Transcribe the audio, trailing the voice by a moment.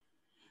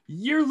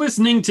You're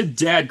listening to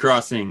Dad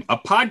Crossing, a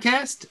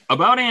podcast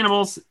about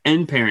animals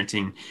and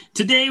parenting.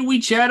 Today we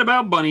chat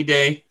about Bunny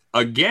Day.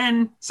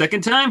 Again,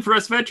 second time for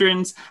us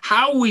veterans,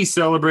 how we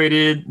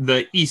celebrated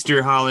the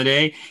Easter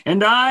holiday,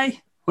 and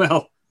I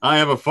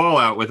have a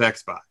fallout with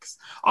Xbox.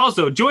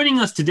 Also, joining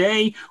us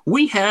today,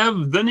 we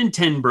have the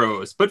Nintendo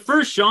Bros. But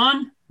first,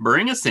 Sean,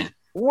 bring us in.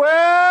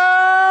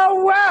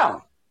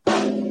 Well.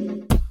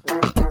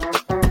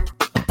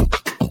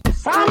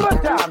 Samba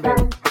time,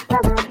 baby.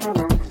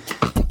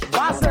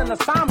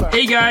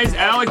 Hey guys,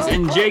 Alex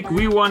and Jake,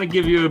 we want to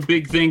give you a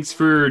big thanks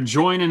for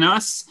joining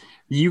us.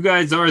 You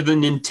guys are the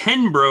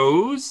Nintendo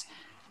Bros.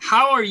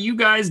 How are you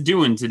guys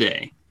doing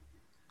today?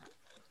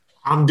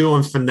 I'm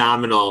doing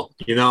phenomenal.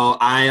 You know,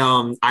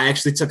 I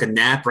actually took a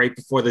nap right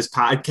before this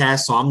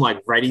podcast, so I'm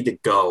like ready to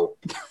go.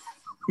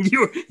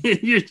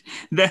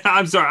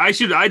 I'm sorry.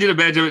 I did a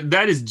bad job.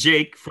 That is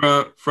Jake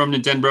from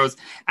Nintendo Bros.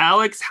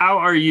 Alex, how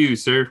are you,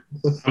 sir?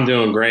 I'm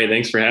doing great.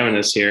 Thanks for having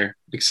us here.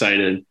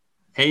 Excited.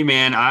 Hey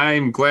man,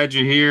 I'm glad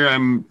you're here.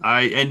 And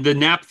the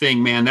nap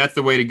thing, man, that's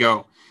the way to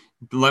go.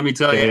 Let me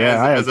tell you,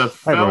 as a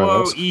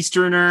fellow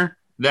Easterner,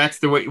 that's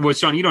the way. Well,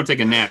 Sean, you don't take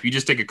a nap; you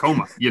just take a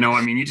coma. You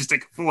just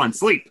take a full-on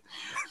sleep.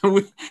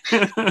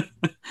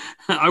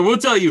 I will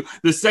tell you,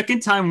 the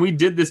second time we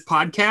did this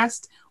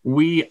podcast,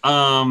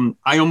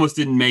 I almost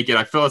didn't make it.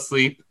 I fell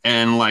asleep,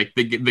 and like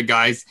the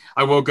guys,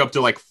 I woke up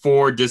to like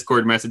 4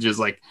 Discord messages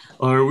like,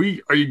 where are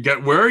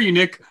you,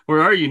 Nick?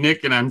 Where are you,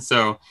 Nick? And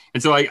so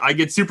I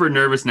get super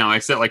nervous now. I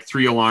set like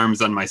 3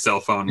 alarms on my cell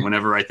phone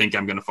whenever I think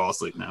I'm going to fall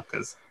asleep now.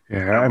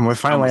 And we're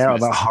finally out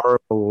of that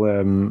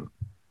horrible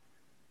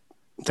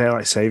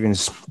daylight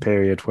savings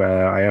period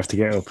where I have to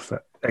get up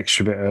that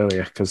extra bit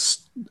earlier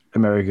because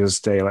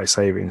America's daylight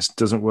savings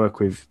doesn't work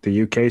with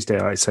the UK's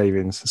daylight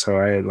savings. So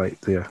I had we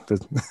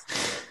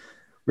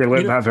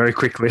learned that very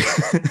quickly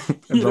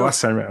the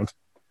last time around.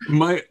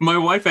 My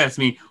wife asked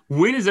me,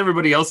 when is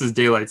everybody else's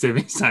daylight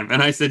savings time?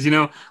 And I said,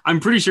 I'm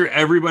pretty sure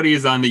everybody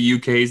is on the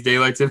UK's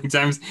daylight saving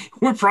times.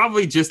 We're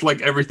probably just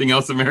like everything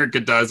else America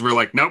does. We're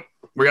like, nope,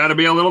 we got to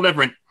be a little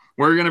different.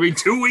 We're going to be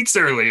 2 weeks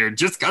earlier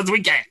just because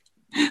we can.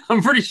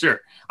 I'm pretty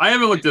sure. I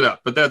haven't looked it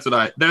up, but that's what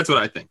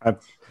I think.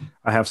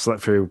 I have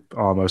slept through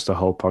almost a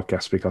whole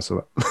podcast because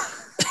of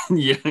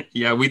that.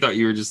 Yeah, we thought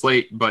you were just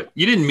late, but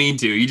you didn't mean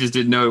to. You just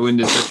didn't know when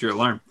to set your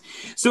alarm.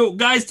 So,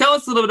 guys, tell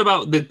us a little bit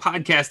about the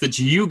podcast that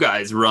you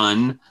guys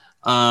run,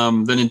 the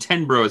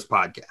Nintendo Bros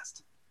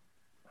podcast.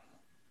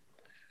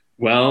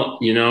 Well,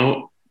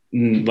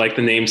 like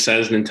the name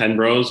says, Nintendo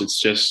Bros, it's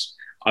just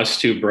us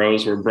 2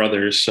 bros. We're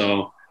brothers,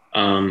 so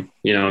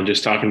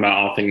just talking about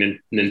all things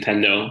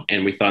Nintendo,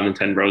 and we thought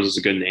Nintendo Bros is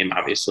a good name,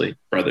 obviously,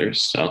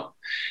 brothers. So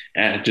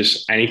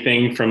just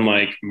anything from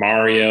like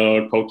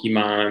Mario,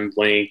 Pokemon,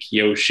 Link,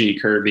 Yoshi,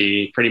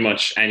 Kirby, pretty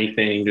much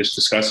anything, just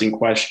discussing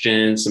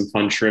questions, some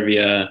fun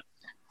trivia.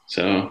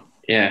 So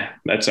yeah,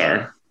 that's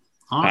our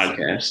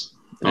podcast.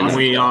 And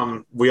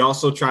we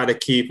also try to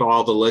keep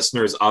all the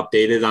listeners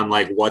updated on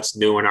like what's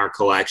new in our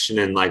collection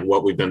and like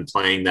what we've been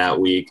playing that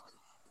week.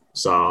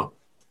 So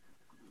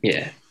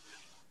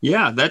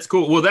yeah, that's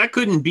cool. Well, that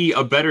couldn't be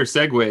a better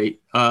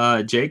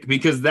segue, Jake,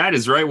 because that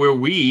is right where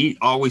we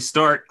always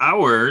start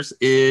ours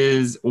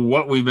is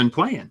what we've been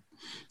playing.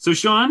 So,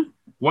 Sean,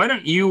 why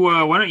don't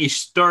you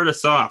start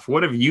us off?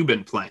 What have you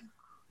been playing?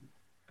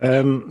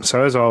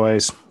 So as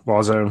always,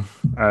 Warzone.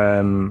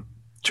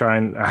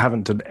 I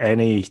haven't done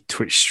any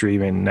Twitch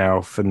streaming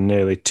now for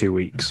nearly 2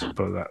 weeks,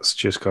 but that's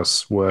just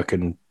because work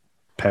and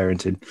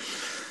parenting.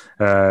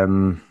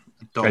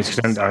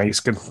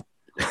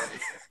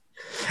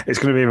 It's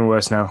going to be even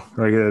worse now.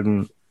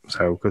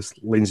 Because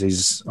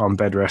Lindsay's on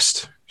bed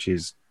rest,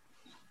 she's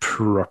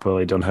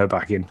properly done her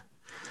back in.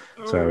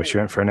 So she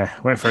went for an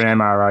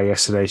MRI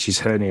yesterday.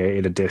 She's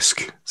herniated a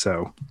disc,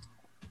 so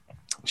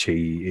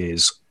she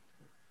is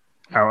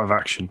out of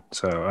action.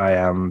 So I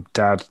am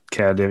dad,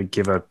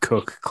 caregiver,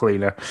 cook,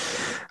 cleaner,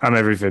 and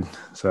everything.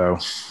 So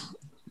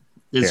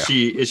is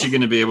she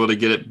going to be able to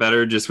get it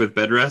better just with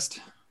bed rest?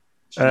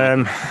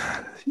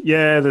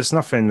 Yeah, there's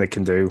nothing they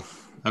can do.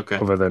 Okay.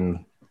 Other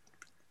than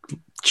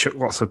chuck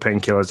lots of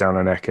painkillers down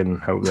her neck and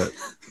hope that,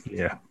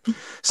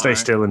 stay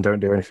still and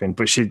don't do anything.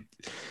 But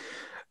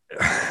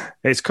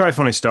it's quite a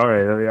funny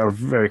story.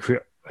 Very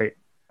quick.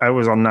 I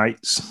was on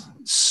nights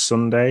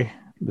Saturday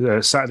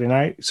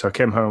night, so I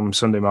came home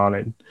Sunday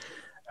morning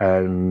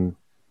and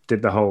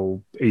did the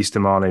whole Easter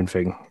morning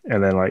thing,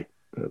 and then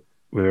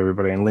with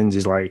everybody. And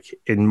Lindsay's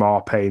in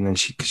more pain than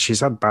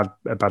she's had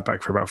a bad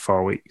back for about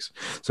 4 weeks,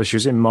 so she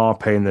was in more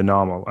pain than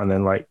normal. And then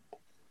I'm like,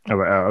 oh,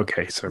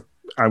 okay, so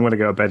I'm going to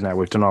go to bed now.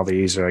 We've done all the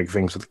Easter egg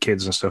things with the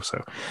kids and stuff,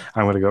 so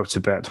I'm going to go up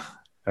to bed.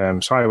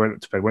 So I went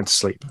up to bed, went to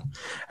sleep,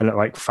 and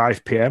at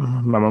 5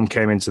 p.m. my mum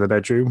came into the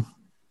bedroom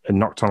and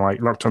locked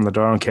on the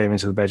door and came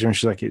into the bedroom.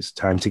 She's like, "It's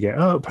time to get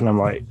up." And I'm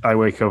like, I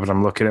wake up and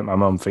I'm looking at my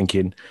mum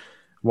thinking,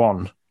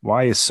 one,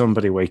 why is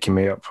somebody waking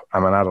me up?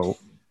 I'm an adult.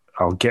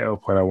 I'll get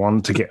up when I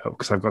want to get up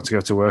because I've got to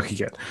go to work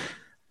again.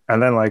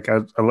 And then I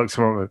looked at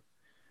my mum,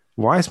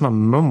 why is my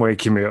mum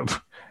waking me up?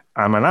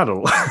 I'm an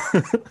adult.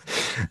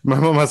 My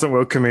mum hasn't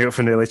woken me up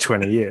for nearly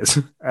 20 years.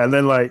 And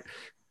then, like,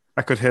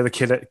 I could hear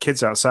the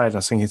kids outside, and I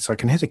was thinking, so I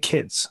can hear the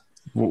kids.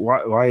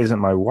 Why isn't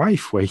my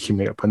wife waking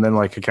me up? And then,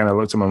 like, I kind of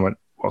looked at them and went,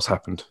 what's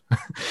happened?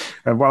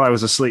 And while I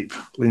was asleep,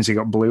 Lindsay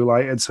got blue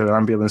lighted. So an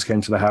ambulance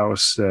came to the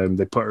house.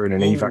 They put her in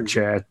an evac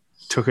chair,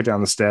 took her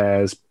down the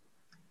stairs,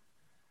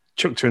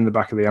 chucked her in the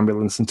back of the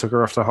ambulance and took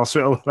her off to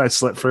hospital. And I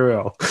slept through it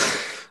all.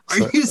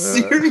 Are you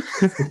serious?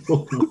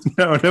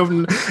 No,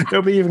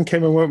 nobody even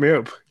came and woke me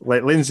up.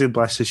 Like Lindsay,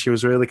 bless her, she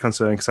was really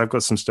concerned because I've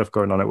got some stuff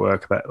going on at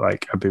work that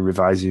like I've been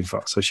revising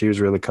for. So she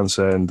was really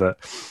concerned that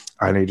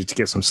I needed to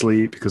get some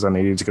sleep because I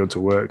needed to go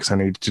to work because I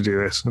needed to do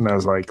this. And I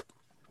was like,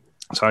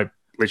 so I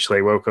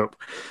literally woke up,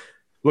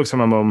 looked at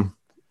my mum.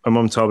 My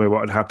mum told me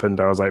what had happened.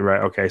 I was like,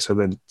 right, okay. So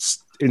then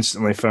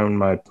instantly phoned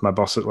my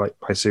boss at like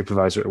my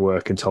supervisor at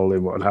work and told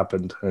him what had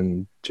happened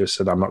and just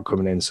said, I'm not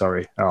coming in.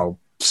 Sorry, I'll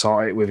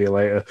sort it with you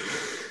later.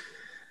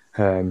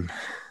 So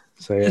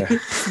yeah,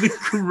 it's the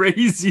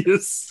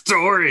craziest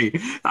story.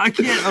 I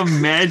can't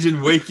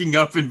imagine waking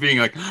up and being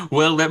like,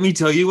 well, let me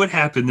tell you what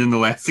happened in the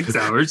last 6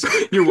 hours.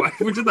 Your wife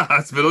went to the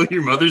hospital.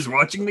 Your mother's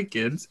watching the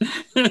kids.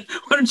 Why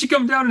don't you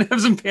come down and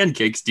have some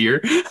pancakes,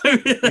 dear?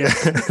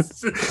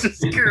 It's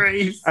just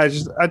crazy. I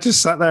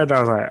just sat there and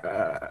I was like,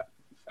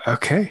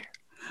 okay,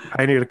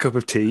 I need a cup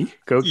of tea.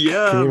 Can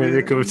you make me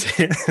a cup of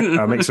tea?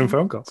 I'll make some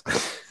phone calls.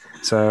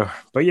 So,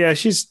 but yeah,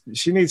 she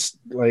needs,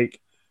 like,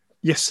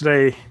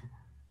 yesterday,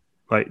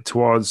 like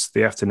towards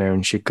the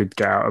afternoon, she could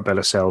get out of bed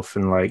herself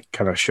and like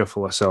kind of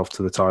shuffle herself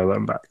to the toilet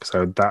and back.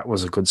 So that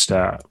was a good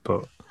start.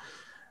 But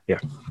yeah,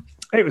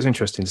 it was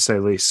interesting to say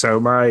the least.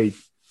 So my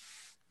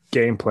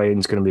game playing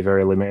is going to be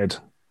very limited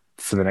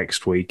for the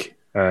next week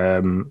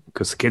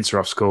because the kids are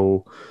off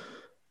school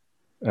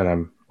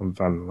and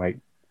I'm like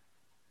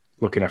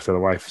looking after the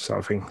wife sort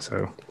of thing.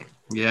 So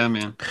yeah,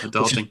 man,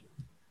 adulting.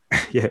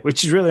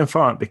 Which is really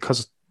unfortunate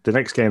because the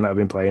next game that I've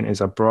been playing is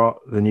I brought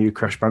the new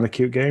Crash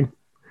Bandicoot game.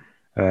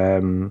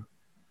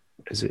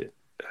 Is it?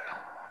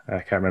 I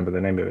can't remember the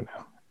name of it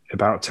now.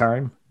 About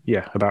Time?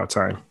 Yeah, About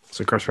Time.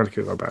 So Crash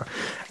Bandicoot About.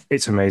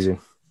 It's amazing.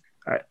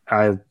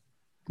 I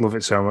love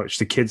it so much.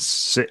 The kids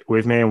sit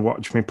with me and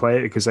watch me play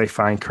it because they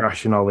find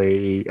Crash and all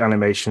the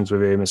animations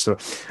with him and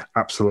stuff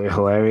absolutely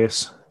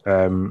hilarious.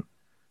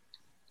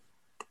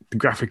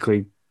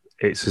 Graphically,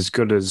 it's as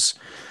good as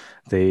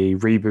the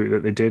reboot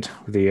that they did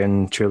with the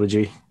End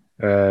trilogy.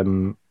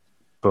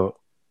 But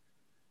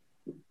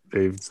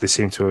they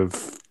seem to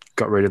have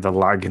got rid of the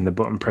lag in the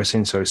button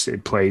pressing, so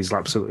it plays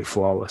absolutely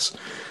flawless.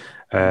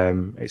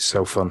 It's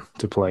so fun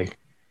to play,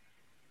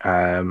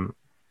 and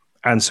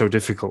so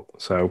difficult.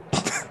 So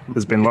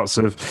there's been lots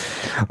of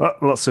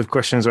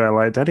questions where I'm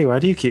like, Daddy, why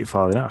do you keep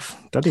falling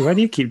off? Daddy, why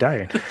do you keep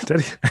dying?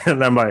 Daddy,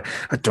 and I'm like,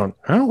 I don't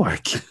know why I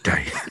keep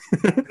dying.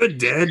 Good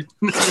Dad.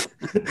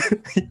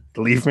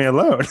 Leave me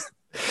alone.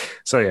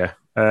 So yeah,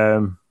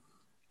 but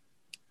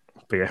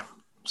yeah,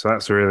 so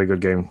that's a really good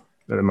game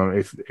at the moment.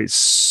 If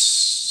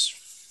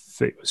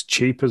it was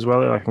cheap as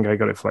well, I think I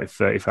got it for like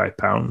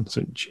 £35,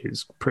 which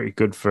is pretty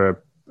good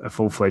for a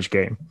full-fledged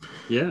game.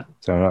 Yeah.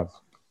 So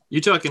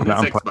you're talking this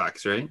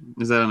Xbox, right?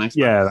 Is that on Xbox?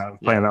 Yeah, I'm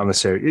playing that on the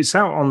series. It's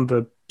out on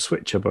the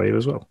Switch, I believe,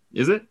 as well.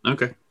 Is it?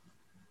 Okay.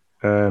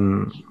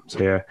 So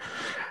yeah,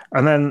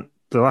 and then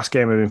the last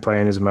game I've been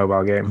playing is a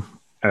mobile game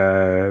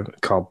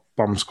called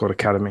Bomb Squad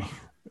Academy,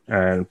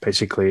 and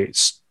basically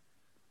it's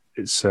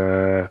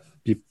you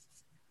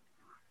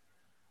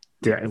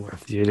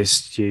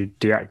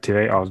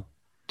deactivate or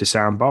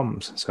disarm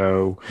bombs.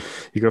 So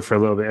you go for a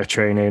little bit of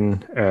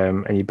training,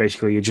 and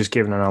you're just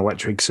given an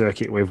electric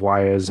circuit with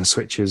wires and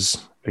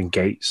switches and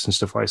gates and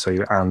stuff like that. So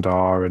your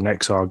AND-OR and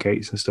XOR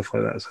gates and stuff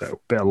like that. So a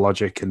bit of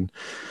logic and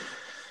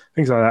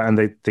things like that. And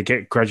they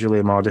get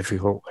gradually more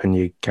difficult, and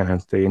they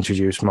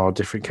introduce more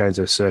different kinds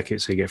of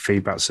circuits. So you get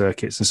feedback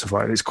circuits and stuff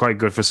like that. It's quite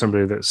good for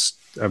somebody that's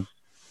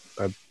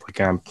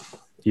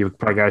you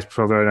guys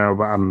probably don't know,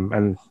 but I'm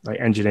an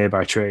engineer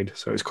by trade,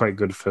 so it's quite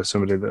good for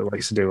somebody that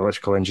likes to do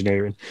electrical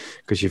engineering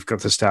because you've got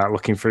to start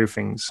looking through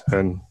things,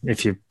 and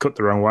if you cut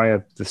the wrong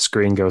wire, the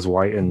screen goes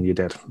white and you're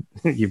dead.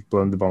 You've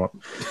blown the bomb up.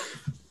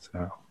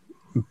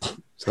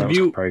 So have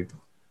you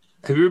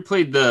ever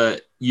played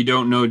the You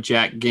Don't Know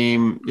Jack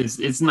game?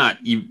 It's not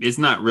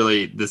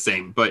really the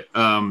same, but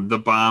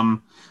the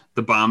bomb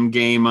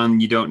game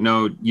on You Don't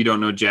Know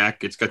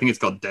Jack. I think it's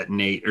called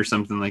Detonate or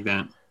something like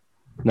that.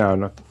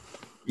 No.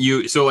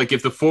 So like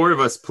if the four of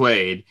us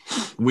played,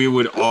 we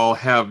would all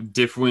have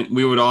different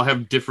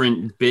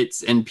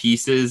bits and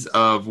pieces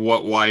of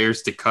what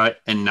wires to cut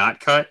and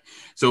not cut.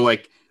 So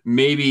like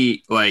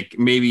maybe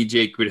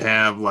Jake would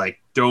have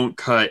like don't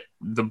cut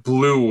the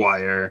blue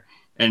wire,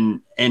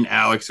 and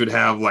Alex would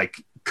have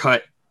like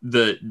cut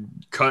the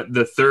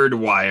third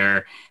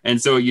wire,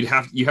 and so you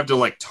have to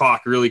like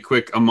talk really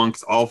quick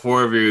amongst all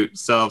four of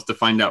yourselves to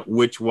find out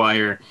which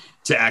wire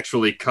to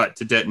actually cut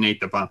to detonate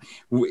the bomb.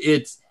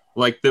 It's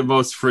like the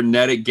most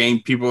frenetic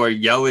game. People are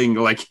yelling,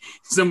 like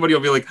somebody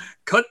will be like,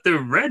 cut the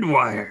red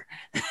wire.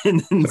 And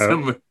then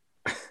somebody...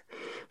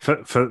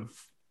 For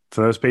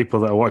those people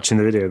that are watching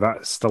the video,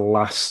 that's the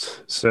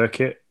last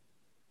circuit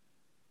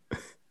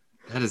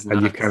That is nuts.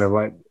 And you kind of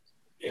like,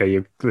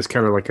 there's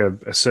kind of like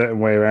a certain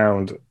way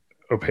around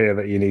up here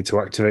that you need to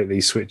activate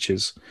these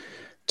switches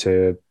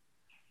to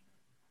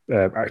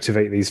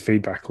activate these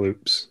feedback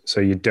loops.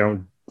 So you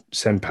don't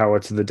send power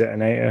to the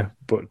detonator,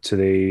 but to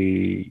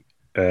the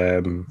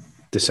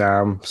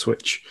disarm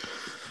switch.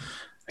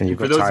 And you've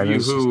got for those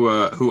timers. of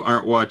you who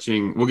aren't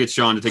watching, we'll get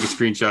Sean to take a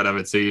screenshot of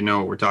it so you know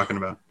what we're talking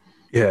about.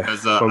 Yeah,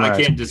 because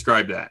I can't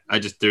describe that.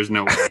 There's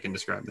no way I can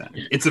describe that.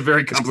 It's a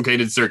very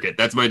complicated circuit.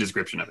 That's my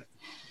description of it.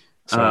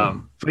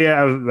 So, but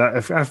yeah,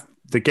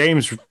 the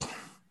game's.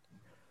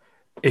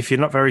 If you're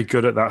not very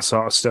good at that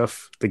sort of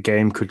stuff, the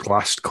game could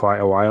last quite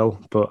a while.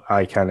 But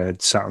I kind of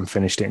sat and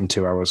finished it in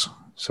 2 hours.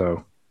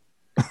 So,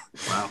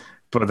 wow.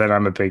 But then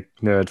I'm a big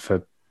nerd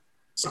for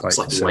like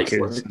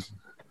circuits.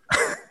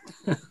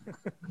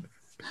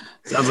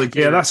 Sounds like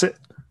that's it.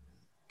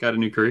 Got a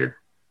new career.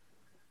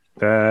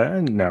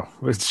 No.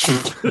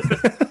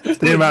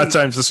 the amount of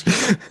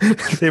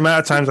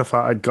times I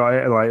thought I'd got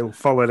it, like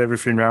followed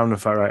everything around and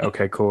thought, right,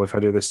 okay, cool. If I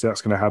do this,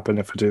 that's going to happen.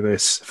 If I do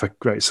this,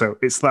 right. So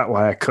it's that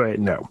way I cut it.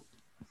 No,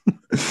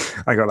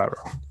 I got that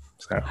wrong.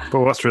 So, but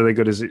what's really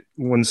good is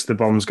once the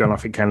bomb's gone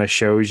off, it kind of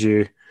shows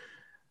you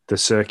the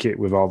circuit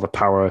with all the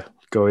power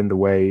going the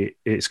way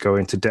it's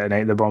going to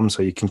detonate the bomb.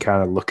 So you can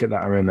kind of look at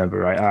that and remember,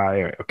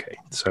 right, okay.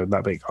 So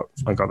that bit,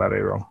 I got that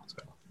bit wrong. So.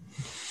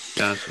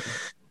 Gotcha.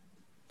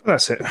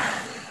 That's it.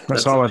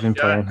 That's all I've been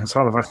playing. That's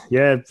all I've.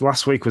 Yeah,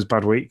 last week was a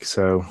bad week,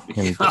 so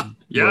I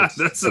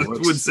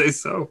would say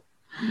so.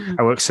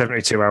 I worked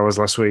 72 hours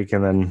last week,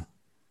 and then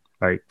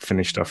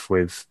finished off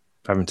with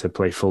having to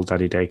play full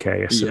daddy daycare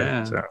yesterday.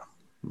 Yeah, so.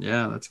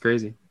 Yeah, that's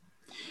crazy.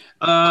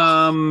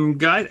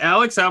 Guys,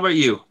 Alex, how about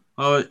you?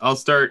 I'll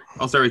start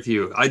with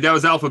you. That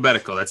was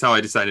alphabetical. That's how I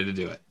decided to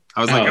do it.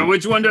 I was like,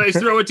 which one did I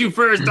throw it to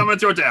first? I'm gonna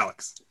throw it to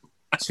Alex.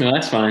 No,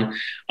 that's fine.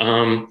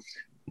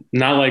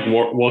 Not like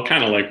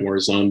kind of like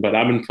Warzone, but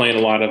I've been playing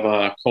a lot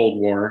of Cold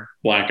War,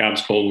 Black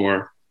Ops Cold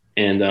War,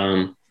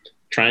 and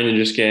trying to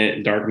just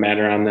get dark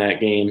matter on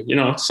that game.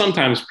 It's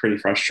sometimes pretty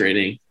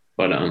frustrating,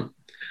 but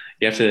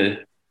you have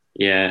to,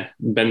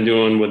 been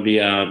doing with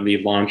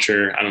the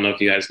launcher. I don't know if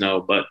you guys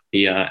know, but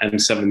the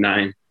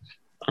M79,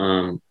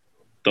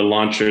 the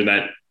launcher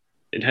that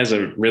it has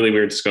a really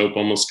weird scope,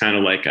 almost kind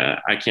of like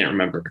I can't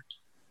remember,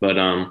 but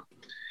yeah,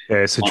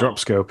 it's a drop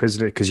scope,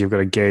 isn't it? Because you've got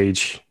to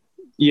gauge.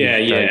 The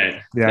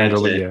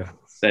angle.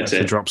 That's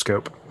a drop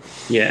scope.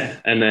 Yeah,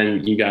 and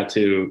then you got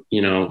to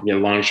get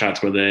long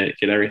shots with it,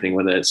 get everything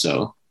with it.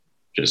 So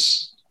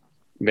just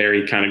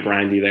very kind of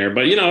grindy there,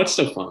 but it's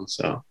still fun.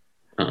 So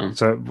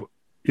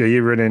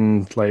you're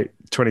running 24/7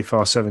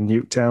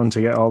 Nuketown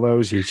to get all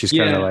those. You just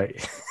kind of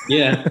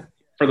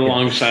for the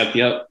long shot.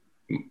 Yep,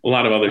 a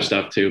lot of other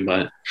stuff too,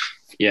 but.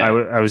 Yeah,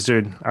 I was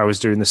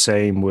doing the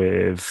same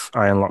with.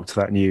 I unlocked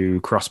that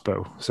new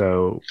crossbow,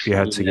 so you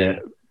had to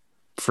get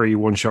 3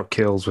 one-shot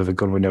kills with a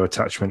gun with no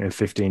attachment in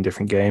 15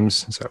 different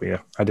games. So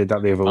I did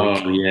that the other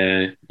week.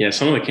 Oh yeah.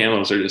 Some of the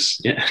camos are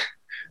just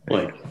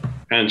kind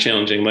of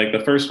challenging. Like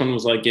the first one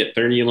was get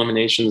 30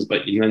 eliminations,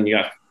 but then you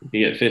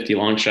get 50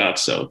 long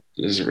shots. So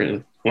it doesn't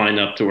really line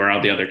up to where all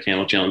the other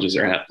camo challenges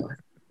are at.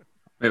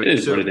 It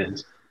is what it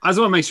is. I just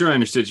want to make sure I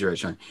understood you right,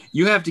 Sean.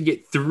 You have to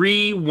get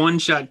 3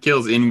 one-shot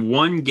kills in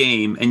one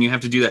game, and you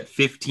have to do that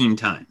 15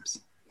 times.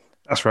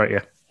 That's right.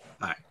 Yeah.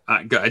 All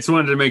right, good. I just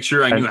wanted to make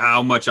sure I knew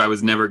how much I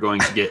was never going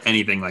to get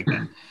anything like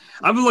that.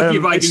 I'm lucky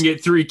if I can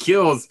get 3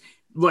 kills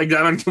like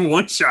that on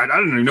one shot. I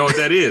don't even know what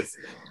that is.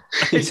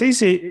 It's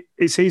easy.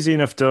 It's easy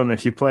enough done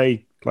if you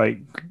play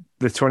the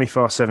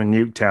 24/7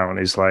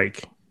 Nuketown is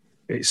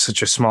it's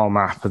such a small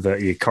map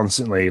that you're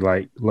constantly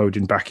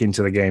loading back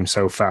into the game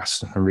so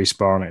fast and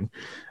respawning.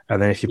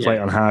 And then if you play it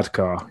on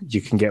hardcore,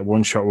 you can get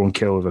 1 shot, 1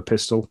 kill with a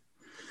pistol.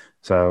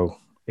 So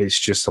it's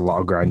just a lot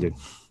of grinding.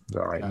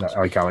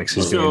 Like Alex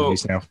is doing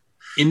these now.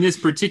 In this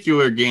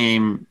particular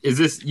game,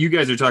 you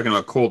guys are talking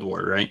about Cold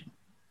War, right?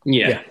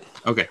 Yeah.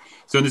 Okay.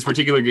 So in this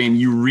particular game,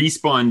 you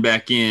respawn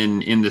back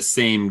in the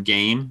same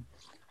game?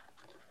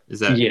 Is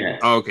that? Yeah.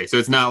 Oh, okay. So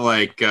it's not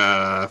like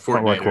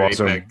Fortnite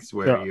or Apex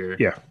where you're...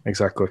 Yeah,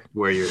 exactly.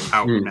 Where you're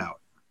out and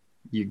out.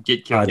 You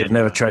get killed. I've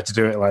never tried to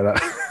do it like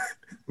that.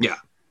 Yeah.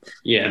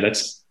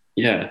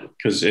 Yeah,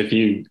 because if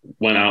you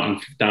went out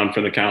and down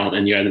for the count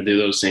and you had to do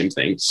those same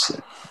things,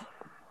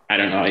 I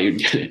don't know how you'd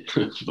get it.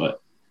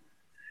 But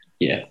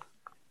yeah.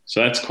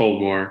 So that's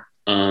Cold War.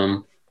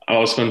 I've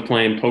also been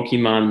playing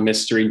Pokemon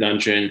Mystery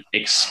Dungeon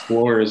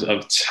Explorers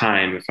of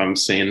Time, if I'm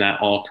saying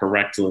that all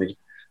correctly.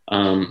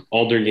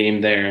 Older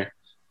game there,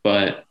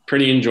 but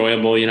pretty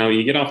enjoyable.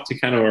 You get off to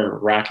kind of a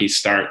rocky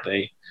start.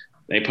 They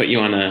put you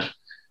on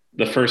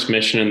the first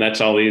mission, and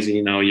that's all easy.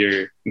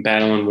 You're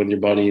battling with your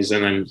buddies,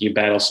 and then you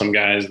battle some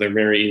guys. They're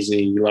very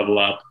easy. You level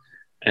up,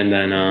 and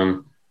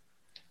then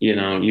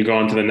you go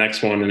on to the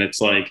next one, and it's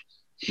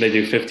they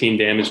do 15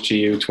 damage to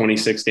you,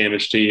 26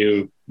 damage to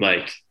you,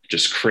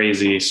 just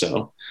crazy.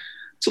 So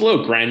it's a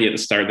little grindy at the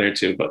start there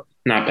too, but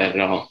not bad at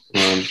all.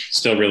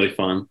 Still really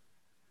fun.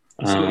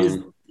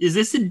 So is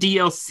this a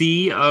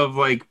DLC of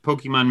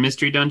Pokemon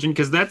Mystery Dungeon?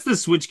 Because that's the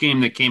Switch game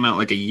that came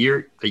out a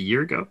year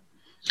ago.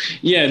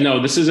 Yeah,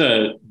 no, this is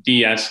a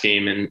DS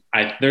game, and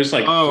there's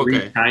like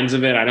three kinds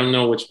of it. I don't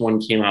know which one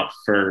came out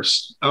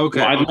first. Okay.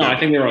 Well, I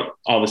think they were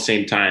all the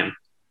same time.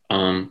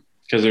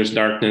 Because there's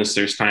Darkness,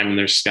 there's Time, and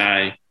there's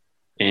Sky,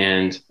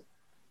 and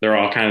they're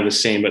all kind of the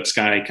same, but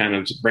Sky kind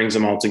of brings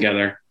them all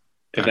together,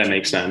 if that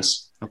makes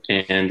sense.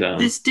 Okay. And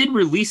this did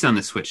release on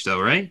the Switch,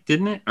 though, right?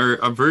 Didn't it? Or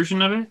a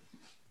version of it?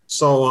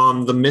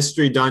 So the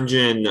Mystery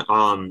Dungeon,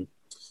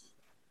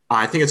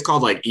 I think it's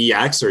called like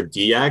EX or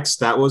DX.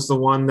 That was the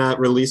one that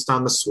released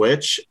on the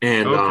Switch.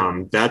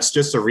 And that's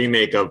just a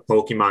remake of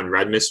Pokemon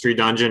Red Mystery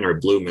Dungeon or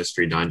Blue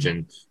Mystery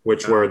Dungeon,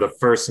 which were the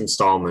first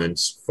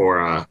installments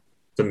for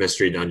the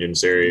Mystery Dungeon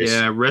series.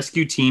 Yeah,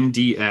 Rescue Team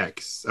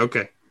DX.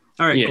 Okay.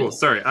 All right, cool.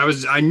 Sorry.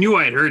 I knew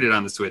I had heard it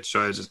on the Switch,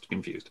 so I was just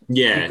confused.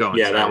 Yeah,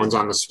 that one's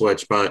on the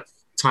Switch. But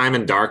Time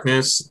and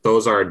Darkness,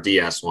 those are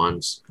DS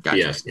ones, gotcha.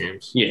 DS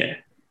games. Yeah.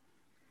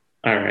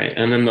 All right.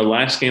 And then the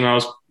last game I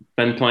was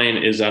been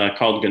playing is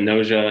called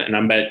Gnosia, and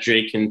I bet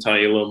Jake can tell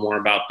you a little more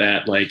about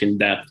that, like in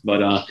depth.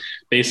 But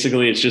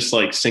basically, it's just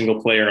like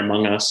single player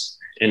Among Us,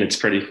 and it's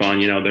pretty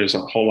fun. You know, there's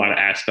a whole lot of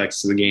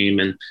aspects to the game,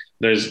 and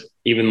there's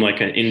even like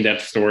an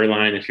in-depth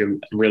storyline if you're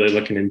really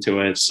looking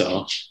into it.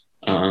 So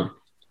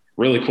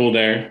really cool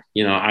there.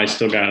 You know, I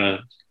still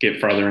gotta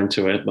get farther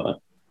into it, but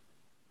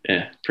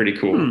yeah, pretty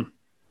cool.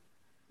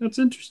 That's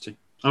interesting.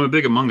 I'm a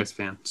big Among Us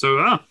fan, so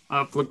I'll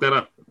have to look that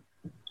up.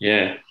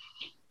 Yeah.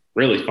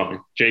 Really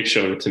fun. Jake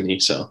showed it to me,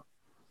 so.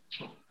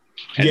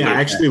 Yeah,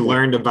 I actually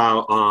learned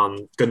about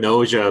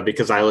Gnosia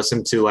because I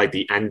listened to like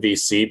the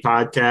NVC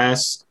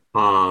podcast,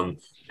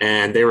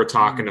 and they were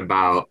talking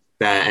about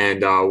that,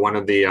 and one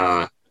of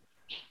the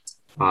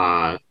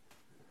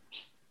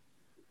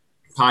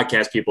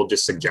podcast people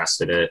just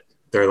suggested it.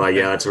 They're like,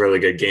 yeah, that's a really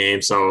good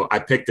game. So I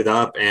picked it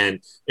up, and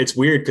it's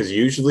weird because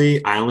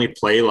usually I only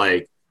play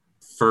like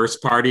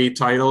first party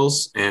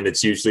titles, and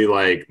it's usually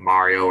like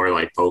Mario or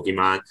like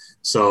Pokemon.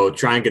 So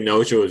trying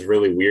Gnosia was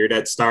really weird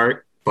at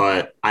start,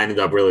 but I ended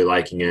up really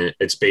liking it.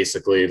 It's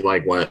basically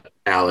like what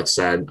Alex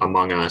said,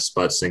 Among Us,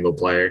 but single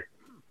player.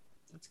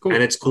 That's cool.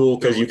 And it's cool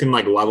because you can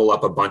like level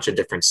up a bunch of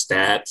different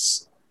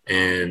stats,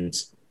 and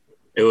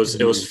it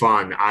was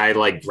fun. I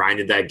like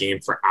grinded that game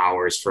for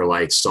hours for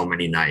like so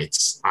many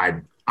nights. I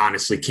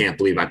honestly can't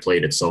believe I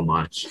played it so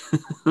much.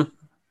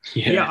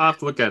 Yeah, I'll have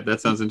to look at it.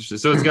 That sounds interesting.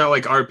 So it's got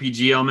like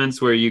RPG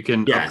elements where you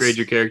can upgrade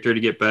your character to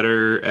get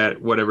better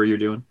at whatever you're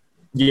doing.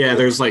 Yeah,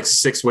 there's like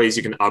 6 ways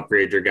you can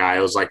upgrade your guy.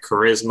 It was like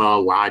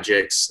charisma,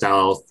 logic,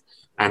 stealth,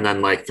 and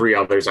then like 3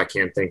 others I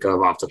can't think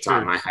of off the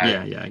top of my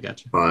head. Yeah, I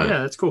got you. But, yeah,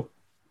 that's cool.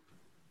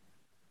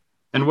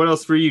 And what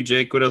else for you,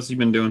 Jake? What else have you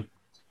been doing?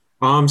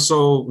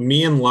 So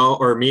me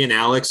and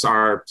Alex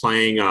are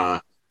playing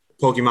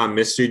Pokemon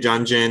Mystery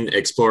Dungeon,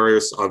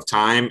 Explorers of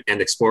Time,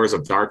 and Explorers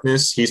of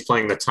Darkness. He's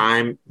playing the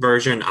Time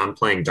version. I'm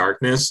playing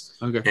Darkness.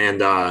 Okay.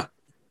 And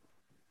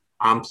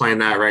I'm playing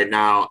that right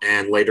now.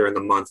 And later in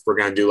the month, we're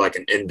going to do like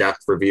an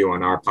in-depth review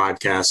on our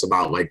podcast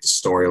about like the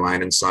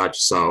storyline and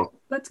such. So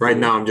right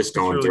now I'm just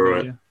going through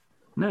it.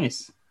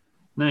 Nice.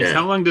 Yeah.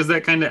 How long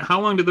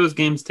do those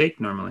games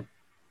take normally?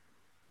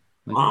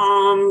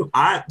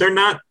 They're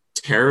not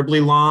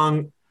terribly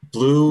long.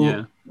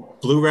 Blue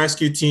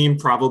Rescue Team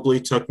probably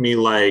took me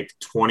like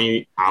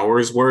 20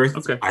 hours worth.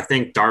 Okay. I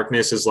think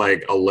Darkness is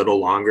like a little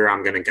longer.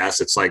 I'm going to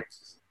guess it's like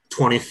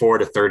 24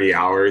 to 30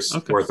 hours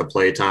worth of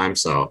playtime.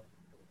 So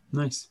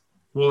nice.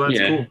 Well, that's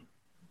cool.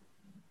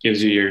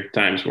 Gives you your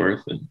time's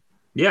worth.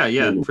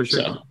 Yeah, for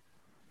sure. So.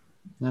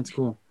 That's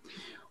cool.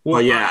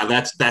 Well, yeah,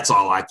 that's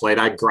all I played.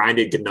 I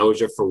grinded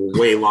Gnosia for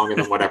way longer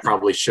than what I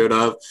probably should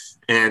have.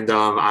 And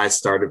I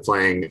started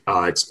playing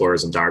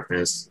Explorers of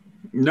Darkness.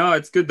 No,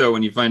 it's good though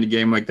when you find a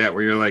game like that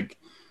where you're like,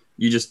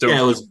 you just don't.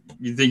 Yeah,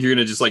 you think you're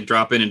gonna just like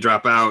drop in and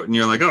drop out, and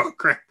you're like, oh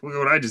crap, look at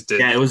what I just did.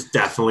 Yeah, it was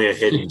definitely a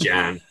hidden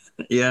gem.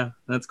 Yeah,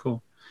 that's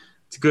cool.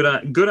 It's good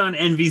on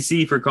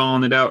NVC for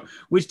calling it out,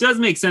 which does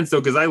make sense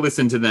though because I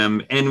listened to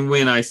them, and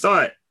when I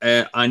saw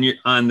it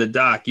on the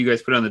doc, you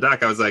guys put it on the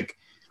doc, I was like,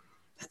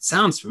 that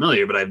sounds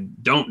familiar, but I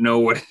don't know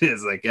what it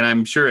is like, and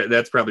I'm sure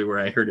that's probably where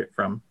I heard it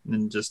from,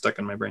 and just stuck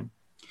in my brain.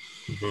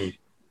 Mm-hmm.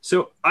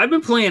 So I've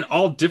been playing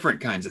all different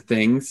kinds of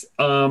things.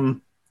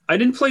 I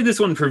didn't play this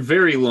one for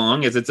very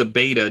long as it's a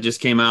beta, just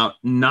came out.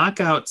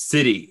 Knockout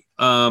City.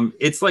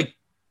 It's like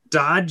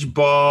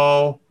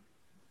dodgeball,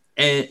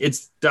 and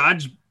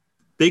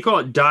they call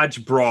it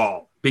dodge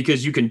brawl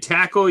because you can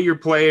tackle your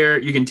player,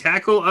 you can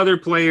tackle other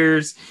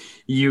players,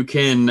 you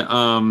can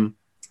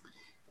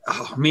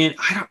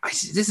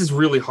this is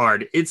really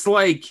hard. It's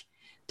like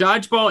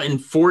dodgeball in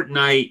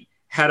Fortnite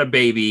had a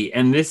baby,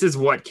 and this is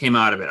what came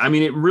out of it. I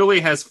mean, it really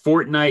has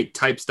Fortnite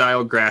type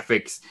style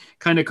graphics,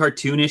 kind of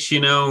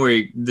cartoonish,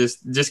 where this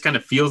just kind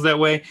of feels that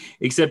way,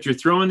 except you're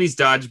throwing these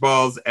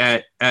dodgeballs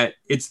at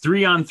it's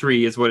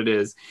 3-on-3 is what it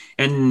is.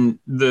 And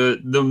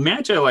the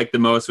match I liked the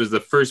most was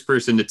the first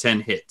person to 10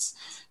 hits.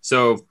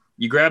 So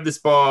you grab this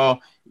ball,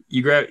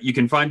 you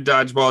can find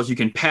dodgeballs, you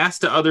can pass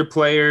to other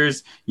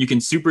players, you can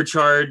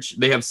supercharge.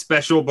 They have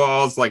special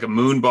balls like a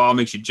moon ball,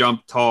 makes you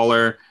jump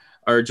taller.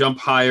 or jump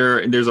higher.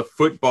 And there's a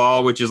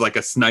football, which is like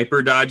a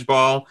sniper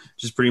dodgeball,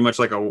 which is pretty much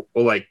like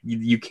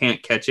you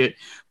can't catch it.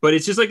 But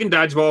it's just like in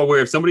dodgeball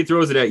where if somebody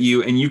throws it at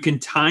you and you can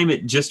time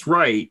it just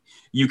right,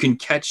 you can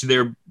catch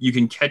their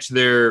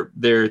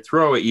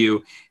throw at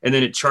you, and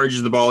then it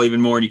charges the ball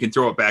even more and you can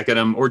throw it back at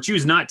them or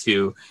choose not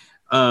to.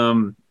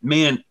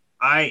 Man,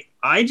 I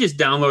just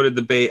downloaded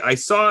the beta. I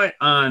saw it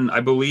on,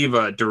 I believe,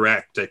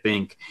 Direct, I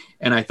think,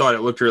 and I thought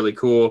it looked really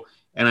cool.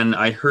 And then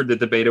I heard that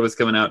the beta was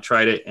coming out,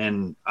 tried it,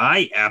 and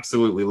I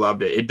absolutely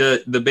loved it.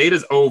 The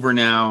beta's over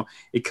now.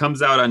 It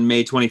comes out on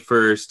May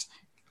 21st.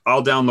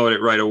 I'll download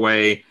it right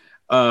away.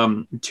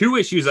 2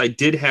 issues I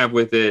did have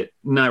with it,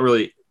 not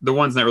really, the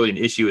one's not really an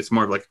issue. It's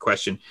more of like a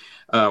question.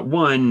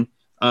 One,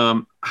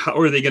 how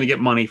are they going to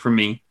get money from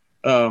me?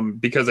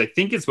 Because I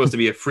think it's supposed to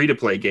be a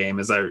free-to-play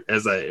game so,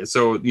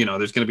 you know,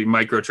 there's going to be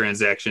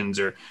microtransactions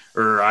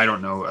or I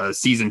don't know, a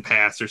season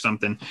pass or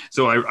something.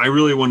 So I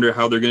really wonder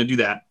how they're going to do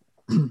that.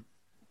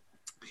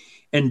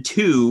 And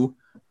 2,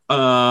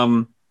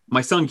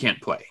 my son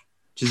can't play,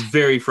 which is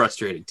very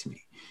frustrating to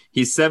me.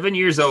 He's 7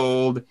 years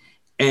old,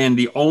 and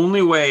the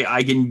only way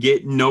I can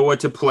get Noah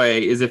to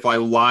play is if I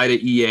lie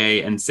to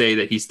EA and say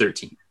that he's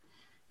 13.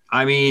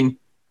 I mean,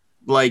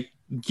 like,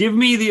 give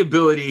me the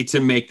ability to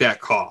make that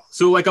call.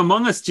 So, like,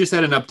 Among Us just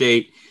had an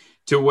update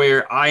to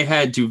where I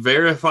had to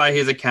verify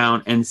his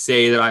account and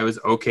say that I was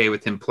okay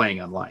with him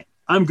playing online.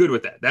 I'm good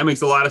with that. That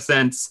makes a lot of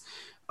sense.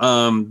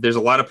 There's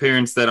a lot of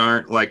parents that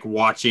aren't like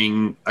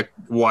watching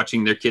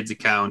their kids'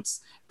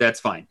 accounts. That's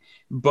fine.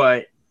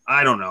 But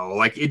I don't know.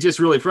 Like, it just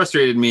really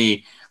frustrated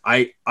me.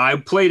 I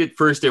played it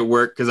first at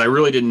work because I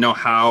really didn't know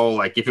how,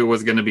 like, if it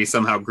was going to be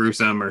somehow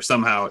gruesome or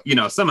somehow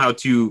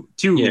too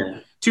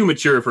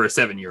mature for a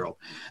 7-year-old.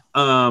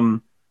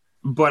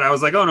 But I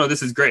was like, oh no,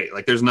 this is great.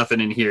 Like, there's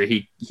nothing in here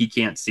he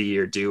can't see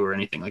or do or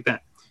anything like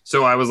that.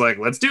 So I was like,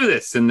 let's do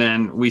this. And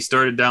then we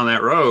started down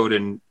that road,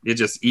 and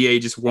EA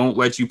just won't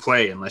let you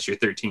play unless you're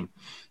 13.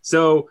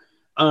 So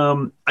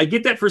I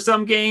get that for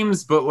some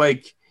games, but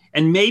like,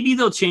 and maybe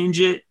they'll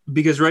change it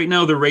because right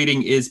now the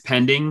rating is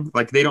pending.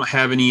 Like, they don't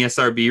have an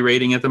ESRB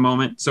rating at the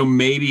moment. So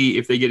maybe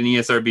if they get an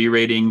ESRB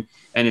rating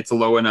and it's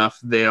low enough,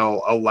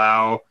 they'll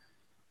allow,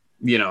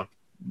 Noah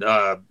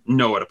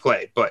to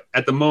play. But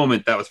at the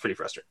moment, that was pretty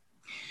frustrating.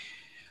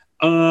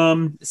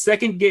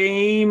 Second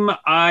game,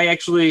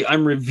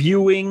 I'm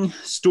reviewing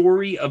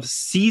Story of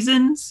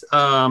Seasons.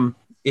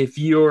 If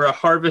you're a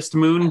Harvest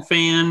Moon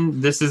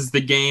fan, this is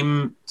the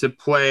game to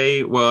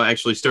play. Well,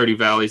 actually, Stardew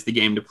Valley is the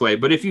game to play.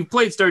 But if you've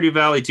played Stardew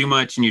Valley too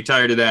much and you're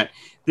tired of that,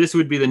 this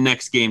would be the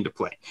next game to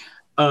play.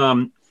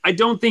 I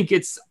don't think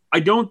it's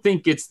it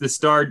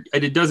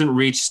doesn't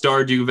reach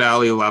Stardew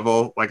Valley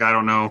level. Like, I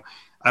don't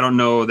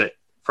know that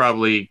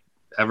probably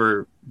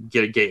ever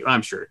get a game.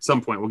 I'm sure at some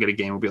point we'll get a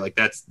game. We'll be like,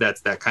 that's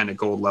that kind of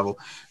gold level.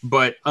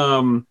 But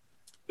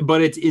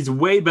it is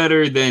way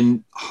better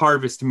than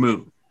Harvest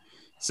Moon.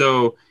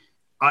 So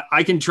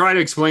I can try to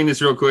explain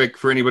this real quick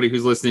for anybody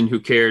who's listening who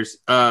cares.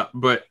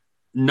 But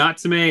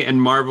Natsume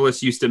and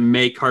Marvelous used to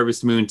make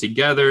Harvest Moon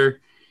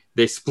together.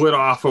 They split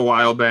off a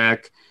while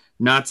back.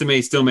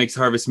 Natsume still makes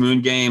Harvest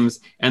Moon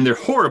games, and they're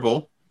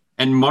horrible.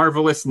 And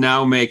Marvelous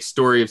now makes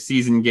Story of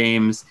Season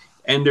games,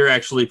 and they're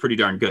actually pretty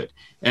darn good.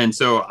 And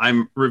so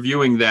I'm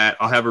reviewing that.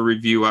 I'll have a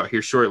review out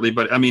here shortly,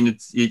 but I mean,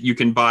 you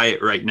can buy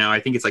it right now. I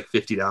think it's like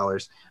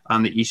 $50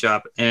 on the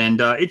eShop,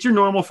 and it's your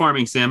normal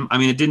farming sim. I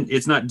mean,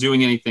 it's not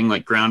doing anything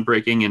like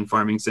groundbreaking in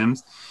farming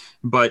sims,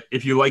 but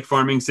if you like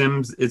farming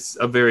sims, it's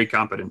a very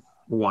competent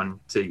one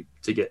to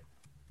get.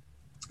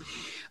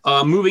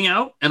 Moving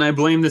out, and I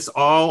blame this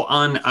all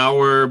on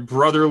our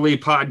brotherly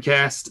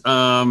podcast,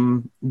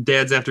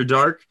 Dads After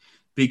Dark,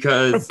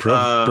 because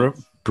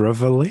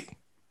brotherly.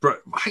 Bro,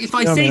 if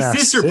I say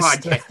sister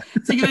podcast,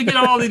 so you're gonna get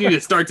all they do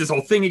to start this whole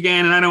thing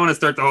again, and I don't want to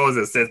start the whole as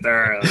a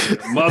sister,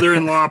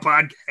 mother-in-law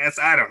podcast.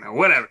 I don't know,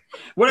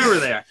 whatever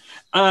they are.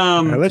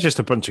 They're just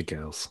a bunch of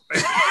girls.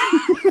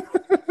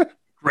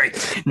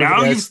 Great.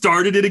 Now you've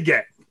started it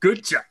again.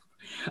 Good job.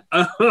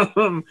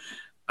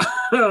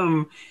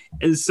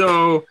 And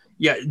so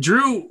yeah,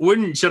 Drew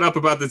wouldn't shut up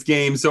about this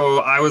game, so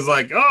I was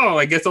like, oh,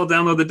 I guess I'll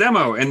download the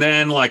demo, and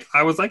then like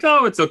I was like,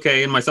 oh, it's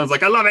okay, and my son's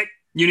like, I love it.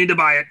 You need to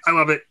buy it. I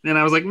love it. And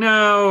I was like,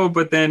 no,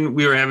 but then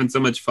we were having so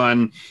much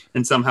fun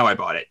and somehow I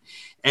bought it.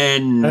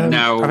 And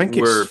now I think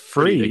we're it's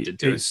free. addicted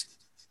to it.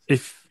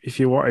 If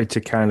you wanted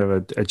to kind of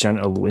a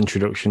gentle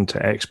introduction to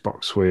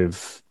Xbox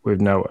with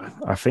Noah,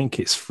 I think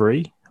it's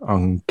free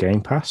on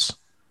Game Pass.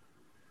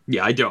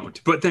 Yeah, I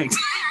don't, but thanks.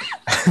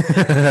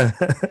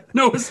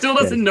 Noah still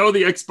doesn't know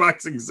the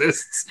Xbox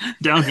exists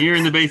down here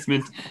in the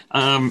basement.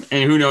 And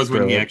who knows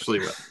when he actually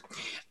will.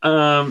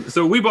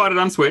 So we bought it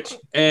on Switch,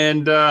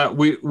 and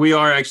we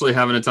are actually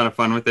having a ton of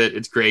fun with it.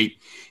 It's great.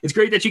 It's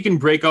great that you can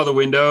break all the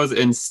windows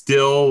and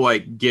still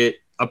like get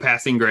a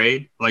passing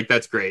grade. Like,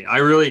 that's great.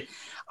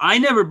 I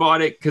never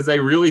bought it because I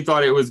really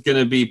thought it was going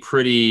to be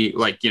pretty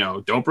like,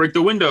 don't break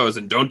the windows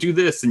and don't do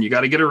this and you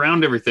got to get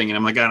around everything. And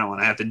I'm like, I don't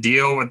want to have to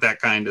deal with that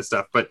kind of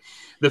stuff. But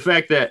the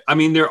fact that, I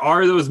mean, there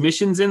are those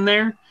missions in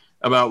there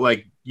about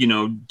like,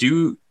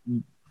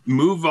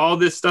 move all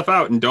this stuff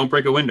out and don't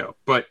break a window.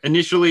 But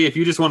initially, if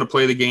you just want to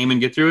play the game and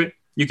get through it,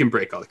 you can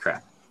break all the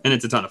crap, and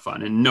it's a ton of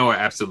fun. And Noah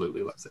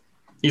absolutely loves it.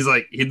 He's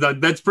like,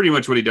 that's pretty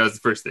much what he does. The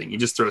first thing, he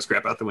just throws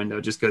crap out the window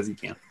just because he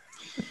can.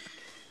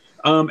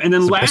 And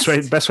then best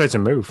way to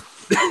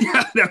move.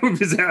 Yeah,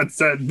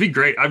 that'd be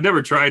great. I've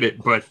never tried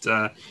it, but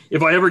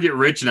if I ever get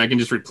rich and I can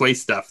just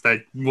replace stuff,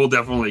 that we'll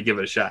definitely give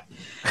it a shot.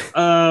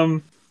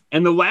 And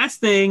the last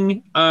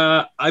thing,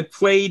 I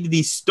played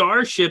the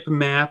Starship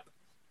map.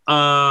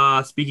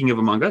 Speaking of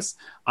Among Us,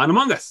 on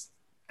Among Us,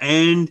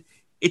 and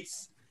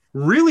it's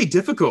really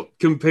difficult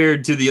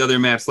compared to the other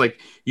maps. Like,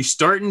 you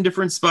start in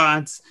different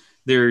spots.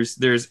 There's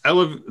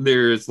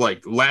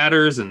like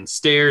ladders and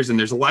stairs, and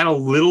there's a lot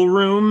of little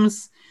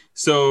rooms.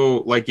 So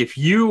like if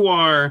you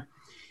are,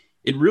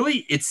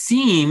 it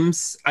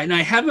seems, and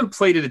I haven't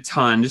played it a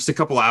ton, just a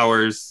couple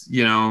hours,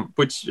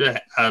 which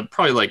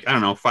probably like, I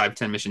don't know,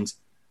 5-10 missions.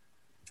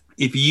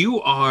 If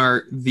you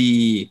are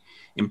the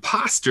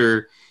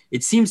imposter,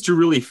 it seems to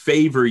really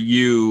favor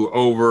you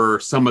over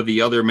some of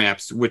the other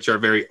maps, which are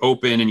very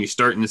open and you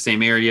start in the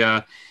same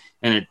area,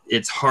 and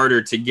it's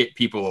harder to get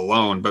people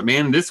alone. But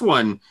man, this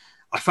one,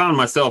 I found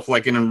myself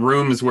like in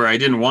rooms where I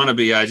didn't want to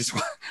be. I just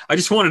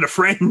wanted a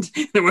friend.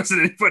 There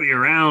wasn't anybody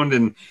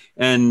around,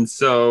 and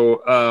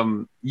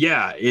so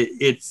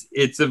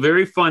it's a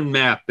very fun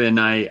map, and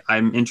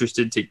I'm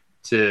interested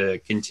to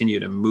continue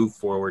to move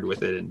forward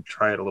with it and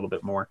try it a little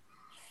bit more.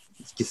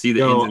 You see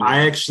the.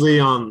 I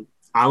actually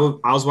I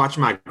was watching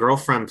my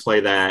girlfriend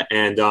play that,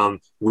 and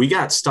we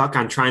got stuck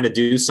on trying to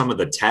do some of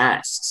the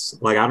tasks.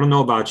 Like, I don't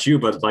know about you,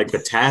 but like the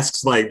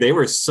tasks, like they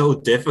were so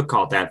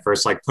difficult at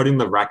first, like putting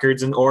the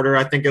records in order,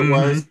 I think it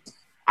was.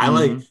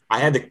 I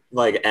had to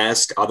like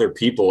ask other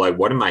people, like,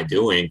 what am I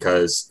doing?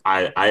 Cause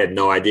I had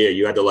no idea.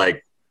 You had to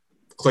like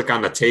click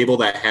on the table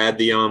that had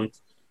the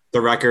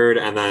record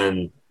and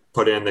then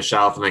put it in the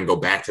shelf and then go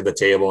back to the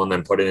table and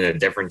then put it in a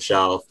different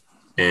shelf.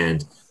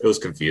 And it was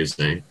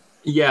confusing.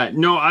 Yeah,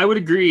 no, I would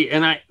agree,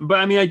 but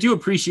I do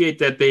appreciate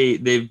that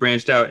they've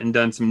branched out and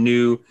done some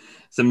new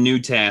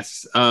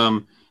tasks.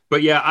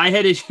 But yeah, I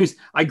had issues.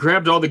 I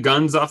grabbed all the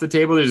guns off the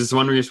table. There's this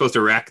one where you're supposed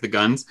to rack the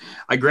guns.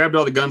 I grabbed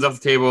all the guns off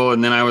the table,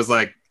 and then I was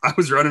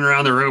running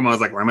around the room. I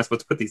was like, where am I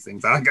supposed to put these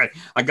things? I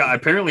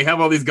apparently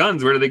have all these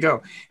guns. Where do they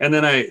go? And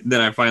then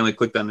I finally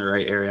clicked on the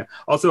right area.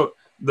 Also,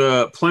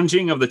 the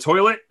plunging of the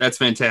toilet, that's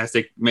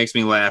fantastic. Makes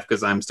me laugh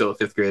because I'm still a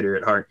 5th grader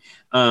at heart.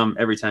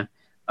 Every time.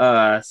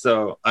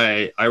 So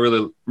I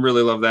really,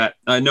 really love that.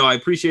 No, I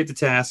appreciate the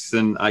tasks,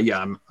 and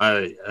I'm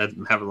having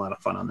a lot of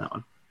fun on that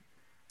one.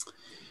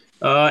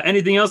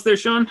 Anything else there,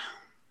 Sean?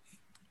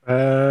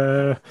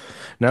 No,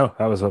 that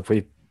was what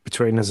we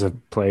between us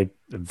have played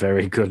a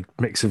very good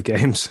mix of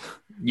games.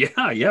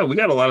 Yeah, we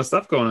got a lot of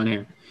stuff going on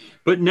here.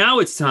 But now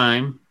it's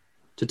time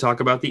to talk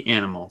about the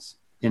animals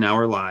in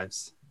our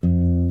lives.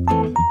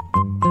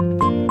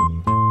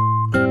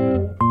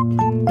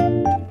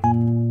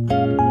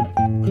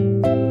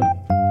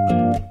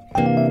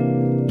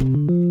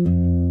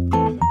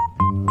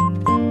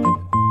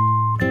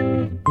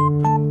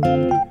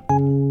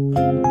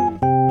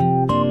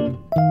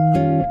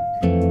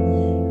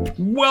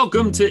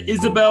 Welcome to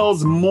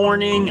Isabel's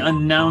morning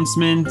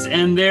announcements,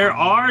 and there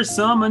are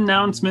some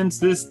announcements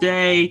this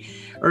day,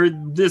 or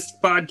this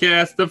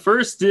podcast. The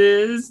first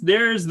is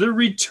there's the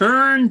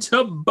return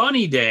to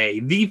Bunny Day,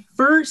 the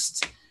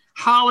first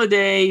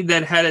holiday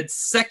that had its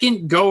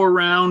second go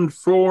around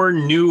for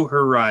New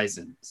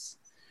Horizons.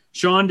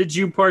 Sean, did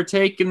you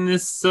partake in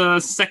this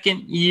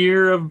second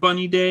year of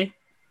Bunny Day?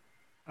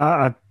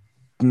 I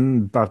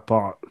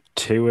bought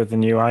 2 of the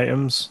new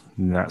items,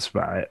 and that's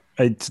about it.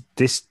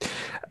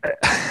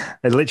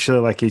 I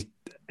literally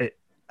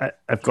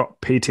I've got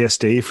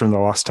PTSD from the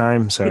last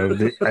time.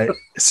 So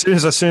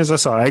as soon as I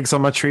saw eggs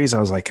on my trees, I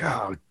was like,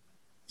 oh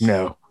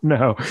no.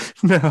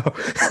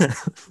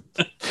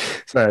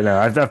 So no,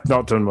 I've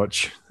not done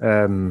much.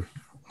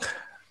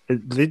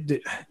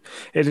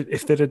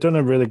 If they'd have done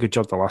a really good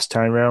job the last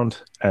time round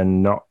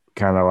and not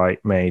kind of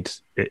like made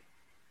it,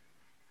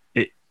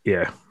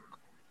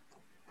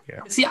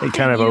 See, it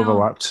kind of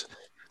overlapped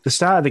the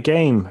start of the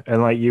game,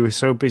 and like you were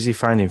so busy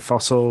finding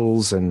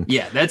fossils and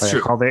that's like,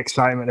 true. All the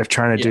excitement of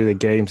trying to do the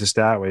game to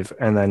start with,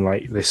 and then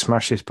like they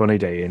smash this Bunny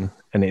Day in,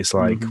 and it's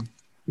like,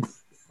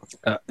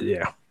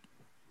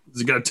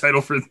 We got a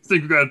title for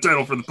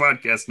the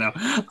podcast now.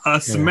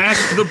 Smash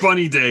the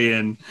Bunny Day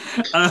in.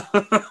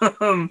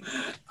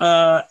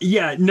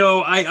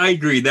 I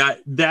agree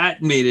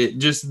that made it,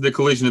 just the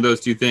collision of those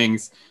two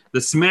things,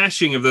 the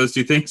smashing of those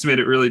two things made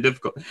it really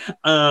difficult.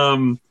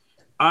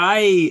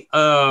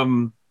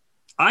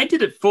 I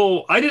did it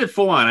full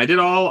on. I did it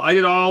all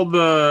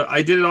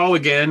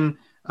again.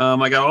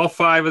 I got all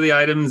 5 of the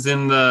items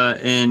in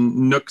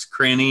Nook's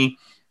Cranny.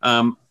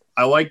 I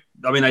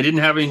didn't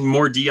have any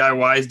more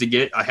DIYs to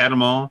get. I had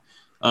them all.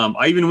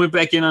 I even went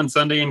back in on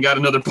Sunday and got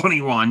another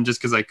bunny one just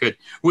because I could,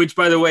 which,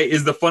 by the way,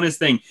 is the funnest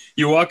thing.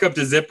 You walk up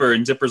to Zipper,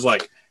 and Zipper's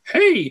like,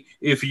 hey,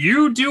 if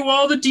you do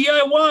all the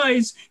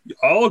DIYs,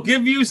 I'll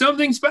give you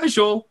something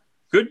special.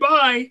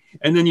 goodbye.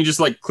 And then you just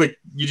like click,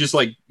 you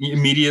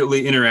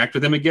immediately interact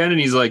with him again. And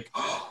he's like,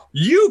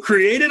 you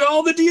created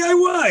all the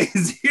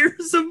DIYs.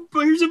 Here's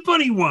a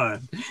funny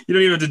one. You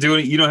don't even have to do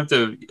it. You don't have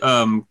to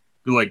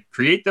like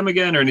create them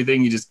again or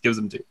anything. He just gives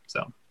them to you.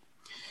 So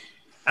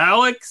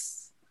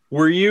Alex,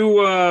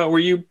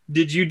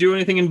 did you do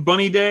anything in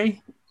Bunny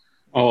Day?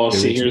 Oh,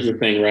 see, here's the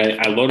thing, right?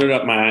 I loaded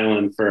up my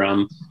island for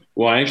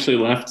I actually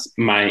left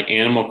my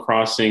Animal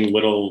Crossing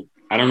little,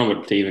 I don't know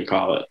what to even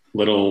call it,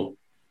 little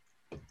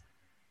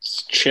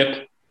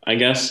chip, I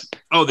guess.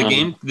 Oh,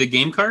 the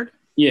game card?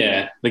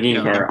 Yeah, the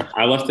game card.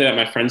 I left it at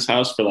my friend's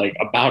house for like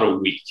about a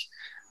week.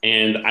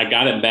 And I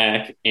got it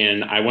back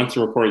and I went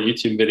to record a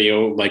YouTube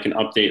video, like an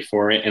update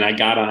for it. And I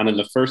got on and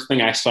the first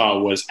thing I saw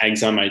was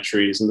eggs on my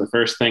trees. And the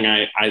first thing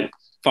I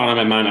thought in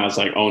my mind, I was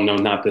like, oh no,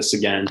 not this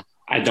again.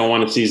 I don't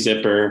want to see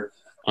Zipper.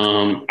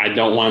 I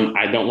don't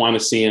want to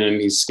see him.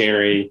 He's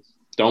scary.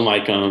 Don't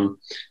like him.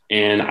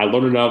 And I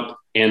loaded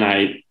up and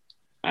I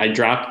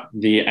dropped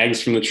the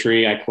eggs from the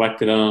tree. I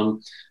collected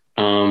them.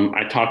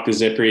 I talked to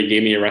Zipper. He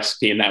gave me a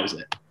recipe and that was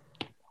it.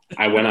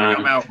 I went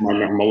on my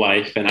normal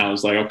life and I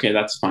was like, okay,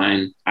 that's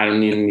fine. I don't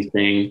need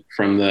anything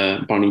from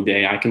the Bunny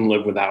Day. I can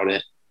live without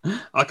it.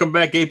 I'll come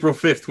back April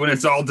 5th when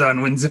it's all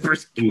done. When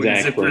Zipper's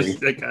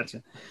I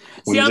gotcha.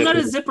 See, I'm not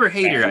a Zipper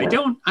hater. I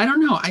don't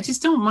know. I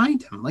just don't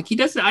mind him. Like he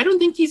doesn't. I don't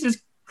think he's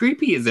as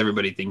creepy as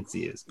everybody thinks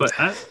he is. But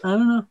I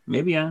don't know.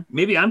 Maybe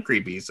I'm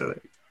creepy. So,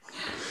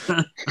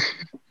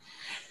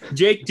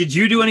 Jake, did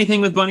you do anything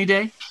with Bunny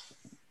Day?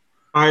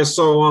 All right,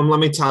 so let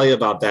me tell you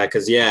about that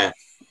because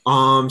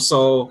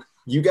so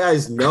you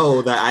guys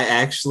know that I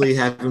actually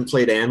haven't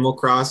played Animal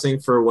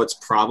Crossing for what's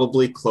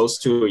probably close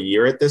to a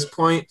year at this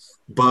point.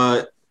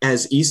 But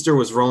as Easter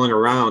was rolling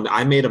around,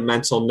 I made a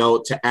mental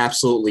note to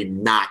absolutely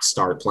not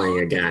start playing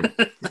again.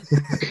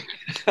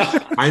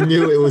 I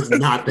knew it was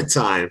not the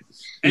time.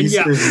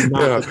 Easter's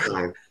not the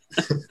time.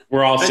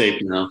 We're all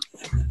safe now.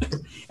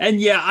 And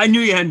yeah, I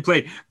knew you hadn't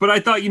played, but I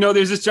thought,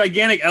 there's this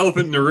gigantic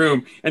elephant in the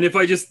room. And if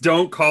I just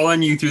don't call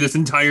on you through this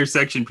entire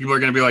section, people are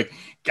going to be like,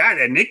 God,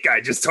 that Nick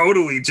guy just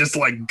totally just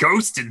like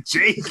ghosted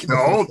Jake the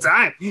whole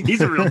time.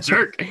 He's a real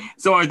jerk.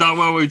 So I thought,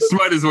 well, we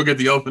might as well get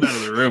the elephant out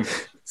of the room.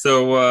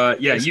 So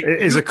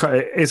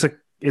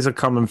it's a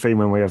common theme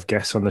when we have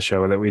guests on the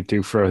show that we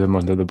do throw them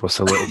under the bus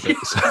a little bit.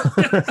 So.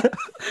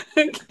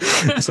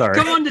 Sorry.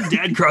 Come on to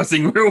Dad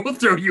Crossing where we'll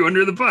throw you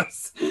under the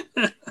bus.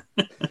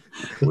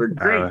 We're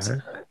great.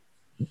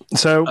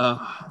 So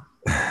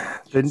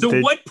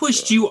what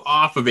pushed you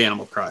off of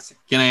Animal Crossing?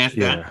 Can I ask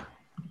that?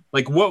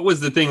 Like, what was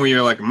the thing where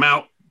you're like, I'm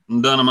out,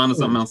 I'm done, I'm on to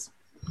something else?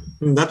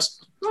 That's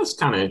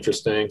kind of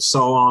interesting.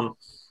 So,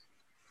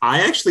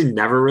 I actually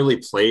never really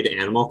played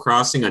Animal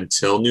Crossing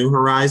until New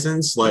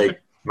Horizons. Like,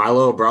 my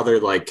little brother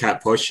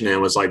kept pushing it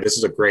and was like, "This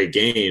is a great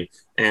game."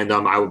 And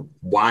I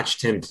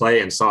watched him play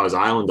and saw his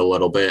island a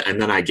little bit,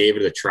 and then I gave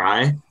it a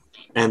try.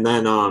 And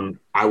then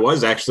I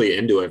was actually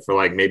into it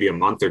for maybe a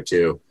month or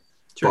two.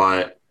 Sure.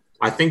 But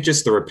I think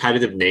just the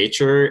repetitive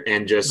nature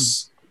and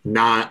just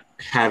not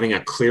having a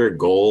clear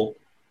goal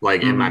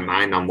in my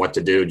mind on what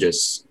to do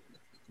just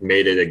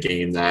made it a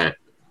game that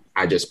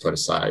I just put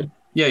aside.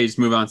 Yeah, you just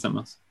move on to something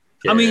else.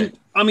 Yeah.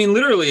 I mean,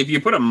 literally, if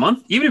you put a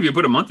month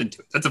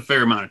into it, that's a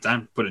fair amount of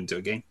time to put into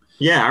a game.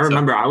 Yeah, I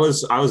remember I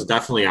was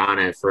definitely on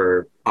it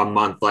for a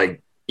month,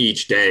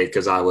 each day,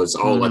 because I was,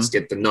 let's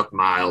get the Nook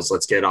Miles,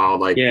 let's get all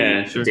the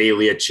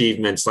daily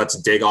achievements, let's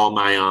dig all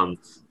my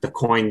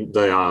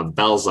the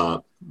bells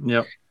up.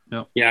 Yep.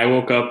 Yeah, I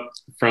woke up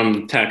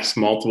from text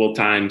multiple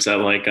times at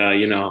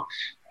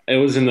it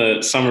was in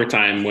the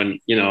summertime when,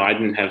 I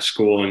didn't have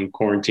school and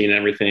quarantine and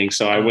everything.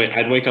 So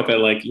I'd wake up at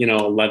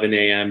 11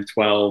 a.m.,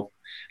 12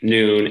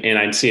 noon, and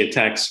I'd see a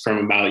text from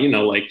about,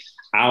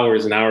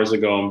 hours and hours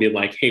ago and be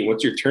like, hey,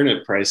 what's your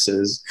turnip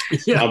prices?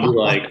 Yeah. I'll be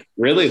like,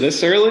 really?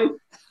 This early?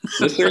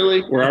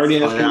 We're already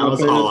at I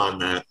was all on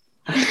that.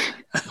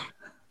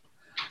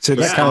 So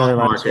the stock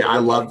market, I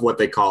loved what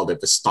they called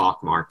it, the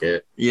stock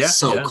market. Yeah.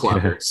 So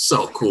clever.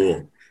 So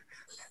cool.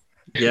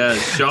 Yeah,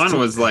 Sean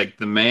was the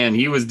man.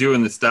 He was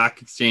doing the stock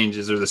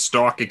exchanges or the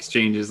stock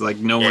exchanges like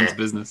no one's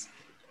business.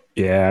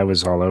 Yeah, I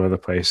was all over the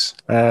place.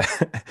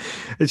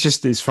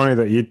 It's funny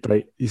that you're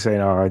saying,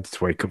 I had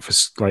to wake up for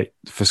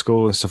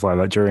school and stuff like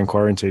that during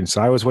quarantine.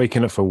 So I was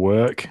waking up for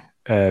work,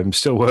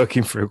 still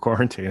working through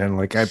quarantine,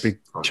 and I'd be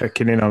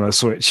checking in on a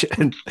Switch,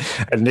 and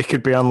Nick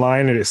would be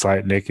online, and it's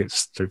like, Nick,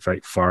 it's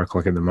 4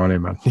 o'clock in the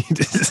morning, man.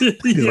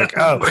 You're like,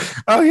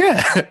 oh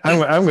yeah,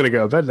 I'm gonna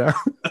go to bed now.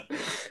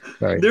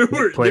 There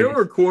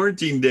were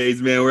quarantine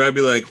days, man, where I'd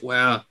be like,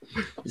 wow,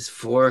 it's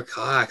 4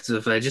 o'clock, so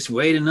if I just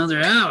wait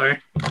another hour,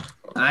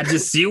 I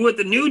just see what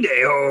the new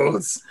day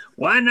holds.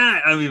 Why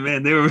not? I mean,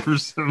 man, there were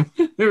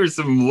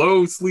some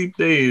low sleep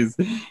days.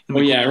 Oh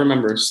yeah, I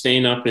remember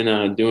staying up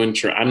and doing.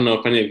 I don't know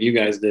if any of you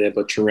guys did it,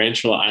 but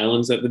Tarantula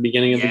Islands at the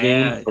beginning of the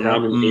game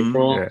around in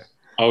April. Yeah.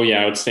 Oh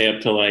yeah, I would stay up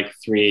till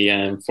 3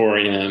 a.m., 4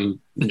 a.m.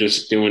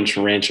 just doing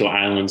Tarantula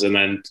Islands, and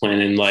then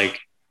planning I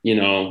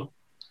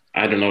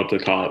don't know what to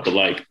call it,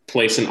 but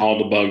placing all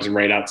the bugs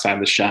right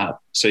outside the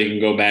shop so you can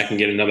go back and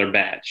get another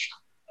batch.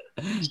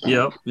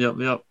 Yep.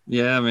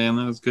 Yeah, man,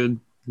 that was good.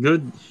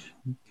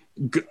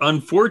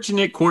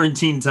 Unfortunate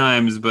quarantine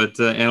times, but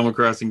Animal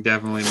Crossing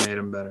definitely made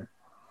them better.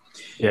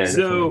 Yeah.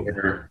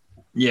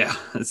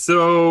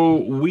 So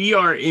we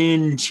are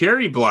in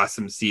cherry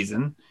blossom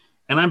season,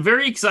 and I'm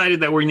very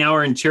excited that we now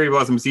are in cherry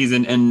blossom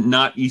season and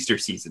not Easter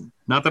season.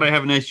 Not that I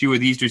have an issue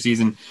with Easter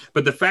season,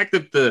 but the fact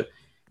that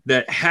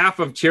that half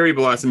of cherry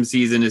blossom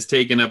season is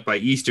taken up by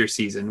Easter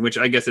season, which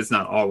I guess it's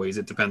not always.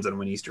 It depends on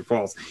when Easter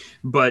falls.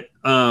 But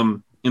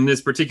in this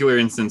particular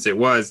instance,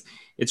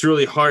 it's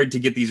really hard to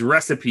get these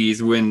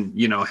recipes when,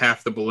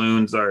 half the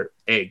balloons are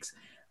eggs.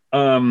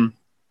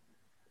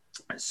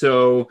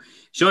 So,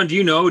 Sean, do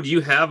you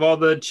have all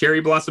the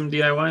cherry blossom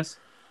DIYs?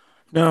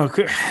 No,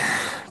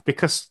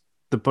 because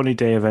the Bunny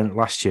Day event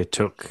last year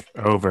took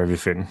over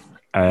everything.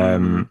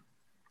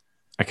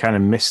 I kind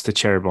of missed the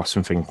cherry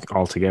blossom thing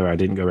altogether. I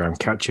didn't go around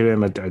catching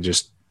them. I didn't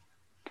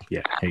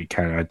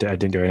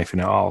do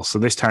anything at all. So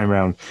this time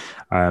around,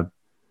 I'm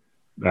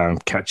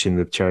catching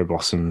the cherry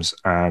blossoms,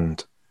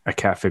 and I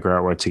can't figure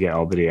out where to get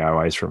all the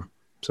DIYs from.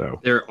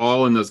 So they're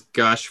all in those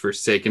gosh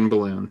forsaken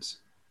balloons.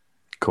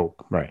 Cool,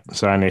 right?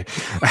 So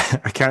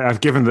I've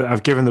given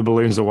the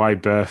balloons a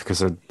wide berth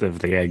because of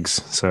the eggs.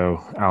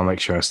 So I'll make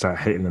sure I start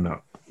hitting them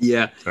up.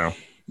 Yeah. So.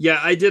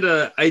 Yeah, I did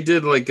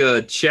like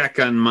a check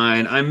on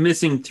mine. I'm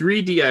missing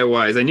 3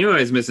 DIYs. I knew I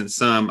was missing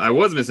some. I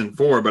was missing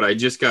 4, but I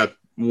just got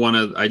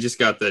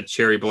the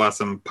cherry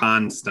blossom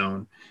pond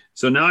stone.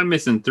 So now I'm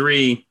missing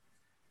 3.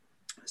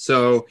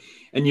 So,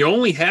 and you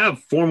only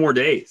have 4 more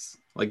days.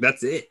 Like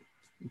that's it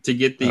to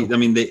get the. Oh. I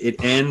mean,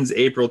 it ends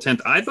April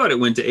 10th. I thought it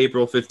went to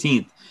April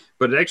 15th,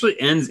 but it actually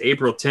ends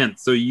April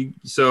 10th.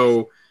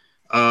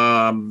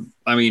 I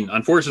mean,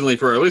 unfortunately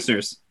for our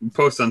listeners,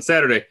 post on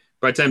Saturday.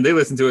 By the time they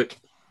listen to it,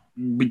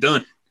 be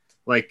done.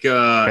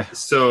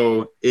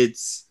 So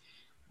it's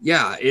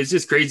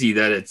just crazy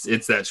that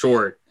it's that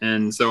short.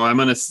 And so I'm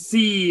gonna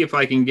see if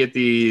I can get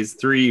these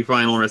 3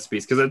 final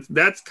recipes, because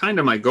that's kind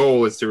of my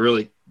goal, is to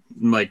really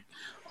like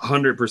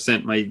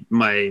 100%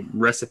 my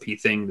recipe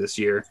thing this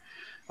year,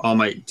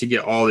 to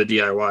get all the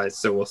DIYs.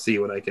 So we'll see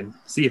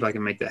if I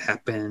can make that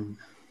happen.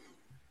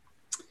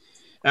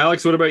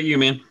 Alex, what about you,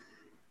 man?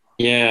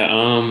 Yeah,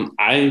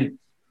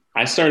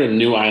 I started a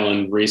new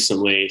island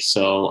recently,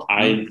 so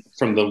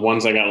from the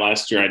ones I got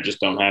last year, I just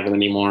don't have it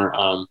anymore.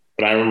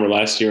 But I remember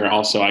last year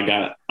also I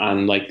got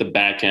on like the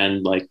back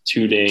end, like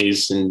 2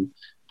 days, and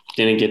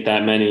didn't get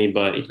that many.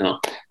 But now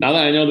that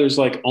I know there's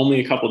like only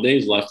a couple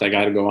days left, I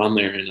got to go on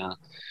there and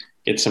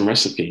get some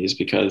recipes,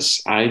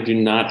 because I do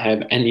not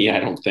have any, I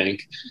don't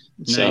think.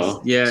 Nice.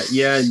 So yeah,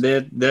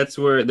 that's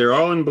where they're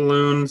all in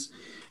balloons.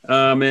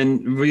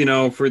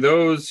 And for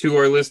those who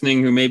are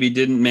listening who maybe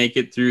didn't make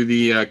it through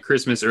the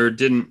Christmas, or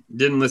didn't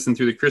listen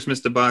through the Christmas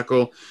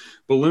debacle,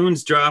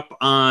 balloons drop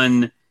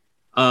on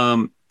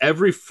so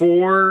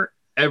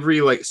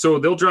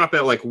they'll drop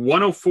at like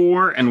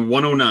 104 and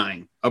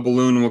 109. A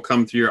balloon will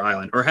come through your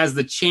island, or has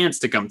the chance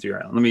to come through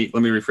your island.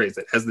 Let me rephrase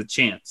it. Has the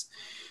chance,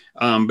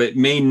 but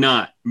may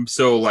not.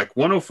 So like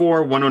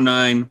 104,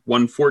 109,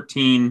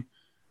 114.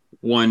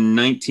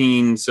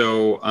 119.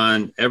 So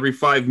on every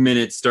 5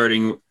 minutes,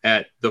 starting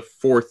at the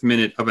 4th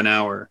minute of an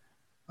hour,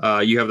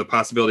 you have the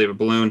possibility of a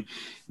balloon.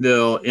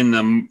 They'll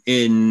during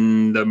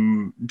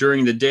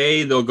the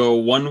day, they'll go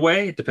one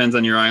way. It depends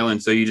on your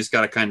island. So you just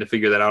got to kind of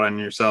figure that out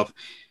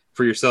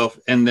for yourself.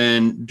 And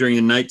then during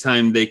the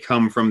nighttime, they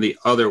come from the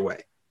other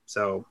way.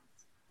 So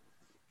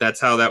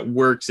that's how that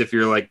works. If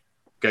you're like,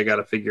 I got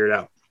to figure it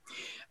out.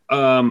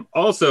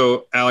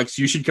 Also, Alex,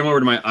 you should come over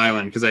to my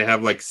island, because I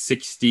have like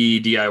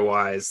 60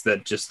 DIYs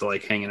that just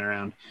like hanging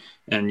around,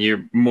 and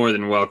you're more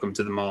than welcome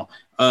to them all.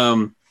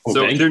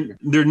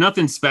 They're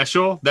nothing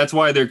special. That's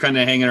why they're kind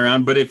of hanging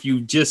around. But if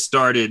you just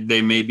started,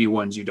 they may be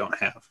ones you don't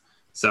have.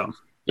 So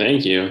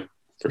thank you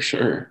for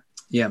sure.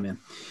 Yeah, man.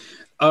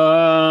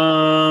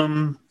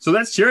 So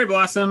that's cherry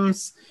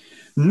blossoms.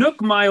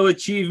 Nook Mile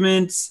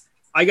achievements.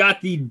 I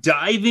got the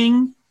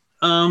diving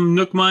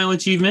Nook Mile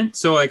achievement.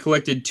 So I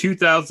collected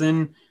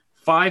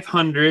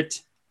 2,500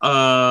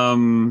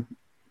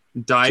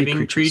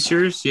 diving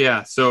creatures.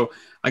 Yeah, so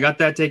I got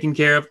that taken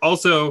care of.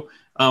 Also,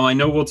 I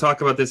know we'll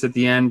talk about this at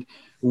the end.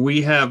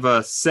 We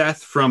have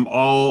Seth from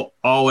All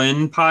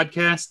In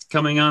podcast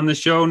coming on the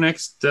show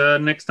next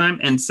time.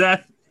 And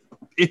Seth,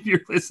 if you're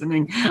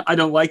listening, I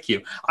don't like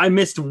you. I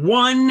missed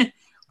one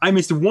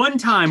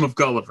time of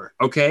Gulliver.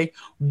 Okay,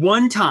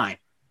 one time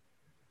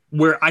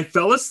where I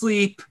fell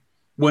asleep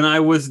when I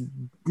was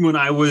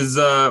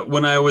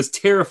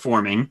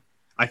terraforming.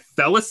 I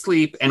fell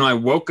asleep and I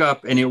woke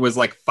up and it was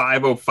like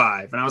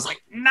 5:05, and I was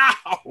like,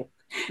 no,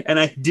 and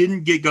I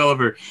didn't get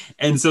Gulliver.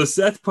 And so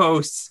Seth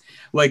posts,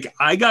 like,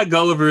 I got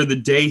Gulliver the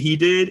day he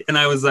did, and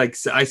I was like,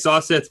 I saw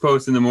Seth's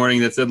post in the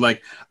morning that said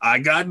like, I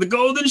got the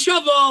golden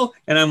shovel,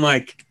 and I'm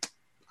like,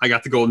 I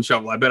got the golden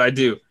shovel. I bet I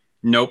do.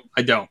 Nope,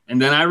 I don't.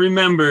 And then I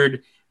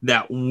remembered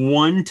that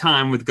one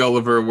time with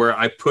Gulliver where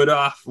I put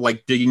off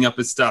like digging up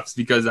his stuffs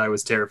because I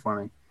was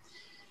terraforming.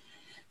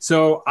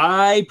 So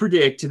I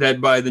predict that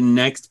by the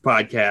next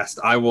podcast,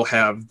 I will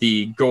have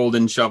the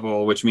golden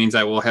shovel, which means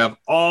I will have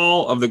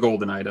all of the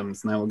golden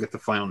items, and I will get the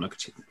final Nook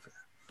achievement for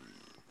that.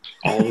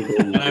 All the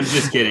golden I'm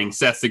just kidding.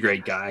 Seth's a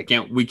great guy.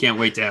 We can't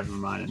wait to have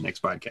him on the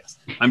next podcast.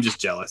 I'm just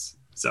jealous.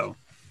 So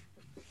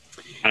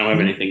I don't have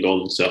anything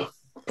golden, so.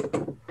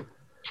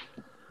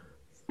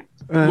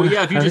 Well,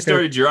 yeah, if you just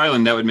started your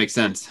island, that would make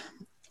sense.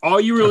 All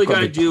you really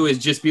got to do is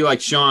just be like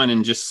Sean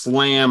and just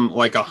slam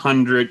like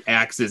 100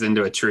 axes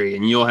into a tree,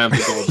 and you'll have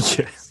the gold.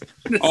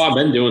 Oh, I've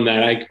been doing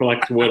that. I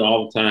collect wood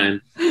all the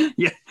time.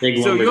 Yeah,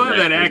 so you'll have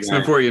that axe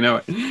before you know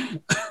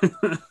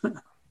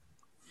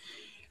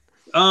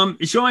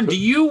it. Sean, do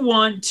you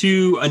want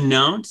to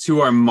announce who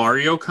our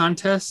Mario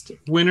contest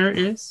winner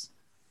is?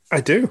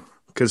 I do,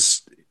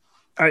 because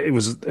it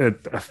was a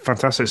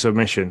fantastic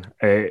submission.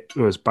 It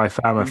was by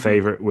far my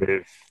favorite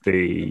with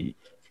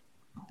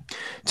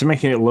to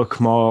making it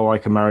look more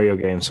like a Mario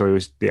game. So it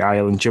was the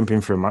island,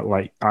 jumping from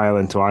like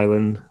island to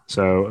island.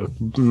 So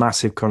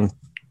massive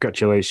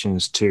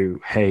congratulations to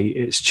Hey,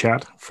 it's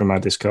Chad from our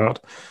Discord.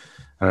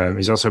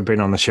 He's also been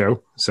on the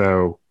show.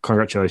 So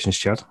congratulations,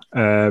 Chad.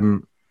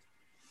 Me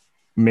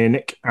and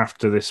Nick,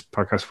 after this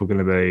podcast, we're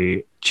going to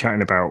be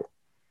chatting about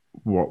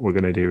what we're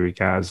going to do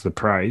regards the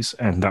prize.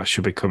 And that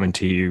should be coming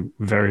to you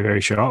very, very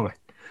shortly.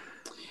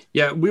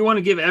 Yeah, we want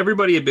to give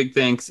everybody a big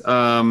thanks.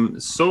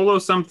 Solo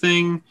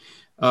Something,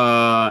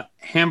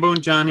 Hambone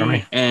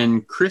Johnny,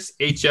 and Chris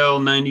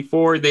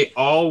HL94. They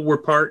all were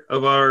part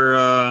of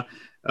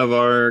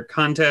our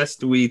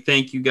contest. We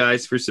thank you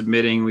guys for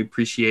submitting. We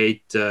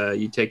appreciate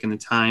you taking the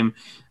time.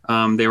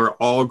 They were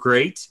all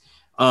great.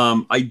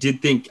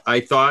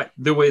 I thought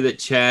the way that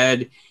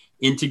Chad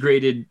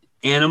integrated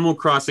Animal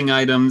Crossing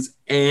items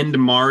and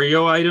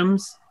Mario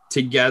items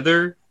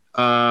together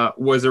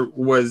was a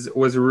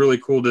really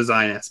cool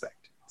design aspect.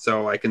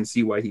 So I can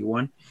see why he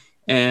won.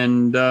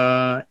 And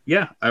I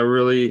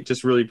really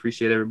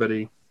appreciate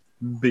everybody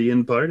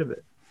being part of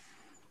it.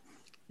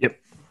 Yep.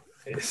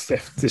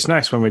 It's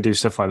nice when we do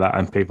stuff like that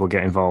and people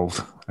get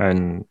involved,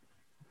 and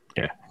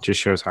yeah, it just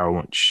shows how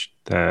much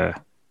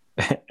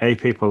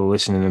people are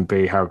listening, and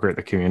B, how great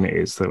the community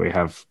is that we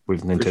have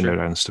with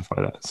Nintendo and stuff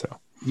like that. So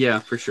yeah,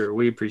 for sure.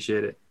 We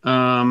appreciate it.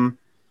 And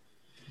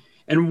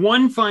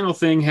one final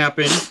thing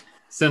happened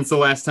since the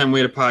last time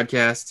we had a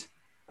podcast.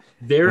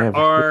 There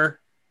are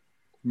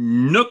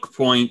Nook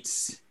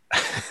points.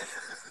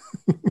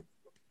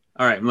 All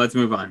right, let's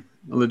move on.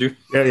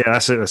 Yeah,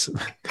 that's it.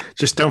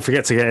 Just don't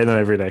forget to get in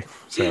every day.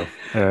 So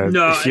go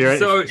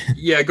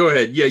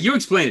ahead. Yeah, you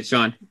explain it,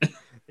 Sean.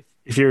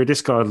 If you're a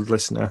Discord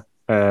listener,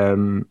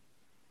 I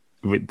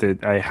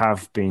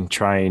have been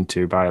trying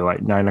to by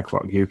like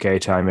 9:00 UK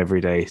time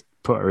every day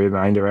put a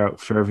reminder out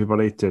for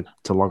everybody to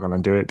log on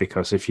and do it,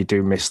 because if you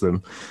do miss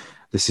them,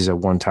 this is a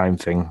one-time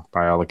thing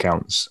by all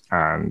accounts,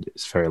 and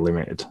it's very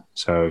limited.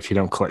 So if you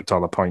don't collect all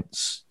the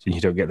points and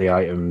you don't get the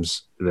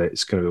items,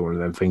 it's going to be one of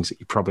them things that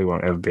you probably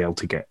won't ever be able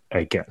to get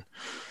again.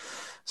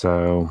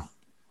 So,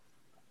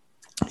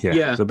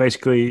 yeah. So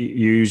basically,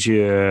 use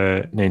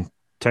your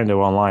Nintendo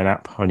Online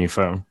app on your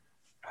phone.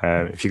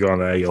 If you go on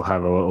there, you'll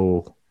have a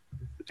little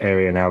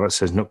area now that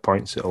says Nook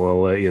Points.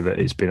 It'll alert you that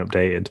it's been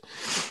updated.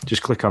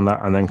 Just click on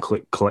that and then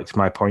click Collect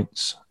My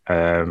Points.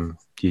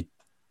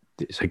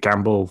 It's a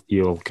gamble.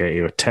 You'll get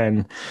either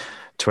 10,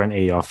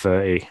 20 or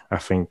 30. I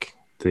think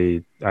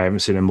I haven't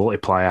seen a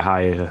multiplier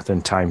higher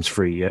than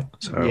 *3 yet.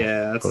 So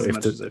yeah, that's as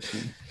much as I've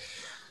seen.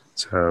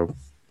 So,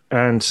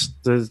 and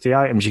the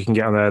items you can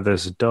get on there,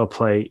 there's a door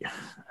plate,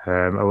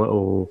 a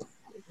little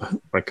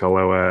like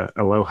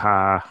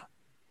Aloha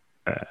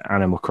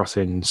Animal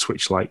Crossing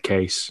Switch-like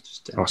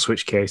case or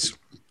Switch case.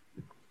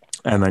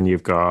 And then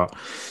you've got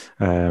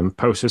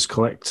posters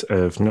collect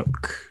of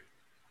Nook,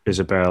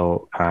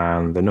 Isabelle,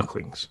 and the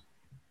Nooklings.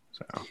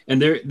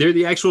 And they're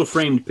the actual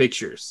framed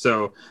pictures.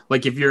 So,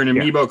 like if you're an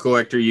Amiibo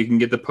collector, you can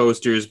get the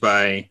posters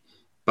by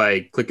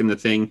clicking the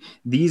thing.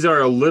 These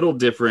are a little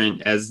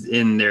different, as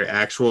in their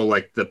actual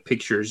like the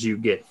pictures you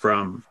get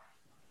from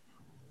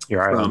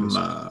villagers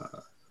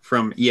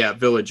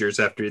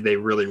after they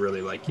really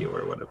really like you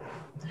or whatever,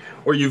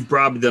 or you've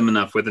bribed them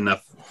enough with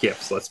enough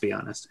gifts. Let's be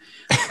honest.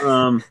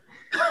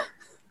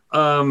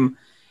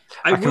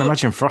 I can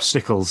imagine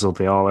Frostickles will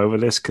be all over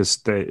this because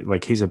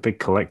he's a big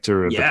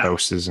collector of the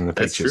posters and the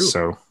pictures.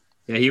 So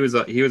yeah, he was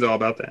all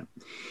about that.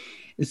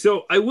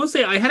 So I will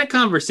say I had a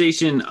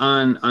conversation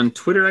on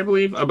Twitter, I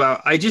believe,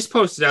 about, I just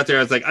posted out there.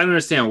 I was like, I don't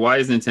understand, why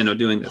is Nintendo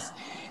doing this?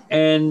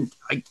 And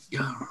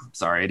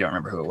sorry, I don't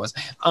remember who it was.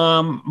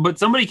 But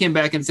somebody came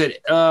back and said,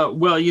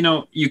 well,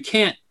 you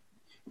can't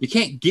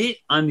get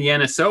on the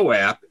NSO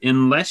app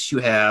unless you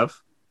have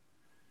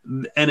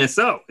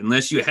NSO,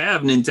 unless you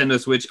have Nintendo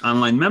Switch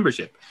Online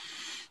membership.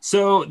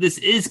 So this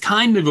is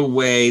kind of a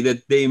way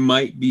that they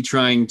might be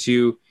trying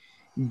to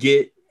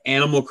get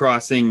Animal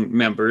Crossing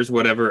members,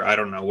 whatever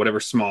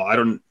small.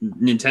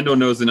 Nintendo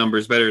knows the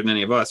numbers better than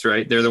any of us,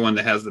 right? They're the one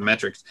that has the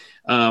metrics.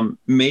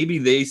 Maybe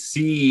they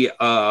see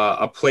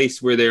a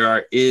place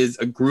where is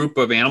a group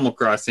of Animal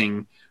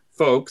Crossing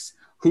folks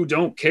who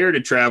don't care to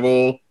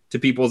travel to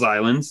people's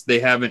islands. They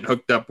haven't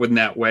hooked up with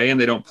that way, and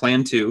they don't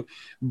plan to.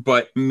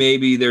 But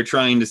maybe they're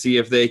trying to see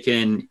if they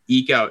can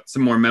eke out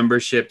some more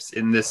memberships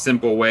in this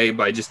simple way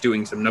by just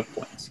doing some Nook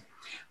points.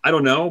 I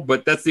don't know,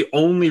 but that's the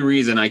only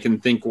reason I can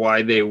think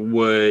why they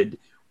would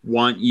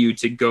want you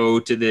to go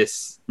to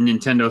this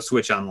Nintendo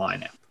Switch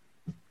Online app.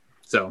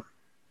 So,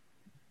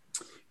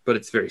 but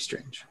it's very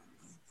strange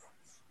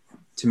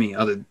to me.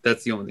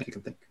 That's the only thing I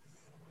can think.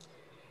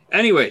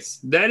 Anyways,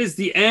 that is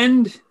the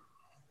end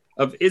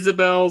of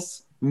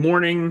Isabel's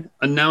morning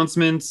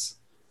announcements.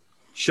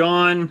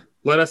 Sean,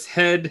 let us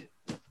head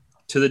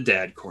to the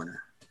dad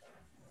corner.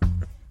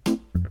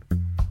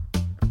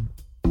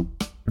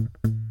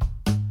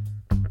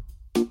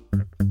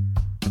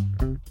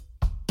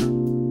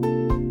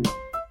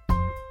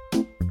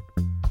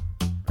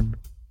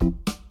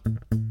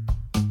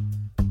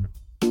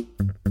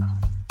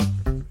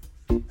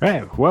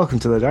 Right, welcome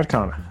to the Dad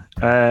Corner.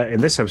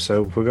 In this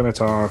episode, we're going to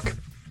talk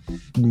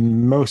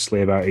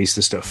mostly about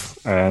Easter stuff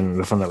and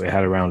the fun that we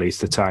had around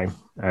Easter time,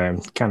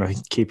 kind of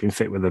keeping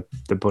fit with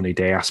the bunny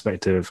day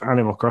aspect of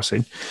Animal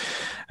Crossing.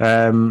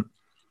 So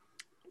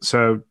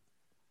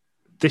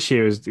this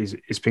year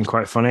it's been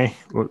quite funny.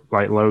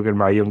 Like Logan,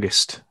 my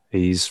youngest,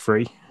 he's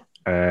free.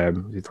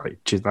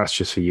 That's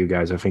just for you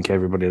guys. I think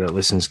everybody that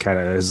listens kind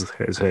of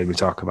has heard me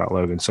talk about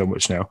Logan so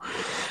much now.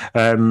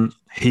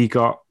 He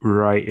got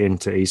right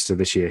into Easter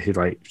this year. He's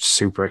like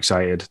super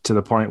excited to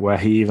the point where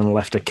he even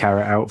left a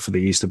carrot out for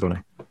the Easter bunny.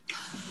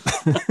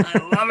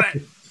 I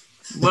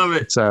love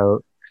it.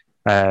 So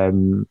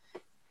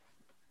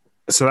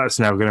that's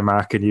now going to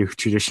mark a new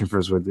tradition for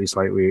us. With it's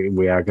like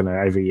we are going to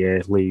every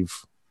year leave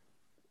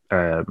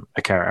a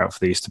carrot out for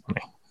the Easter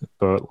bunny.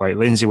 But like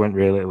Lindsay went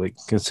really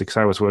because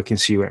I was working,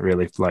 she went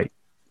really like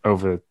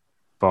overboard.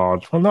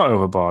 Well, not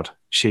overboard.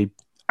 She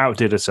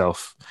outdid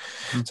herself.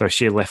 Mm-hmm. So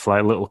she left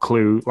like little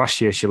clue. Last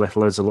year she left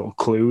loads of little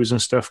clues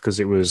and stuff because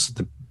it was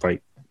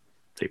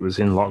it was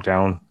in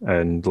lockdown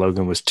and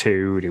Logan was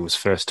 2 and he was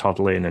first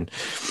toddling and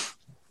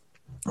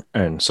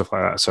stuff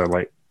like that. So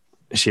like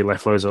she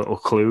left loads of little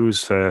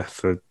clues for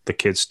the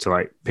kids to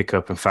like pick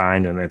up and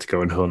find and then to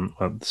go and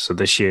hunt. So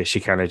this year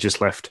she kind of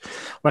just left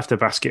a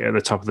basket at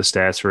the top of the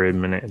stairs for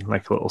him and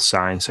like a little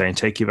sign saying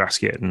take your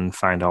basket and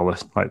find all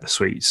the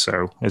sweets.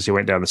 So as he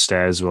went down the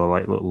stairs there were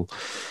like little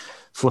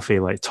fluffy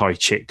like toy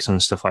chicks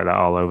and stuff like that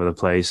all over the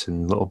place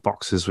and little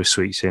boxes with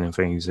sweets in and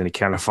things, and he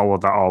kind of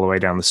followed that all the way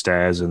down the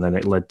stairs and then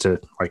it led to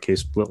like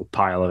his little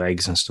pile of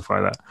eggs and stuff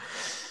like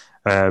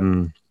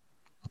that.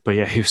 But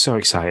yeah, he was so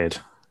excited.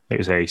 It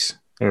was ace.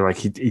 Like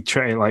he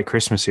tried like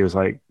Christmas. He was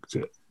like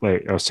I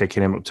was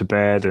taking him up to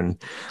bed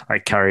and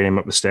like carrying him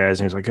up the stairs,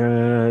 and he was like,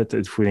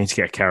 "We need to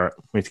get a carrot.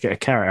 We need to get a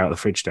carrot out of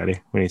the fridge, Daddy.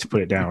 We need to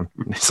put it down."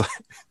 And it's like,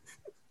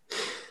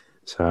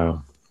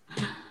 so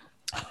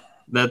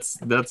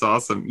that's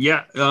awesome.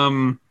 Yeah,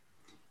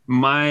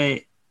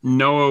 my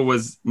Noah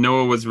was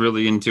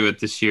really into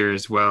it this year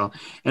as well,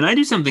 and I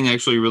do something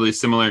actually really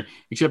similar,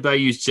 except I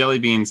use jelly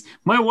beans.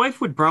 My wife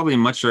would probably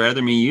much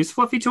rather me use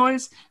fluffy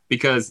toys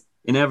because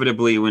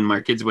inevitably when my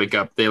kids wake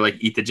up they like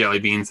eat the jelly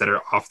beans that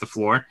are off the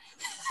floor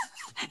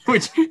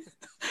but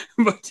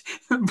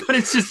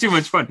it's just too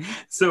much fun.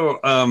 So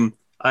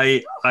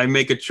I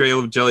make a trail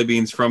of jelly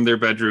beans from their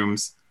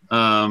bedrooms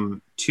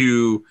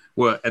to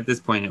at this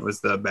point it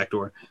was the back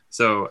door,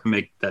 so I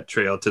make that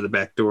trail to the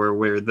back door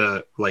where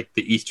the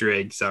Easter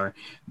eggs are.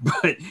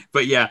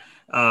 But yeah,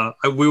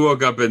 we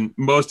woke up and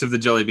most of the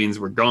jelly beans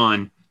were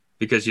gone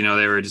because, they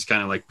were just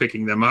kind of like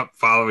picking them up,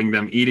 following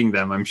them, eating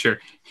them, I'm sure.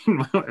 And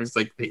my wife was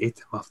like, they ate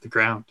them off the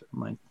ground. I'm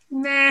like,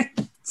 nah,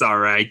 it's all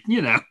right,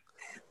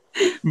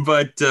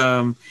 But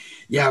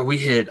yeah,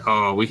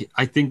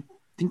 I think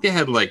they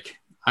had like,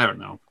 I don't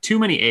know, too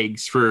many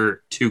eggs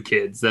for 2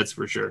 kids, that's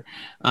for sure.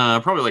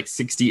 Probably like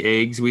 60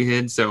 eggs we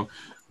had. So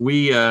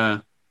we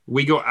go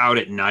out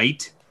at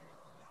night.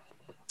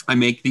 I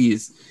make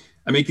these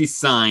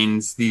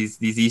signs,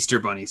 these Easter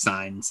bunny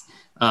signs.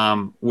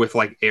 With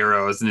like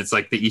arrows, and it's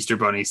like the Easter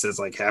bunny says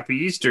like "Happy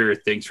Easter,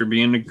 thanks for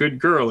being a good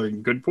girl or a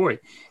good boy,"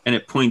 and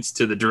it points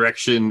to the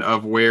direction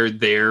of where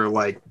their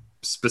like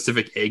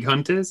specific egg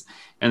hunt is,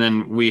 and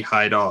then we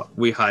hide all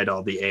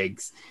the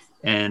eggs,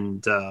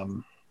 and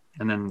then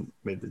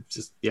it's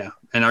just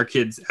and our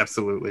kids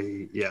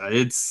absolutely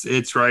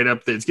it's right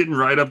up there. It's getting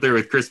right up there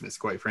with Christmas,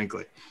 quite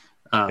frankly.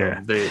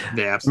 They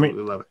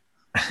absolutely love it.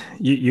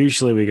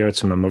 Usually we go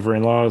to my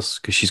mother-in-law's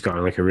because she's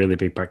got like a really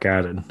big back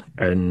garden,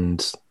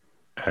 and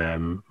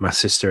my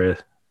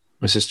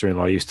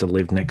sister-in-law used to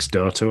live next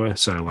door to her,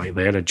 so like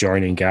they had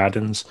adjoining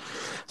gardens.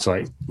 So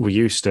like we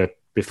used to,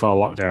 before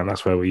lockdown,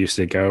 that's where we used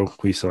to go.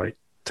 We used to like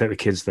take the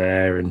kids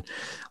there, and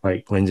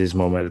like Lindsay's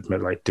mum would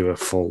like do a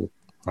full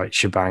like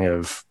shebang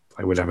of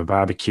like we'd have a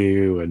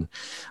barbecue, and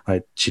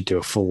like she'd do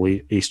a full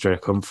Easter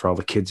egg hunt for all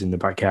the kids in the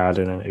back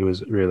garden, and it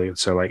was really good.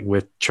 So like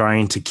we're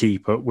trying to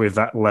keep up with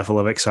that level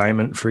of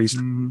excitement for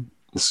Easter.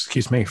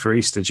 For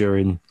Easter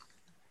during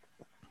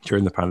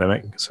the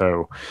pandemic.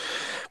 So,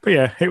 but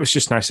yeah, it was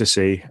just nice to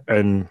see.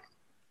 And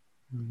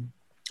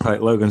like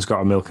Logan's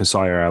got a milk and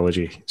soya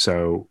allergy,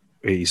 so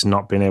he's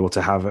not been able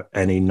to have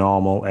any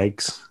normal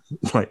eggs,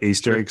 like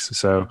Easter eggs.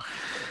 So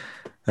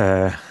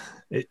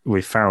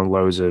we found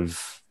loads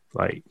of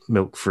like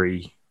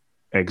milk-free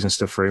eggs and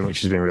stuff for him,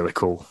 which has been really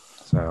cool.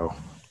 So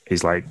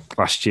he's like,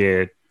 last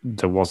year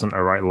there wasn't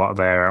a right lot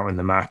there out in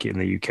the market in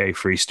the UK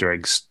for Easter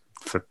eggs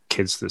for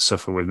kids that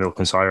suffer with milk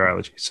and sour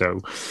allergy. So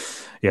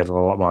he had a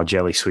lot more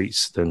jelly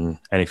sweets than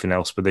anything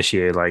else. But this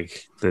year,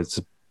 like, there's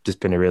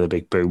been a really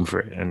big boom for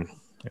it, and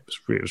it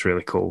was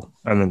really cool.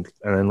 And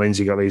then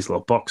Lindsay got these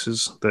little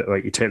boxes that,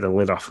 like, you take the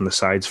lid off and the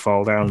sides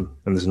fall down,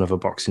 and there's another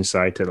box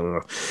inside.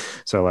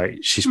 So like,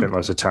 she spent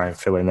lots of time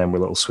filling them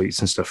with little sweets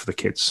and stuff for the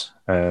kids.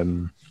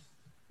 But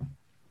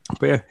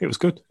yeah, it was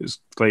good. It was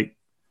like,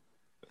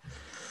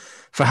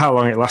 for how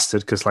long it lasted,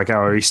 because like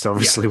our Easter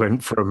obviously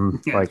went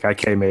from like, I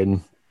came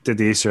in, did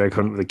the Easter egg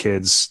hunt with the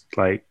kids,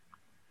 like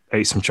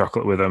ate some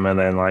chocolate with them, and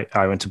then like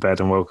I went to bed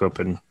and woke up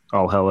and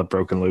all hell had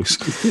broken loose.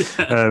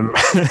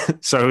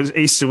 So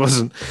Easter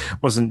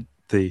wasn't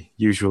the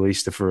usual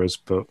Easter for us,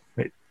 but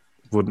it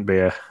wouldn't be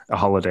a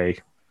holiday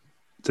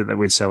that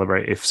we'd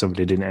celebrate if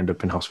somebody didn't end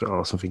up in hospital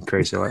or something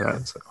crazy like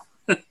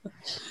that.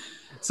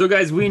 So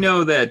guys, we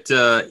know that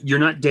you're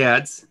not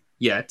dads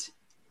yet.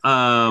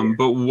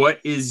 But what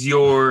is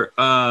your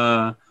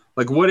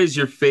what is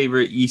your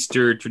favorite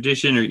Easter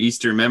tradition or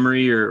Easter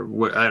memory, or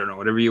what? I don't know,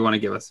 whatever you want to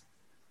give us,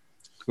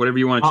 whatever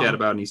you want to chat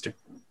about in Easter.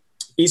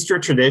 Easter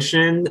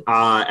tradition,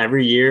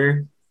 every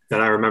year that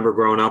I remember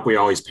growing up, we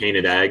always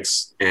painted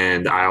eggs,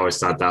 and I always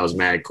thought that was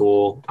mad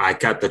cool. I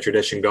kept the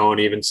tradition going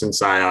even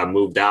since I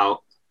moved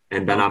out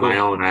and been on my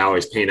own. I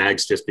always paint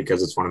eggs just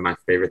because it's one of my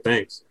favorite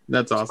things.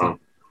 That's awesome.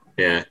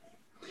 Yeah.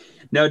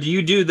 Now, do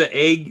you do the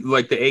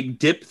egg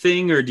dip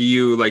thing, or do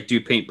you like do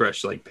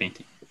paintbrush like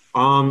painting?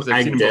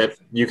 Egg dip.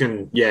 You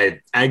can,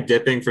 egg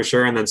dipping for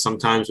sure. And then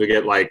sometimes we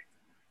get like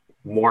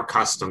more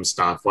custom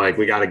stuff. Like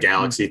we got a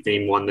galaxy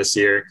themed one this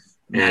year,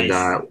 and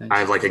nice. I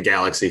have like a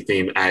galaxy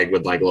themed egg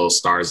with like little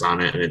stars on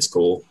it, and it's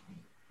cool.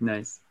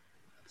 Nice.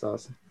 That's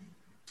awesome.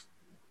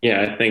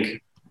 Yeah, I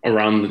think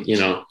around,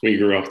 we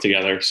grew up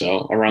together,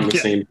 so around the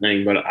same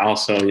thing. But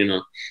also, I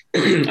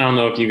don't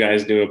know if you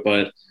guys do it,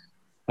 but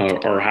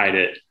or hide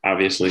it,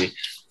 obviously.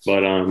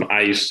 But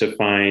I used to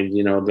find,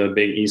 the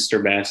big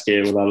Easter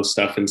basket with all the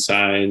stuff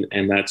inside.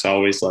 And that's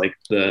always like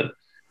the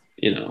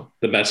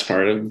best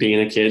part of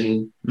being a kid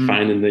and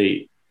finding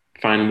the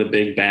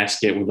big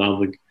basket with all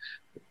the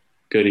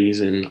goodies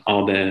and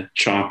all the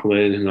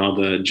chocolate and all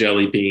the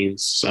jelly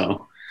beans.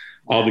 So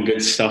all the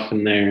good stuff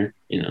in there,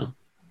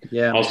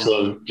 Yeah.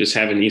 Also just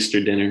having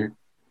Easter dinner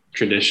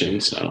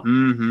tradition. So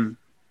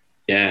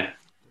yeah.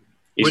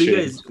 What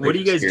do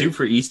you guys do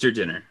for Easter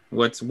dinner?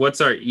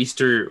 What's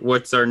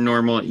our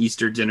normal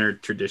Easter dinner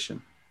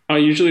tradition?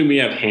 Usually we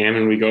have ham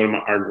and we go to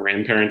our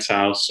grandparents'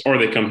 house, or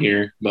they come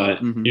here,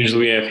 but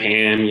usually we have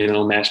ham,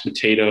 mashed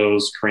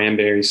potatoes,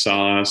 cranberry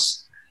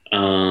sauce.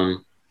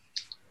 Can't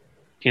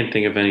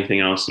think of anything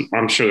else.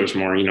 I'm sure there's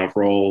more,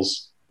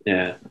 rolls,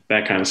 that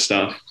kind of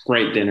stuff.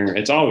 Great dinner.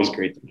 It's always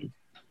great dinner.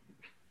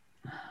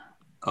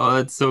 Oh,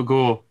 that's so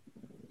cool.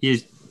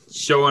 He's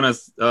showing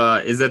us,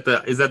 is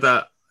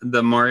that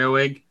the Mario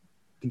egg?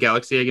 The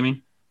Galaxy egg, I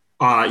mean?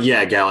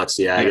 Yeah,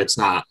 Galaxy egg. Yeah. It's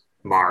not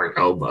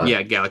Mario, but...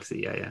 Yeah,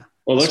 Galaxy, yeah.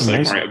 Well, it looks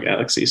like Mario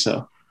Galaxy,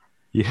 so...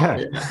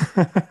 Yeah.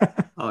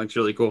 Oh, looks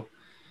really cool.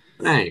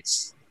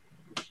 Thanks.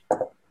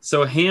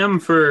 So ham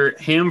for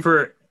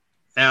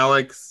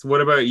Alex.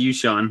 What about you,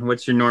 Sean?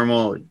 What's your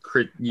normal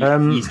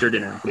Easter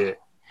dinner?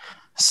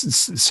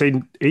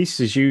 See,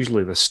 Easter is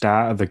usually the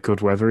start of the good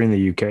weather in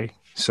the UK.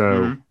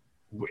 So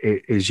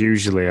it is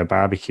usually a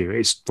barbecue.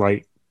 It's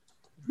like...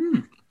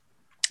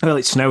 Well,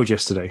 it snowed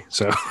yesterday,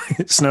 so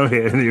it snowed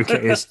here in the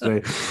UK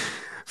yesterday.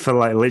 For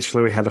like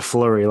literally, we had a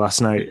flurry last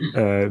night.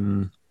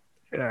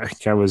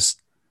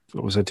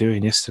 What was I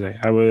doing yesterday?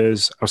 I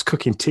was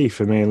cooking tea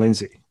for me and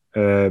Lindsay,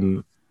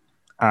 and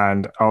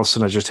all of a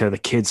sudden I just heard the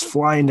kids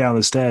flying down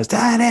the stairs.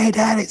 Dad,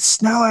 it's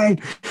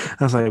snowing!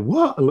 I was like,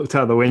 what? I looked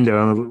out the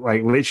window and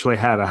like literally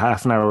had a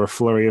half an hour of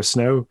flurry of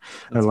snow.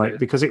 And like,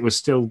 because it was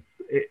still,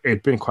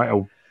 it'd been quite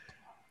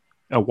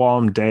a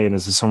warm day, and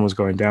as the sun was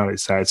going down, it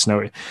started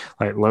snowing.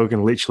 Like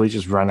Logan literally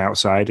just ran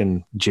outside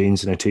in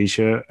jeans and a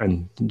t-shirt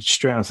and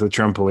straight onto the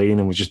trampoline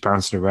and was just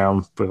bouncing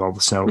around with all the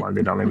snow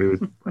landing on him. We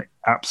like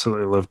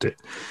absolutely loved it.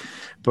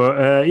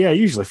 But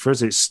usually for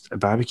us it's a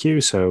barbecue.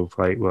 So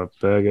like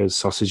burgers,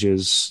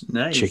 sausages,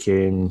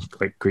 chicken,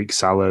 like Greek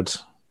salad.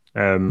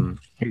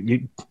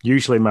 It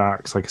usually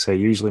marks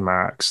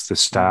the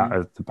start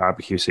of the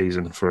barbecue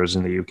season for us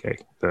in the UK.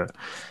 That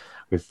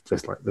with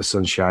this, like the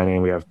sun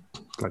shining, we have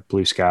like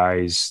blue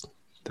skies,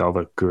 all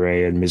the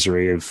grey and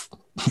misery of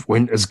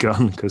winter's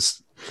gone,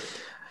 because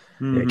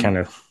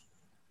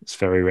it's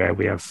very rare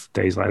we have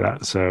days like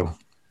that. So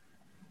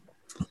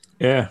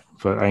yeah,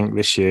 but I think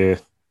this year,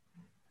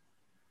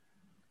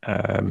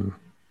 let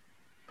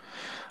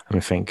me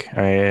think.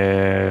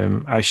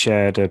 I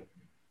shared a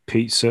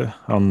pizza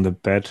on the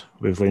bed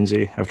with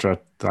Lindsay after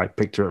I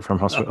picked her up from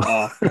hospital,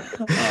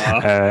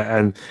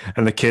 and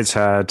the kids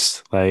had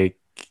like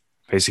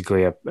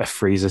basically a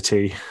freezer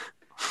tea.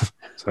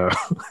 So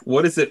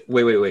what is it?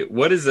 Wait.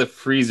 What is a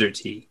freezer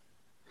tea?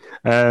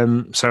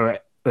 So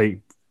like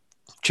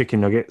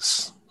chicken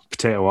nuggets,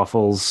 potato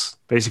waffles,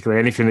 basically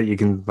anything that you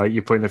can like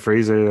you put in the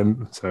freezer.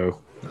 And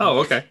so. Oh,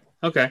 okay.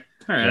 All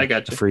right, I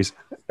got you.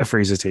 A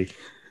freezer tea.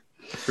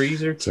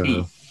 Freezer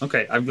tea.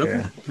 Okay, I've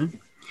yeah.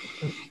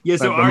 Yeah.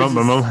 So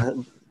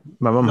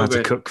my mum had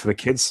to cook for the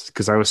kids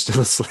because I was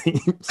still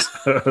asleep.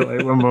 So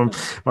like my mum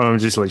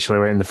just literally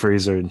went in the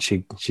freezer and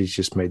she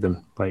just made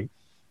them like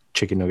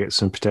chicken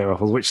nuggets and potato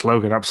waffles, which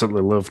Logan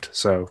absolutely loved.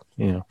 So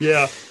yeah,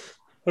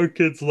 our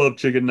kids love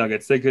chicken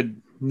nuggets. They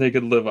could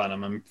live on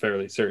them. I'm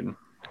fairly certain.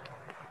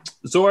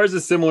 So ours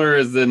is similar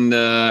as in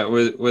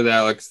with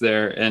Alex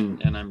there,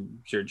 and I'm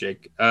sure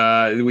Jake.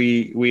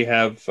 We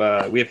have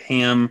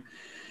ham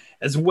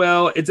as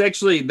well. It's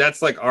actually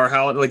that's like our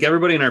holiday. Like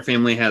everybody in our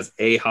family has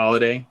a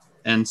holiday.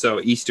 And so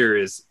Easter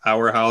is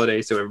our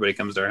holiday, so everybody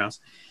comes to our house.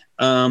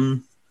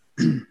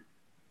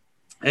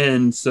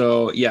 And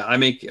so yeah, I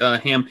make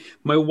ham.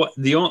 My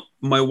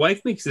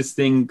wife makes this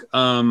thing.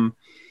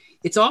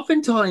 It's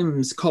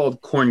oftentimes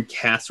called corn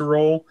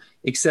casserole,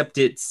 except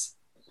it's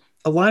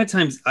a lot of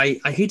times I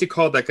hate to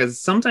call it that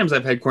because sometimes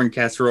I've had corn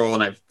casserole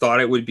and I've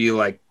thought it would be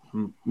like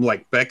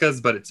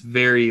Becca's, but it's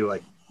very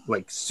like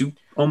soup,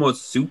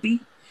 almost soupy.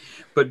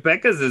 But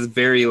Becca's is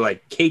very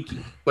like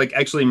cakey. Like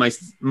actually,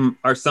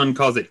 our son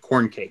calls it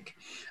corn cake,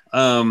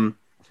 and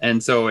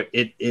so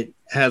it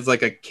has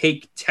like a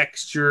cake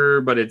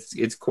texture. But it's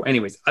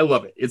anyways. I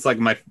love it. It's like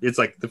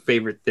the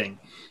favorite thing,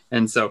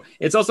 and so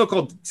it's also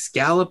called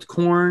scalloped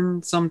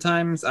corn.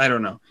 Sometimes I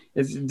don't know.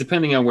 It's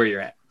depending on where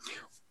you're at.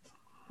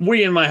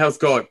 We in my house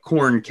call it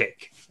corn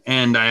cake,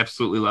 and I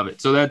absolutely love it.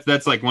 So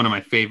that's like one of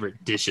my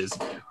favorite dishes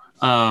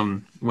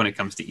when it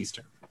comes to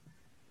Easter.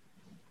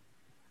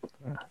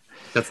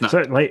 That's not so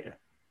like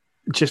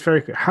just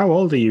very quick. How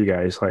old are you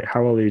guys? Like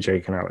how old are you,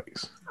 Jake and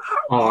Alex?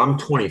 Oh, I'm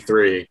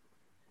 23.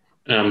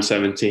 I'm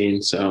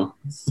 17. So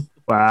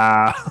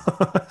wow.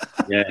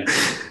 Yeah.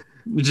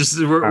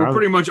 We're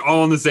pretty much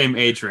all in the same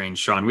age range,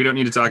 Sean. We don't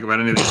need to talk about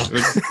any of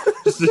this.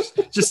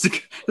 just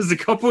a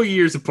couple of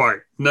years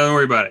apart. Don't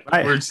worry about it.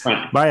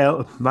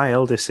 My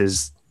eldest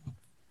is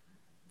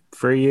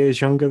 3 years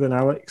younger than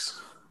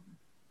Alex.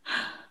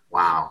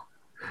 Wow.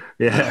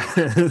 Yeah.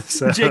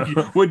 So.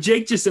 What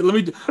Jake just said, let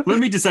me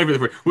decipher the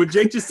word. What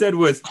Jake just said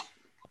was,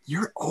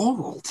 "You're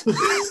old."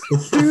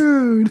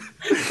 Dude.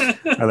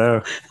 I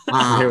know.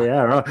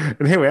 Wow.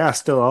 And here we are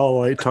still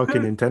all like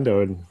talking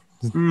Nintendo and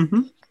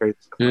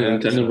great stuff. Yeah,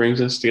 Nintendo brings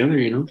us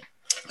together,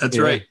 That's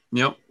right.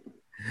 Yep.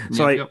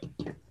 So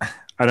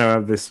I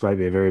know this might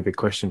be a very big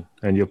question,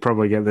 and you'll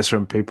probably get this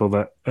from people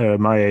that are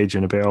my age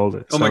and a bit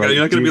older. Oh my God,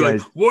 you're not going to be like,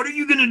 what are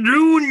you going to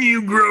do when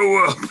you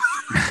grow up?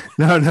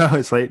 No,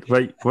 it's like,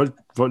 wait, what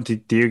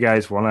do you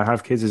guys want to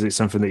have kids? Is it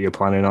something that you're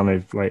planning on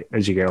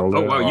as you get older?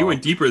 Oh, wow, you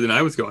went deeper than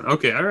I was going.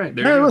 Okay, all right.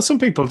 Well, some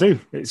people do.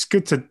 It's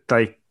good to,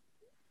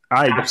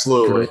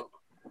 Absolutely.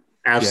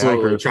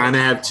 Trying to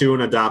have two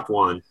and adopt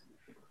one.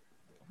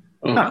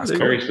 Oh, that's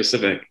very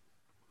specific.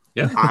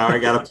 Yeah. I already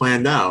got it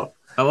planned out.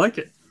 I like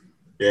it.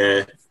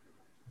 Yeah.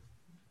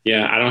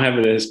 Yeah, I don't have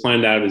it as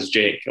planned out as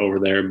Jake over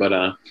there,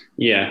 but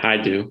yeah, I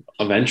do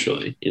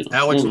eventually.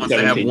 Alex wants 17.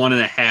 To have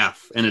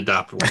 1.5 and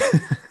adopt one.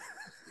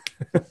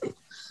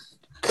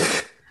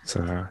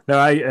 So no,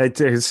 I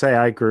to say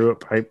I grew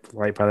up. By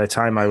the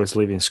time I was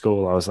leaving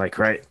school, I was like,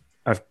 right,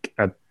 I've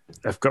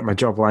got my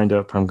job lined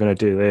up. I'm going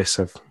to do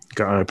this. I've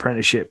got an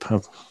apprenticeship.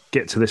 I'll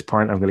get to this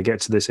point. I'm going to get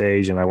to this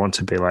age, and I want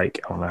to be like,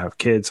 I want to have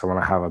kids. I want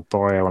to have a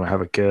boy. I want to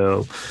have a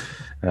girl.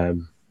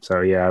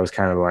 So yeah, I was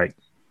kind of like,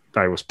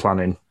 I was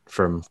planning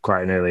from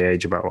quite an early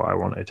age about what I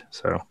wanted.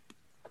 So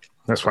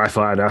that's why I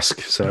thought I'd ask.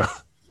 So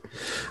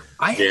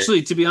I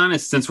actually, to be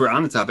honest, since we're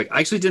on the topic, I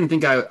actually didn't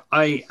think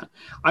I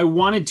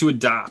wanted to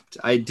adopt.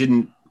 I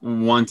didn't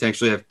want to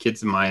actually have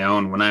kids of my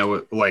own when I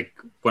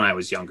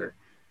was younger.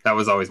 That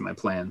was always my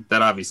plan.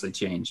 That obviously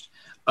changed.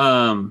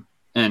 And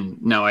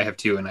now I have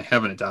two and I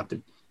haven't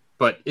adopted,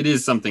 but it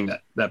is something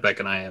that Beck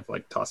and I have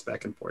like tossed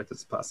back and forth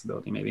as a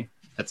possibility maybe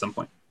at some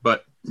point.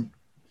 But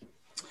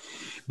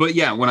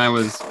yeah, when I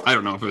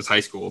don't know if it was high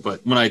school,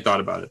 but when I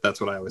thought about it,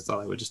 that's what I always thought.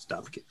 I would just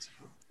adopt kids.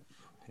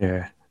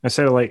 Yeah. I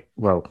said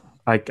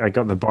I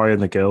got the boy and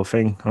the girl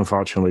thing.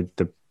 Unfortunately,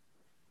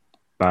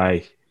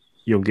 my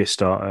youngest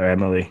daughter,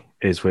 Emily,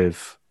 was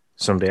with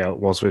somebody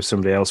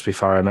else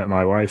before I met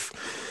my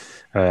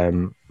wife.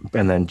 And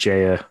then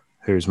Jaya,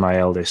 who's my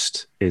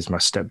eldest, is my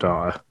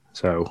stepdaughter.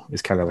 So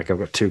it's kind of like I've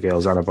got two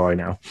girls and a boy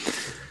now.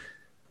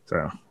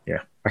 So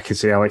yeah, I can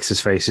see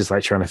Alex's face is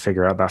like trying to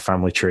figure out that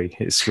family tree.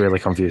 It's really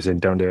confusing.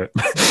 Don't do it.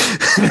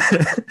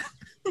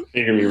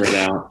 Figure me right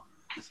out.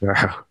 So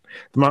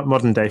the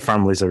modern day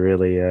families are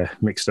really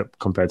mixed up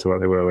compared to what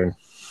they were when.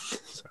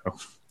 So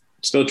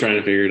still trying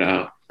to figure it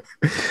out.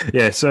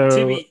 Yeah.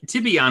 So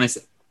to be honest,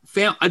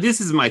 this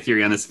is my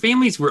theory on this.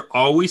 Families were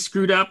always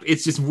screwed up.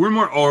 It's just we're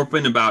more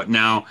open about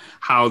now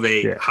how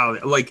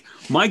like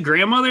my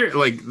grandmother,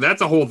 like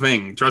that's a whole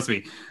thing. Trust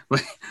me.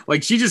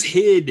 Like she just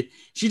hid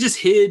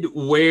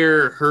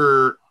where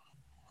her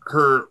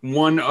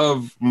one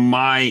of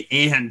my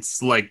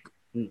aunts like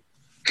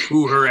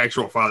who her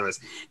actual father is.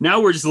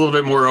 Now we're just a little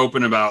bit more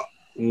open about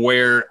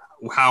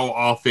how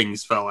all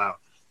things fall out.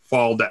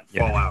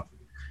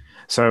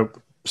 So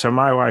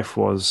my wife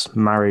was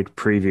married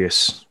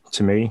previous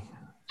to me.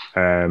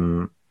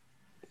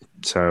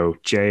 So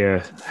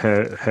Jaya,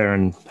 her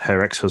and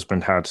her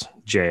ex-husband had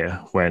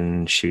Jaya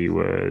when she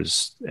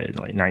was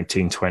like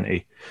 19,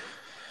 20.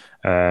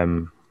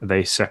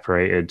 They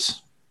separated.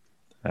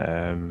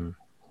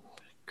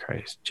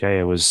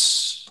 Jaya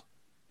was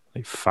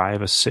like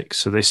 5 or 6,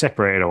 so they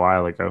separated a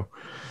while ago.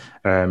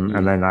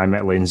 And then I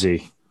met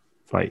Lindsay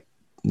like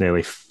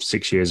nearly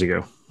 6 years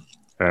ago.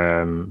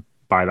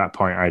 By that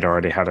point, I'd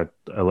already had a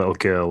little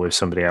girl with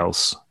somebody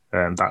else.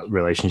 That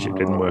relationship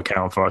didn't work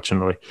out,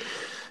 unfortunately.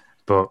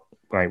 But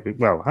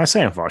I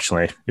say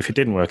unfortunately, if it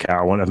didn't work out,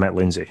 I wouldn't have met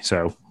Lindsay.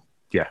 So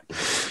yeah.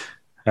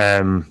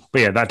 But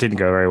yeah, that didn't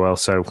go very well.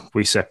 So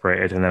we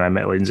separated, and then I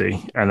met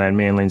Lindsay, and then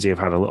me and Lindsay have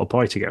had a little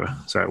boy together.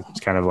 So it's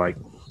kind of like,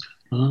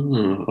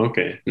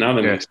 okay, now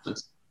that makes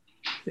sense.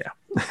 Yeah,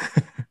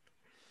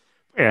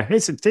 yeah,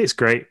 it's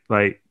great.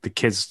 Like the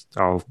kids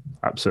all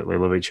absolutely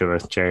love each other.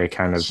 Jaya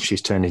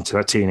she's turned into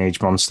that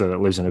teenage monster that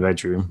lives in a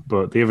bedroom,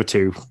 but the other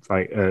two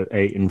like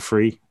 8 and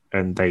 3,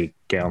 and they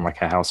get on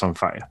like a house on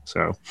fire.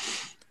 So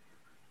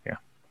yeah,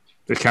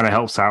 it kind of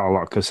helps out a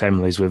lot because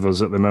Emily's with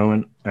us at the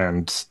moment,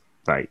 and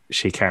like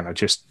she kind of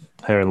just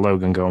her and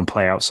Logan go and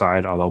play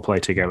outside, or they'll play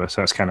together.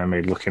 So it's kind of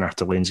made looking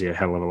after Lindsay a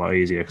hell of a lot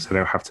easier because I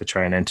don't have to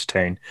try and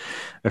entertain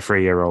a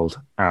 3-year-old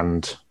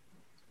and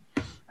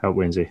help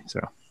Lindsay.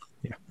 So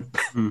yeah.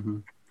 Mm-hmm.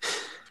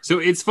 So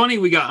it's funny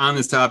we got on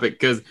this topic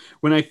because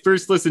when I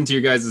first listened to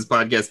your guys'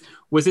 podcast,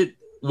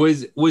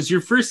 was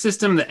your first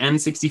system the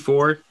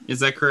N64? Is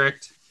that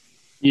correct?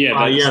 Yeah,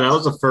 that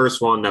was the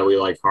first one that we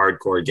like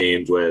hardcore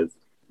gamed with.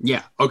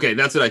 Yeah. Okay.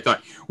 That's what I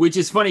thought, which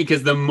is funny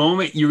because the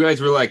moment you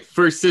guys were like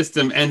first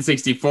system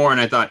N64,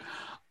 and I thought,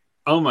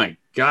 oh my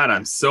God,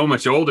 I'm so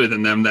much older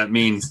than them. That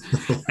means,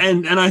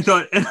 and I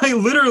thought, and I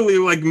literally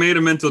like made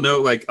a mental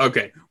note, like,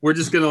 okay, we're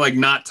just going to like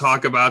not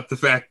talk about the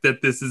fact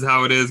that this is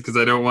how it is. Cause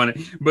I don't want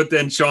it. But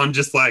then Sean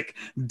just like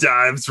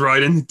dives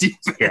right in the deep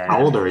end. Yeah.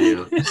 How old are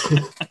you?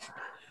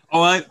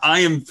 Oh, I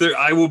am.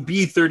 I will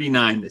be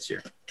 39 this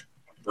year.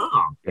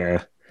 Oh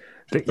yeah.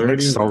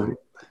 30.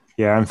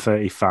 Yeah, I'm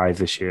 35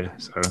 this year.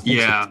 So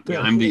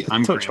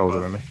I'm touch older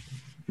than me.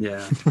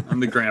 Yeah,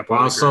 I'm the grandpa.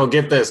 Well, so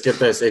get this.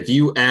 If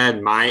you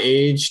add my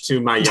age to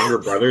my younger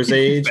brother's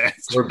age,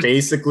 we're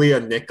basically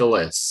a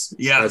Nicholas.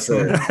 Yeah, that's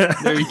it.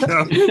 There you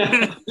go.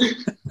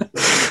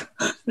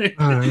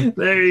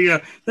 There you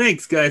go.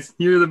 Thanks, guys.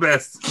 You're the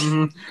best.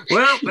 Mm-hmm.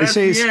 Well, that's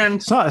the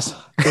end.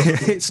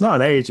 It's not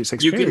an age. It's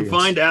experience. You can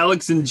find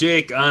Alex and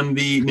Jake on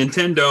the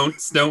Nintendo.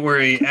 Don't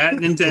worry, at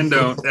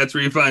Nintendo. That's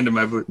where you find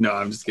them. No,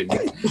 I'm just kidding.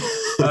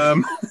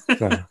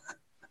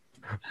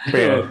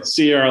 Yeah.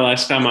 See, our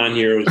last time on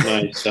here was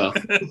nice. So,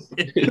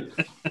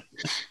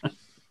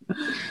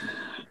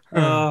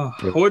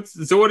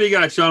 what do you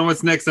got, Sean?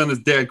 What's next on this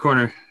dad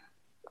corner?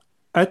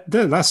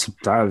 That's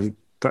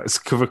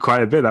covered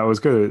quite a bit. That was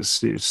good.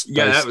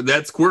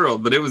 That squirrel,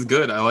 but it was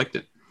good. I liked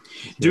it.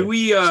 Do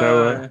we?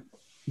 Do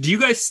you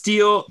guys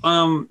steal?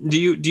 Do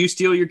you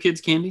steal your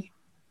kids' candy?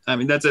 I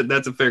mean, that's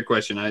a fair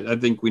question. I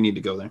think we need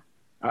to go there.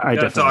 I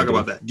gotta talk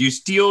about that. Do you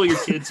steal your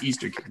kids'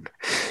 Easter candy?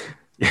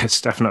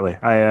 Yes, definitely.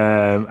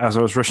 As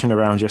I was rushing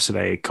around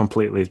yesterday,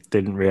 completely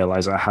didn't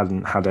realize I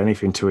hadn't had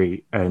anything to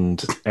eat,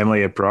 and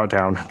Emily had brought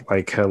down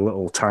like her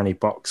little tiny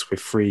box with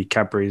 3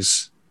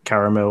 Cadbury's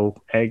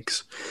caramel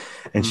eggs,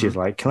 and she's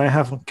like, "Can I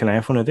have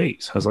one of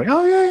these?" I was like,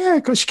 "Oh yeah,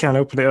 because she can."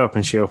 Open it up,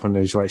 and she opened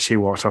it. She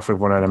walked off with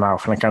one in her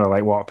mouth, and I kind of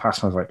like walked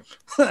past, and I was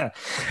like,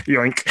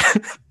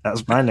 "Yoink,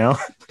 that's mine now."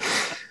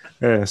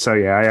 So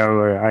yeah, I owe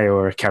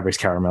her a Cadbury's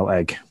caramel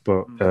egg,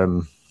 but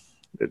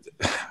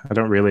I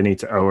don't really need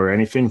to owe her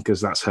anything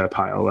because that's her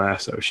pile there,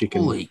 so she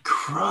can. Holy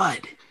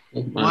crud!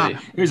 Wow,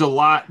 there's a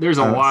lot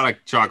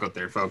of chocolate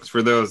there, folks.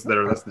 For those that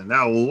are listening,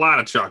 there's a lot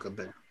of chocolate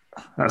there.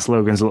 That's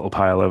Logan's little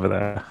pile over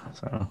there.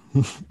 So.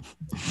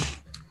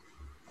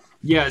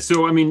 Yeah,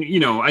 so I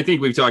mean, I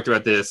think we've talked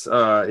about this.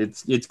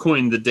 It's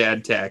coined the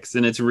dad tax,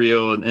 and it's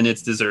real, and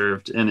it's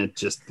deserved, and it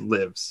just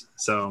lives.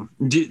 So,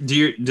 do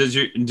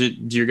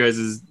your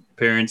guys'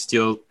 parents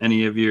steal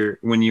any of your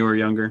when you were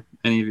younger?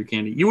 Any of your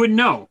candy? You wouldn't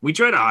know. We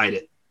try to hide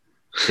it.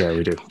 Yeah,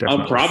 we do.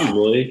 Definitely.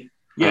 Probably.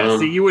 Yeah,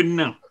 see, you wouldn't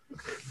know.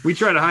 We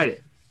try to hide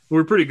it.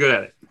 We're pretty good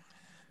at it.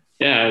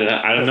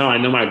 Yeah, I don't know. I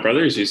know my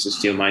brothers used to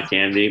steal my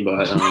candy,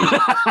 but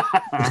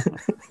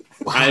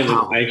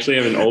I actually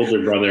have an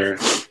older brother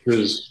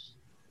who's,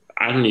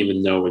 I don't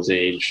even know his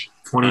age.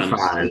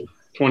 25.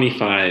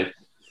 25.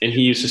 And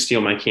he used to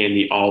steal my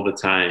candy all the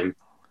time.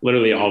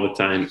 Literally all the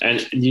time.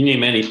 And you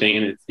name anything,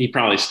 and he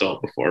probably stole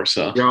it before.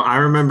 So, I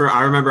remember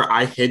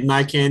I hid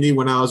my candy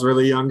when I was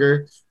really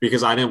younger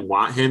because I didn't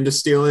want him to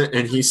steal it,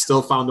 and he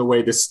still found a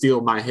way to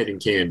steal my hidden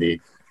candy.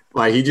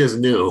 Like, he just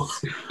knew.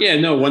 Yeah,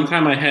 no, one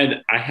time I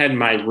had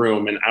my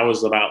room, and I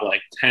was about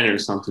like 10 or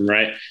something,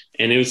 right?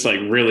 And it was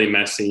like really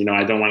messy.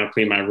 I don't want to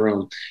clean my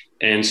room.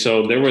 And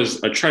so there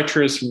was a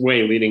treacherous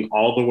way leading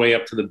all the way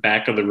up to the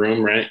back of the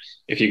room, right?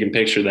 If you can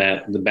picture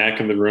that, the back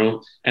of the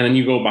room. And then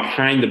you go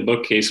behind the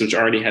bookcase, which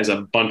already has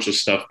a bunch of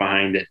stuff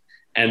behind it.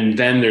 And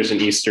then there's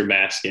an Easter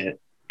basket.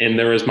 And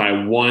there was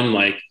my one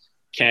like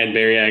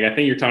Cadbury egg. I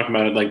think you're talking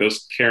about it, like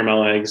those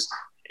caramel eggs.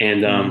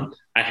 And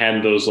I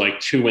had those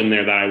like 2 in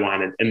there that I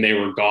wanted, and they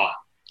were gone.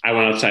 I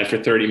went outside for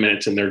 30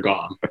 minutes and they're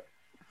gone.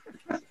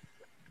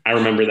 I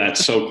remember that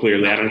so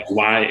clearly. I don't know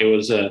why. It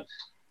was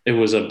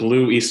a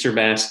blue Easter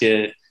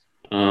basket,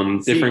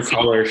 different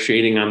color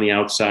shading on the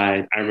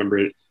outside. I remember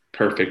it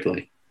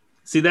perfectly.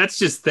 See, that's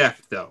just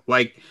theft, though.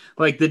 Like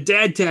the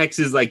dad tax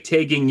is like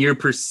taking your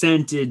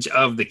percentage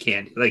of the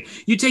candy. Like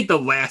you take the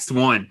last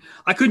one.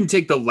 I couldn't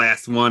take the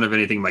last one of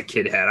anything my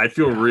kid had. I'd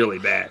feel really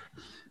bad.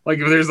 Like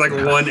if there's like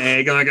one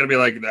egg, I'm not gonna be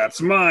like,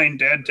 "That's mine,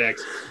 dad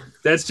tax."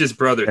 That's just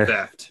brother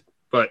theft.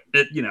 But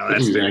that's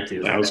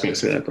exactly. I was going to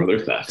say that brother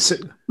theft,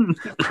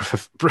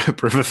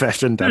 brother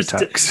theft, and dad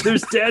tax.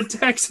 There's dad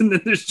tax, and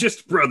then there's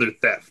just brother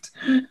theft.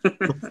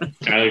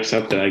 I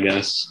accept it, I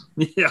guess.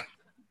 Yeah,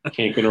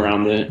 can't get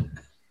around it.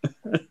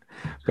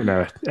 But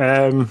no,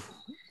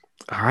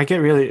 I get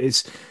really.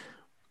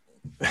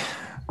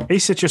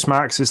 Easter just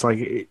marks as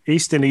like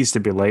Easter needs to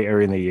be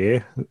later in the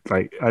year.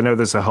 Like I know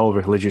there's a whole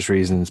religious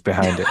reasons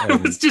behind it. I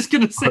was just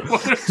gonna say,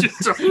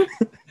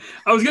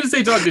 I was gonna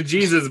say talk to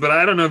Jesus, but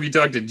I don't know if you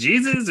talk to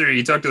Jesus or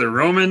you talk to the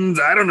Romans.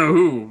 I don't know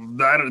who.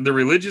 The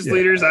religious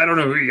leaders. I don't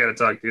know who you got to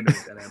talk to.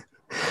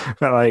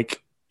 But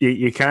like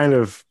you kind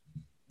of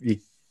you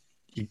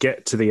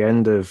get to the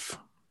end of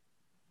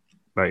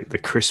like the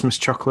Christmas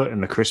chocolate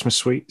and the Christmas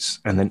sweets,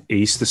 and then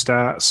Easter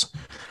starts,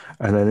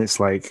 and then it's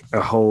like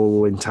a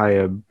whole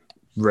entire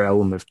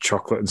realm of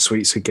chocolate and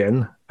sweets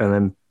again. And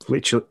then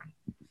literally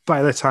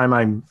by the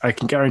time I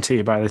can guarantee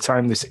you by the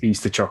time this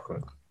Easter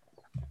chocolate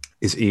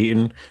is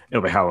eaten,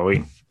 it'll be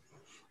Halloween.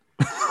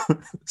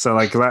 So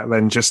like that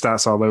then just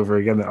starts all over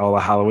again, that all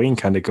the Halloween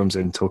candy comes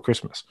in until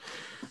Christmas.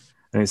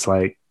 And it's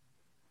like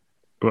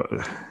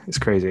it's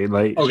crazy.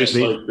 Like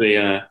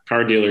the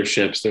car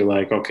dealerships, they're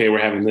like, okay,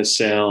 we're having this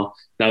sale.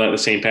 Now that the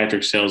St.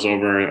 Patrick's sale's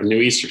over, a new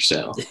Easter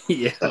sale.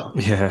 Yeah. So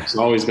yeah. It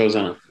always goes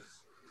on.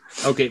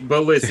 Okay,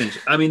 but listen,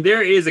 I mean,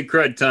 there is a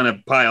crud ton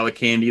of pile of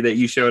candy that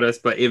you showed us,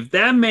 but if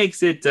that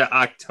makes it to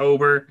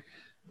October,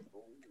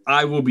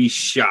 I will be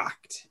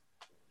shocked.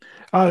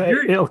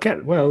 It'll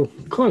get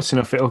close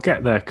enough. It'll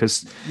get there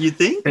because you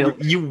think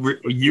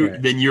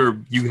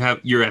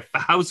you're a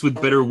house with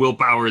better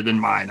willpower than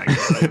mine. I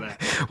guess like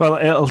that. Well,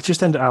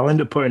 I'll end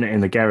up putting it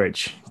in the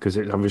garage because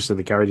obviously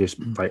the garage is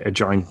like a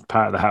joint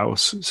part of the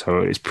house,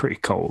 so it's pretty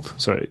cold.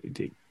 So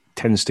it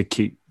tends to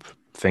keep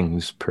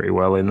things pretty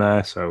well in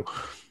there. So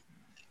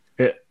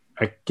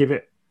I give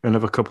it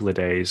another couple of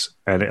days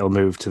and it'll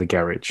move to the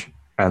garage,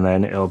 and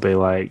then it'll be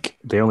like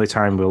the only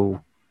time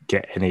we'll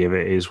get any of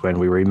it is when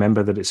we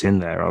remember that it's in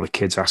there or the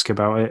kids ask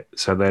about it.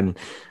 So then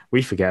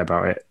we forget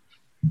about it,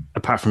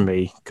 apart from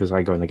me, because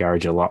I go in the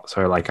garage a lot.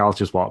 So like I'll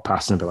just walk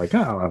past and be like,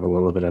 I'll have a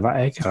little bit of that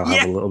egg, I'll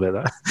have a little bit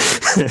of that.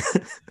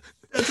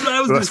 That's what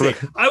I was going to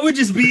say. I would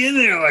just be in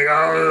there like,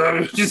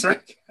 oh, just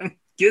like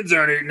kids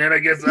aren't eating it. I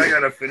guess I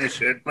gotta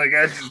finish it. Like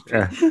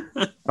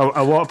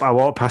I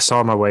walk past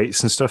all my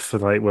weights and stuff for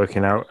like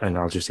working out, and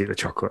I'll just eat the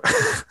chocolate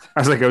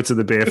as I go to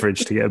the beer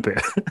fridge to get a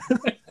beer.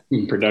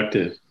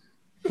 Productive.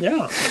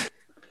 Yeah,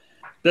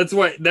 that's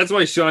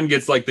why Sean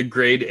gets like the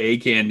grade A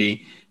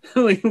candy.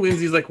 Like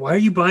Lindsay's like, why are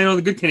you buying all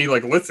the good candy?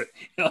 Like, listen,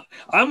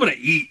 I'm gonna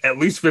eat at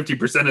least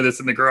 50% of this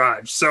in the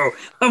garage, so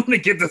I'm gonna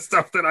get the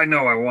stuff that I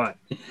know I want.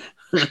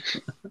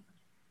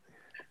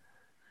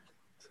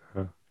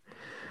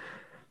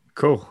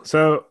 Cool.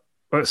 So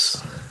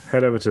let's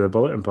head over to the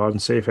bulletin board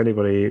and see if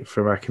anybody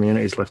from our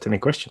community has left any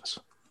questions.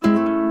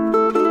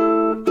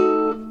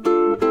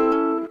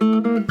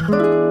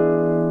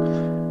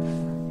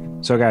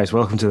 So guys,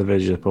 welcome to the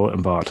Village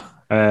Bulletin Board.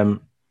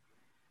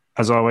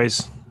 As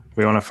always,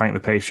 we want to thank the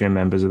Patreon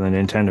members of the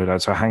Nintendo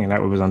Dads for hanging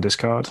out with us on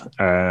Discord.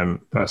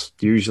 That's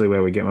usually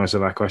where we get most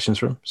of our questions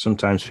from.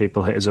 Sometimes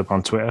people hit us up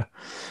on Twitter.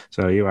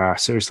 So you are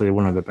seriously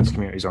one of the best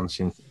communities on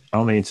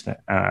the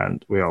internet,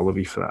 and we all love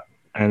you for that.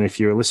 And if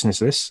you're listening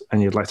to this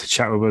and you'd like to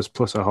chat with us,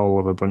 plus a whole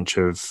other bunch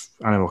of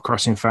Animal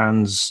Crossing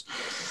fans,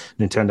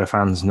 Nintendo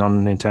fans,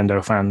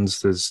 non-Nintendo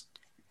fans, there's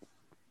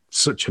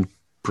such a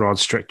broad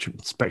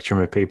spectrum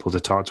of people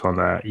to talk to on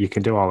there. You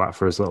can do all that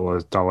for as little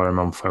as $1 a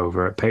month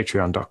over at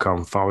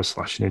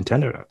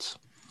patreon.com/Nintendo Dads.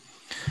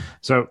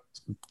 So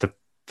the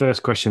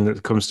first question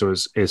that comes to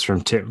us is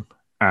from Tim.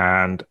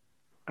 And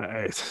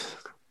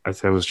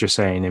as I was just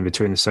saying in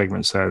between the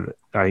segments there,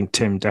 I think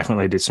Tim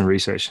definitely did some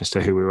research as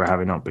to who we were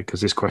having on, because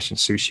this question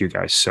suits you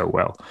guys so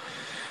well.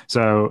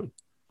 So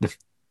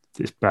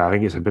I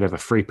think it's a bit of a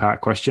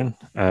three-part question.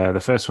 The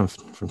first one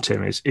from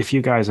Tim is, if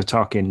you guys are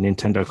talking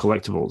Nintendo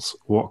collectibles,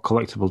 what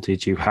collectible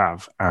did you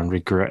have and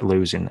regret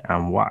losing,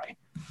 and why?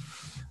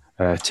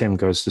 Tim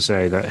goes to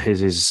say that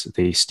his is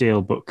the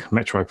Steelbook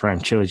Metroid Prime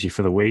Trilogy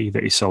for the Wii,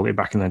 that he sold it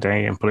back in the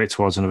day and put it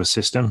towards another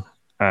system.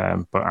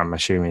 But I'm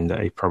assuming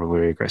that he probably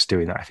regrets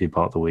doing that if he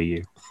bought the Wii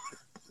U.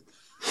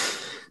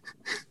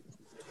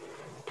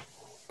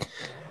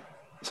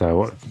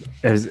 So,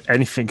 is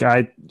anything?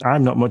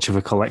 I'm not much of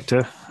a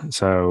collector,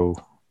 so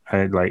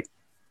I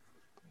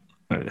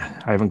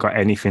haven't got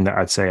anything that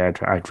I'd say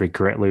I'd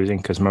regret losing,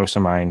 because most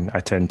of mine I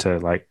tend to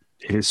like,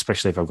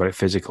 especially if I've got it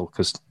physical,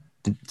 because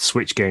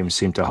Switch games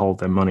seem to hold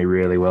their money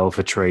really well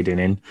for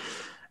trading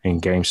in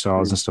game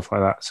stores and stuff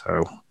like that.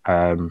 So,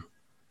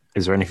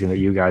 is there anything that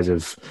you guys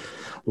have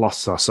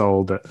lost or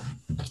sold that?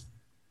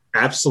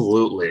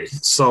 Absolutely.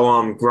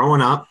 So,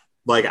 growing up,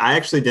 like I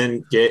actually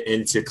didn't get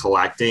into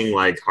collecting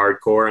like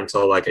hardcore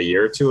until like a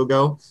year or two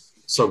ago.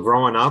 So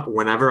growing up,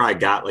 whenever I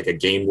got like a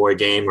Game Boy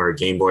game or a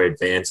Game Boy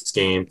Advance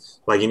game,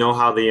 like you know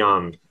how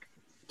the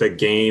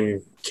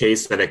game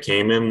case that it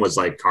came in was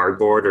like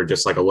cardboard or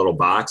just like a little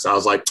box. I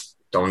was like,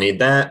 don't need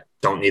that.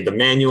 Don't need the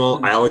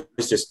manual. I always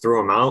just threw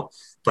them out.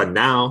 But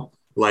now,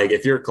 like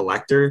if you're a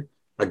collector,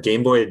 a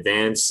Game Boy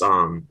Advance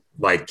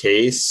like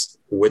case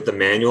with the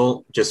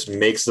manual just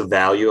makes the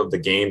value of the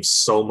game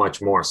so much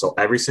more. So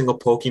every single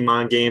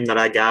Pokemon game that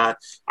I got,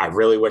 I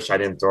really wish I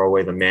didn't throw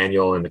away the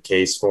manual in the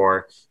case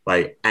for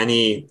like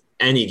any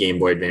Game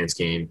Boy Advance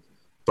game.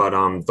 But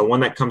the one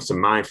that comes to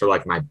mind for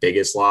like my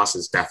biggest loss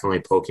is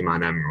definitely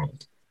Pokemon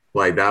Emerald.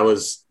 Like that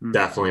was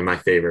definitely my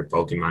favorite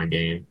Pokemon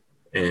game,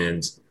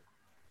 and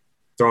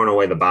throwing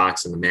away the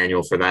box and the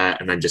manual for that,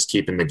 and then just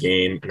keeping the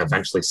game and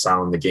eventually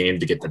selling the game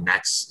to get the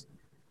next.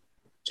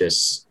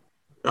 Just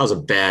that was a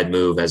bad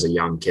move as a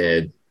young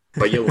kid,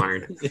 but you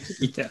learn.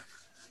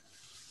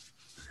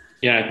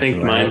 Yeah, I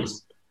think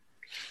mine's.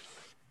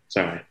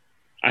 Sorry,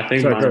 I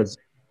think mine's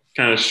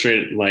kind of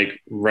straight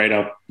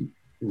up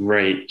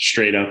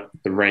the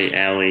right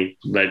alley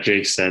that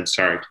Jake said.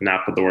 Sorry,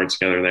 not put the words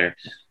together there.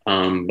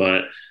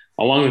 But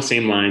along the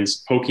same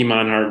lines,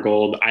 Pokemon Heart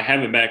Gold. I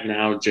have it back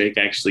now. Jake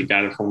actually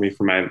got it for me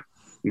for my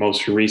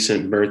most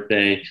recent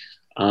birthday.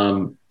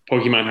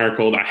 Pokemon Heart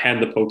Gold. I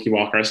had the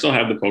Pokewalker. I still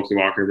have the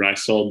Pokewalker, but I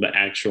sold the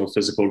actual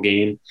physical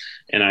game.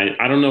 And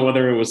I don't know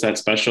whether it was that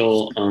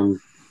special.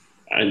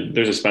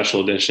 There's a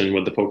special edition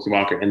with the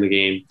Pokewalker in the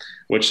game,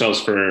 which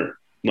sells for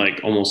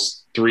like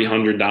almost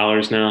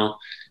 $300 now.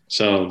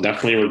 So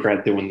definitely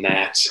regret doing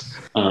that.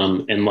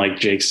 And like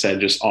Jake said,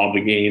 just all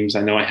the games.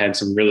 I know I had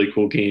some really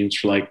cool games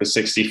for like the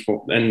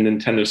 64 and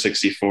Nintendo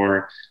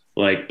 64,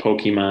 like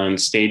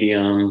Pokemon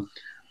Stadium.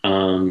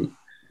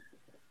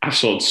 I've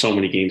sold so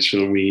many games for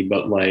the Wii,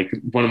 but like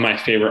one of my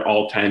favorite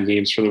all-time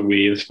games for the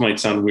Wii, this might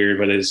sound weird,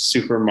 but is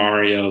Super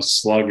Mario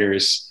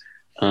Sluggers.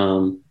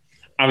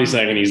 Obviously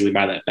I can easily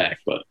buy that back,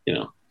 but you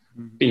know,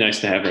 be nice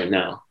to have right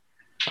now.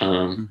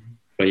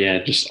 But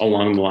yeah, just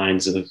along the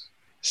lines of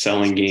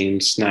selling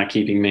games, not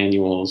keeping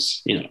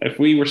manuals. You know, if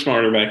we were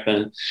smarter back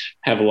then,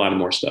 have a lot of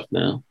more stuff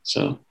now.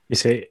 So you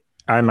see,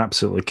 I'm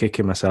absolutely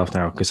kicking myself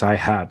now because I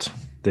had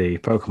the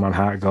Pokemon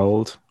Heart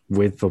Gold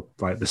with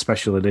the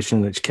special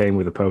edition that came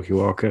with the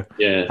Pokewalker.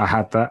 Yeah, I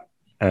had that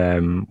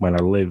when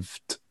I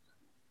lived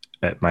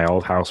at my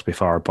old house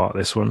before I bought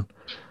this one,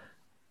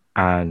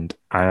 and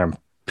I am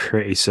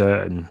pretty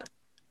certain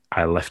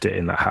I left it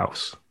in that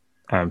house.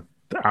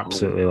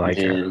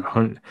 Absolutely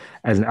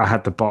and I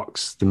had the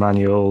box, the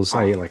manuals.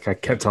 I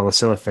kept all the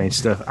cellophane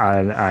stuff,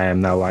 and I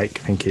am now like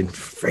thinking,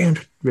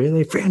 $300,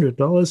 really?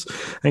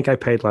 $300? I think I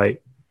paid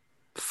like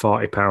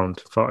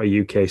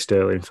 £40, UK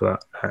sterling for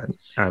that, and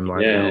I'm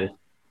like, yeah. No.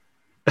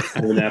 I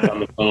have an app on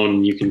the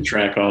phone. You can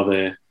track all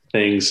the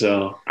things.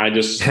 So I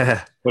just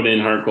put in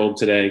Heart Gold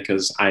today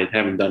because I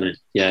haven't done it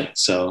yet.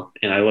 So,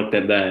 and I looked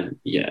at that.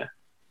 Yeah,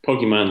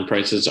 Pokemon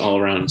prices all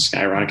around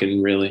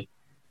skyrocketing, really.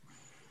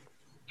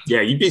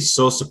 Yeah, you'd be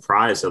so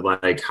surprised at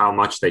like how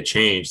much they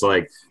changed.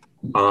 Like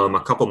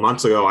a couple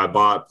months ago, I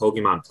bought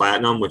Pokemon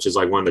Platinum, which is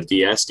like one of the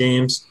DS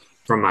games,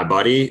 from my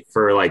buddy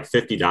for like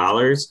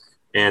 $50.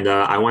 And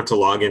I went to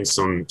log in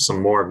some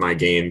more of my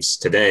games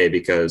today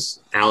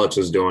because Alex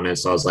was doing it.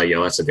 So I was like,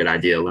 yo, that's a good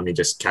idea. Let me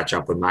just catch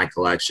up with my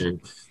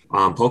collection.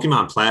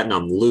 Pokemon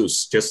Platinum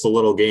Loose, just a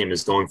little game,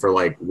 is going for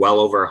like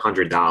well over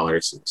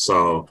 $100.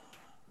 So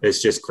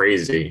it's just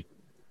crazy.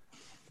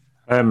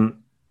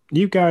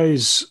 You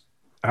guys,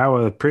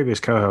 our previous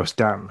co-host,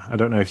 Dan, I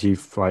don't know if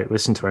you've like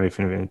listened to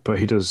anything of it, but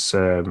he does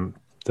the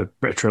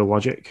Retro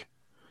Logic.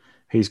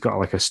 He's got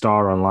like a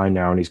star online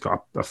now, and he's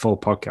got a full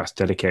podcast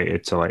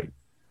dedicated to like,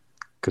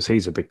 because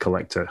he's a big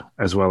collector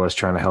as well as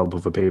trying to help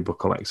other people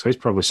collect. So he's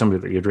probably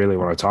somebody that you'd really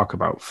want to talk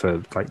about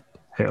for like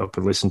hit up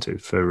and listen to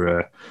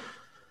for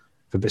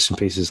bits and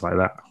pieces like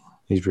that.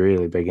 He's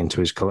really big into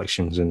his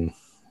collections and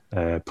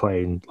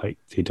playing, like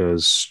he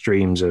does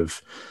streams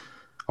of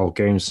old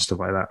games and stuff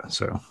like that.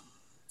 So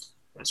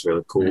that's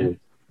really cool.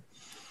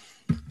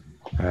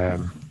 I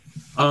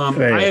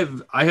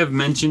have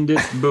mentioned it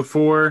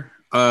before.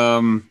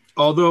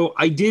 Although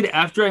I did,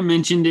 after I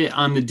mentioned it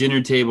on the dinner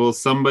table,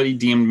 somebody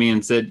DM'd me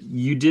and said,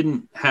 you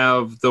didn't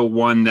have the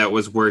one that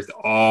was worth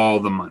all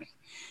the money.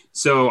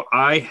 So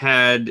I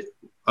had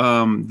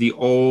the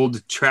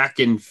old track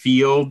and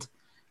field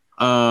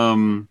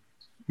NES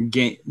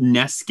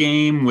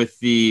game with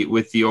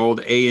the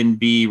old A and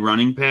B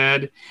running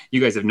pad.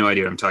 You guys have no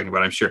idea what I'm talking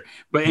about, I'm sure.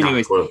 But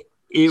anyways,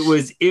 It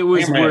was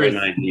worth an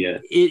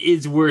idea. It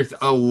is worth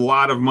a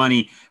lot of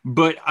money.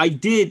 But I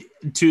did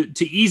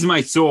to ease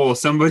my soul.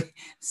 Somebody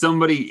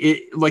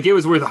it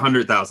was worth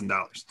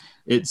 $100,000.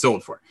 It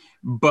sold for.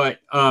 But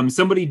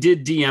somebody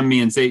did DM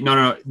me and say,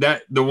 no,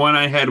 that the one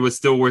I had was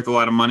still worth a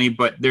lot of money.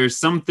 But there's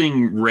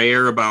something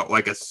rare about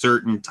like a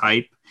certain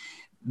type,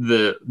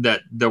 the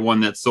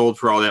one that sold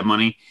for all that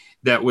money,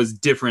 that was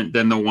different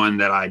than the one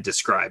that I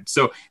described.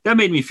 So that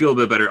made me feel a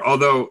bit better.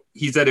 Although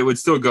he said it would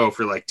still go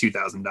for like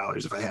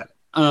 $2,000 if I had it.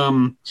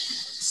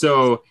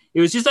 So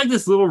it was just like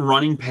this little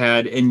running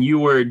pad, and do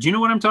you know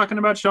what I'm talking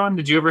about, Sean?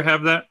 Did you ever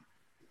have that?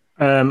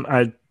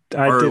 I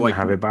didn't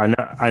have it, but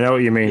I know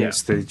what you mean. Yeah.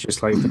 It's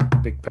just like the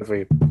big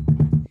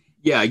pavilion.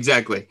 Yeah,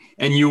 exactly.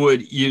 And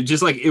you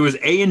just like, it was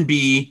A and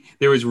B.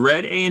 There was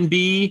red A and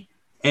B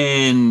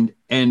and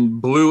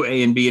blue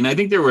A and B. And I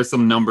think there were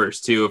some numbers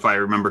too, if I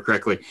remember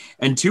correctly.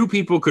 And two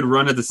people could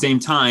run at the same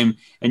time,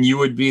 and you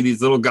would be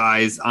these little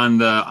guys on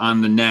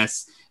the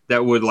nest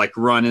that would like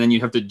run, and then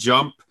you'd have to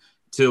jump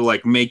to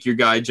like make your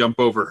guy jump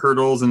over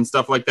hurdles and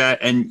stuff like that.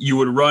 And you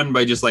would run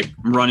by just like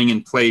running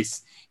in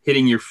place,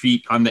 hitting your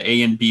feet on the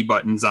A and B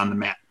buttons on the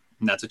mat.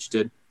 And that's what you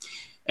did.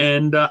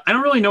 And I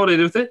don't really know what I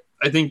did with it.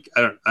 I think,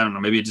 I don't know,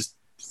 maybe it just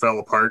fell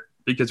apart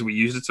because we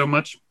used it so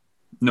much.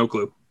 No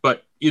clue.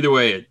 But either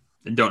way,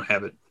 I don't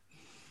have it.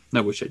 I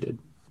wish I did.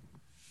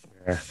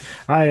 Yeah.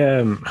 I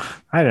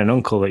had an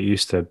uncle that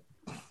used to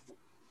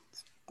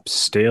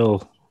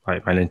steal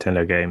like my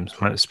Nintendo games,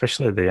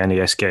 especially the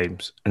NES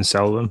games, and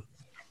sell them.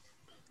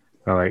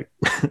 Like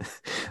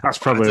that's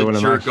probably one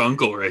of my jerk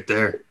uncle right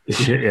there.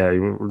 Yeah,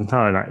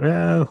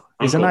 well,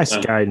 he's a nice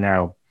guy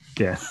now.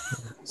 Yeah.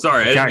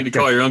 Sorry, I didn't mean to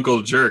call your uncle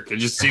a jerk. It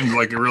just seemed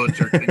like a real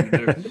jerk thing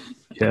to do.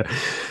 Yeah.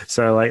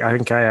 So like I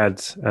think I had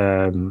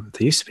there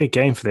used to be a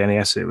game for the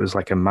NES. It was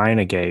like a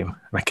minor game.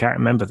 And I can't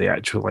remember the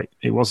actual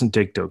it wasn't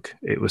Dig Dug.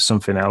 It was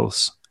something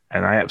else.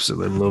 And I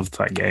absolutely loved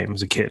that game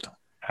as a kid.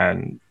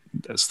 And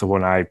that's the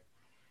one I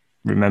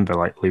remember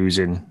like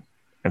losing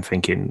and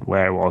thinking,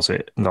 where was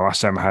it? And the last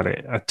time I had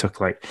it, I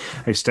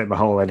used to take my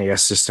whole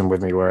NES system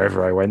with me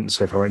wherever I went.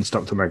 So if I went and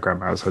stopped at my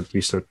grandma's, I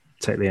used to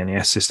take the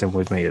NES system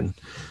with me. And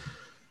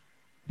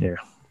yeah.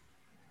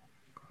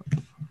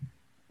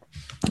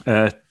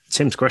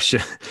 Tim's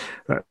question,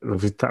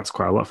 that's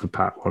quite a lot for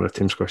Pat, one of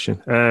Tim's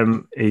question.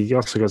 He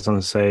also goes on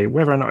to say,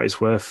 whether or not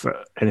it's worth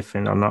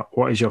anything or not,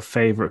 what is your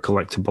favourite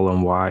collectible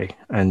and why?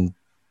 And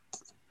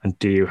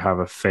do you have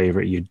a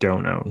favourite you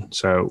don't own?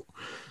 So...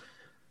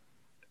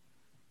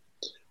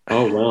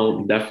 Oh,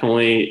 well,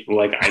 definitely,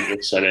 like I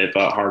just said it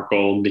about Heart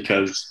Gold,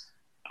 because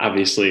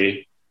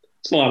obviously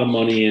it's a lot of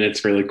money and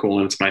it's really cool,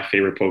 and it's my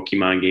favorite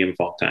Pokemon game of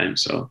all time.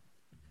 So,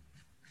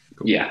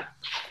 yeah,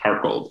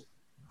 Heart Gold.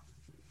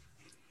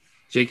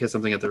 Jake has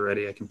something at the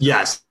ready.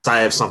 Yes, I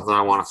have something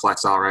I want to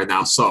flex out right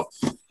now. So,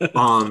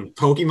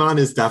 Pokemon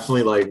is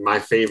definitely like my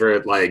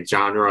favorite like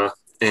genre,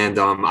 and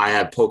I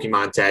have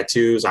Pokemon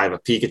tattoos. I have a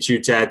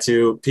Pikachu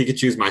tattoo.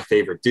 Pikachu's my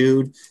favorite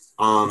dude.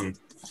 I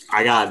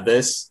got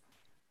this.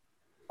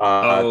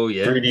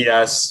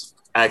 3DS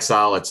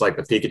XL. It's like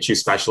the Pikachu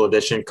Special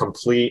Edition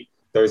complete.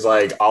 There's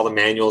like all the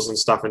manuals and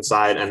stuff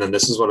inside, and then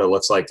this is what it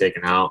looks like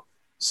taken out.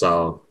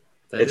 So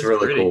it's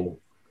really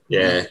cool.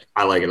 Yeah,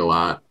 I like it a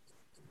lot.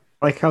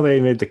 I like how they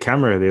made the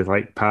camera. They're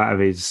like part of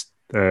his,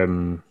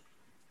 the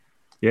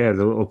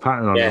little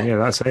pattern on it. Yeah,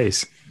 that's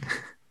ace.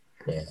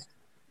 Yeah,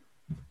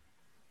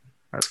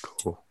 that's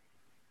cool.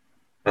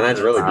 And that's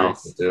really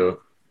beautiful too.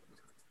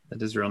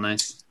 That is real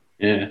nice.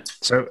 Yeah.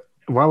 So.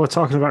 While we're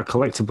talking about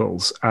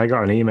collectibles, I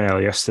got an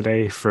email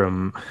yesterday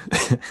from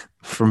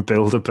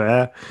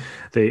Build-A-Bear,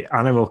 the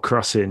Animal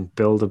Crossing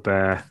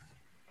Build-A-Bear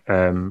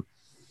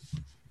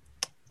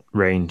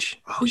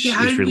range. Oh yeah,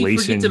 how did we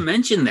forget to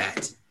mention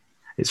that?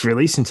 It's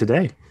releasing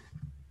today.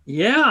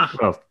 Yeah.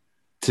 Well,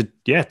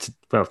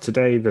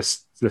 today the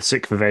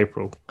 6th of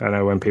April. I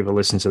know when people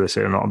listen to this,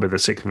 it'll not be the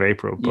 6th of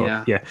April,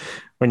 but yeah,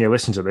 when you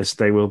listen to this,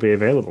 they will be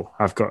available.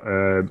 I've got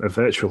a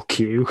virtual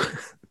queue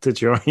to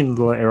join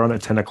later on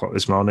at 10 o'clock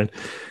this morning.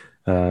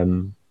 I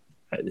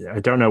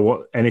don't know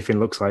what anything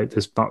looks like.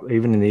 There's not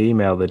even in the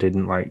email, they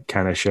didn't like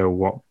kind of show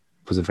what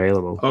was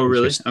available. Oh,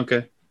 really?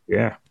 Okay.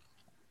 Yeah.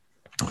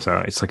 So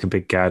it's like a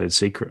big guarded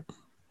secret.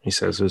 He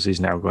says as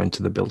he's now going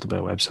to the Build-A-Bear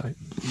website.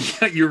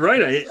 Yeah, you're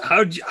right.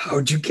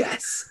 How'd you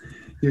guess?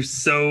 You're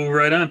so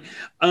right on.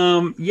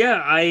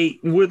 I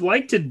would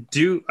like to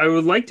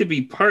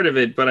be part of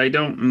it, but I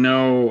don't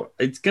know.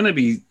 It's gonna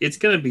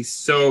be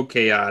so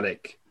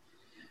chaotic.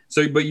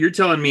 So, but you're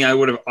telling me I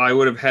would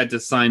have had to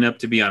sign up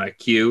to be on a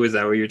queue. Is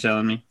that what you're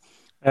telling me?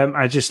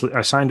 I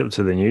signed up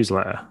to the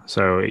newsletter,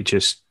 so it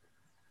just,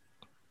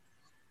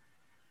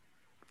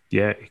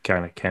 it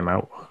kind of came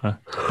out.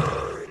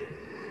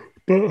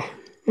 But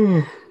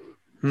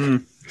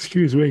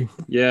excuse me.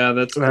 Yeah,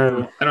 that's cool.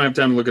 I don't have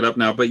time to look it up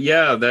now, but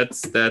yeah,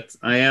 that's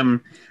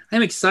I'm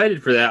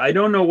excited for that. I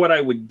don't know what I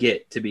would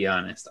get, to be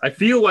honest. I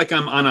feel like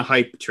I'm on a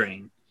hype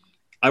train.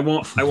 I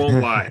won't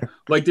lie.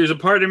 Like there's a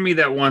part of me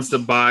that wants to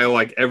buy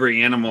like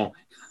every animal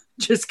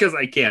just because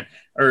I can,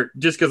 or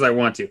just because I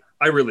want to.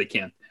 I really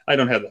can't. I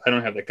don't have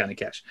that kind of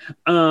cash.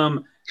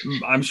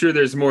 I'm sure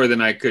there's more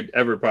than I could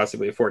ever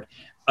possibly afford.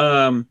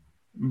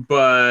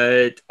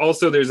 But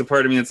also there's a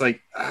part of me that's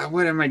like,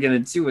 what am I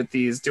going to do with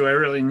these? Do I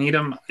really need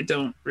them? I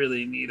don't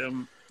really need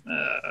them.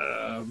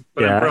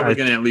 But I'm probably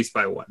going to at least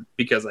buy one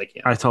because I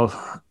can. I told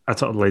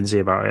Lindsay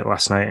about it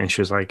last night, and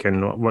she was like,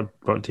 "And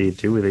what do you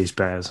do with these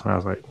bears?" And I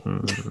was like,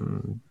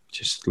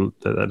 "Just I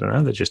don't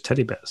know. They're just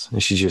teddy bears."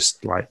 And she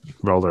just like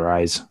rolled her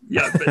eyes.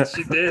 Yeah, but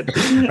she did.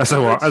 as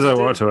I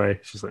walked away,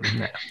 she's like,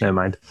 "Nah, never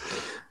mind."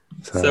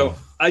 So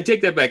I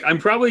take that back. I'm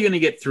probably going to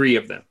get 3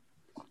 of them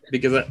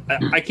because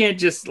I can't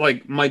just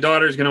like my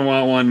daughter's going to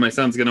want one, my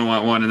son's going to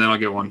want one, and then I'll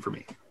get one for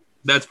me.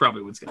 That's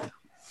probably what's going to happen.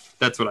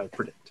 That's what I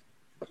predict.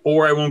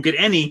 Or I won't get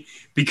any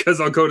because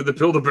I'll go to the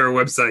Build-A-Bear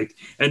website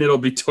and it'll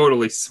be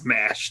totally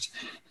smashed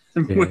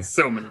with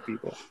so many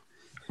people,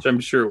 which I'm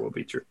sure will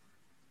be true.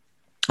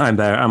 I'm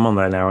there. I'm on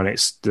there now, and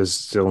there's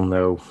still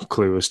no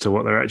clue as to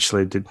what they're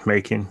actually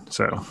making.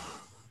 So,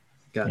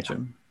 gotcha.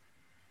 Yeah.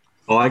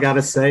 All I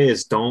gotta say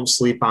is don't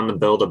sleep on the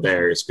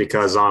Build-A-Bears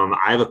because I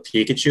have a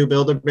Pikachu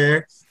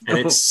Build-A-Bear and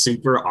it's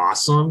super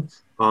awesome.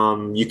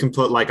 You can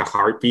put like a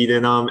heartbeat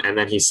in them, and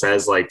then he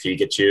says like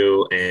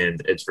Pikachu,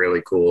 and it's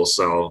really cool.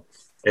 So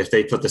if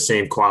they put the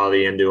same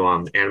quality into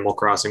Animal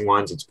Crossing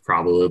ones, it's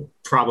probably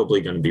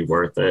going to be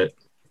worth it,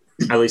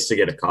 at least to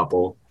get a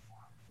couple.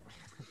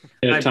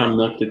 Get Tom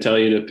Nook to tell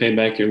you to pay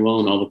back your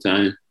loan all the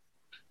time.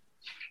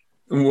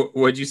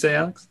 What'd you say,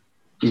 Alex?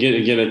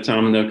 Get a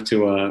Tom Nook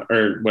to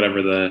or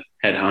whatever the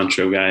head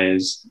honcho guy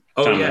is.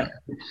 Oh, yeah.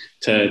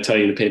 To tell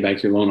you to pay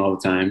back your loan all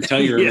the time. Tell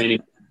your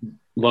remaining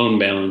loan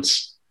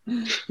balance.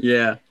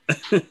 Yeah.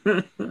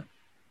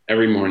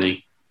 Every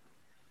morning.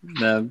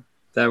 That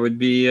would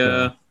be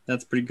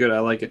that's pretty good. I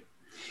like it.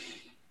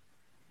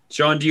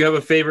 Sean, do you have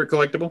a favorite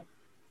collectible?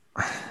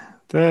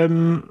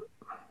 My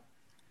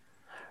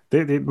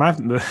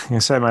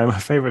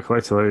favorite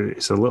collectible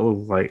is a little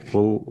like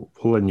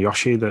woolen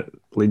Yoshi that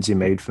Lindsay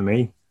made for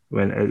me.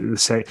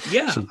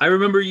 I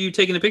remember you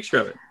taking a picture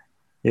of it.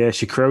 Yeah,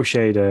 she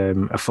crocheted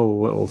a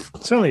full little.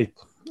 It's only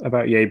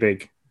about yay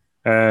big.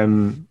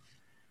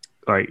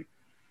 Like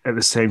at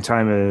the same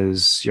time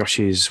as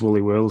Yoshi's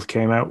Woolly World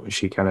came out,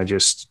 she kind of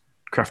just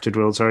Crafted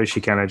World. Sorry, she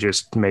kind of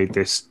just made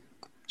this.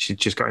 She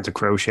just got into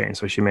crocheting,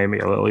 so she made me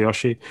a little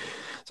Yoshi.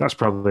 So that's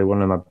probably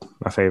one of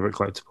my favorite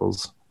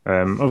collectibles.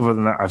 Other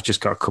than that, I've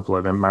just got a couple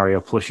of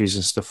Mario plushies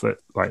and stuff that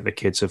like the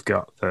kids have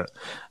got that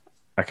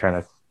I kind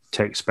of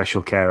take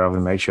special care of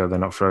and make sure they're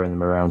not throwing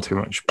them around too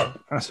much. But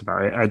that's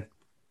about it. I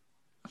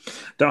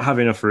don't have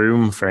enough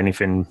room for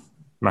anything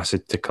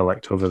massive to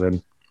collect other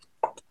than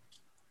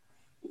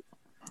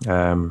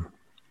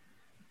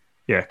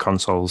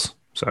consoles.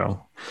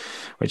 So,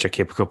 which I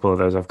keep a couple of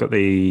those. I've got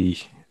the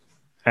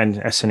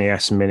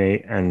SNES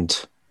Mini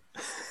and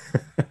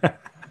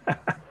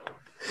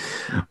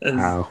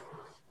wow.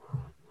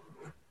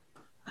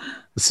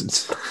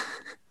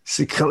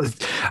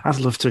 I'd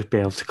love to be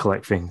able to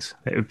collect things.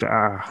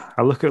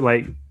 I look at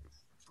like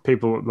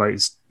people, like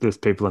there's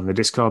people in the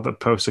Discord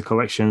that post the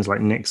collections, like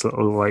Nick's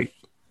little like.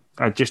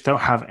 I just don't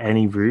have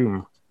any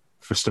room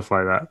for stuff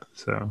like that.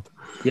 So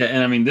yeah,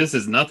 and I mean this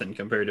is nothing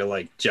compared to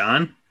like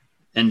John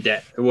and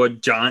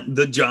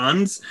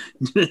Johns,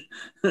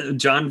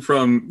 John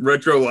from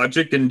Retro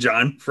Logic and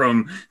John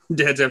from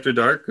Dads After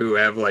Dark, who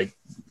have like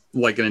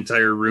an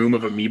entire room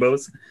of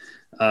amiibos.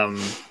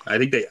 I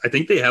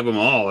think they have them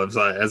all as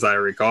I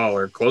recall,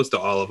 or close to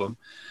all of them.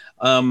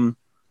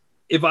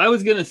 If I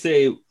was gonna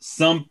say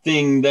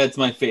something that's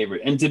my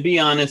favorite, and to be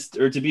honest,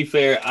 or to be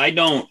fair, I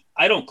don't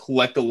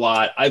collect a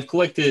lot. I've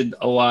collected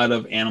a lot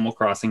of Animal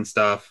Crossing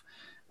stuff.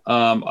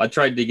 I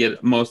tried to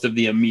get most of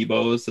the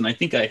amiibos, and I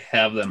think I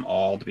have them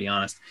all, to be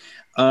honest.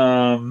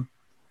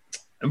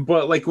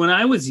 But like when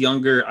I was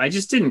younger, I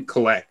just didn't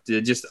collect.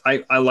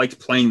 I liked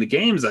playing the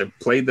games. I've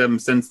played them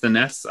since the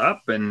NES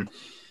up, and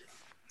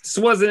this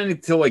wasn't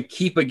anything to like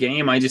keep a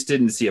game. I just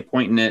didn't see a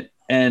point in it.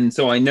 And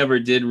so I never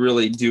did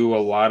really do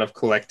a lot of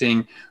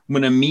collecting.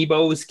 When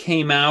Amiibos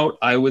came out,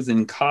 I was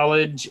in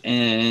college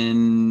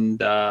and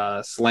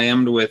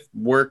slammed with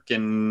work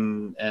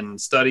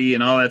and study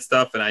and all that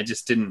stuff. And I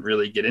just didn't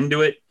really get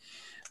into it.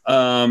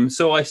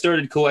 So I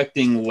started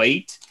collecting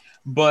late,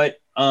 but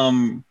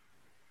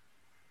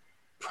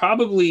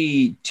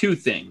probably 2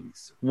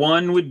 things.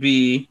 One would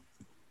be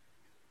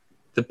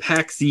the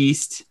PAX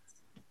East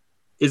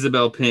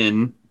Isabelle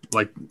pin,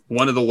 like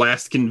one of the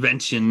last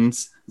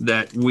conventions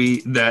that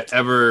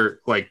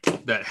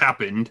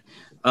happened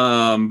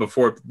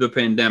before the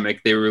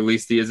pandemic. They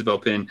released the Isabelle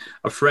pin.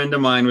 A friend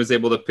of mine was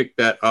able to pick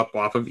that up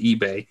off of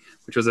eBay,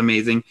 which was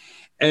amazing.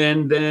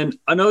 And then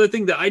another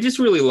thing that I just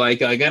really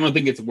like I don't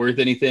think it's worth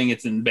anything.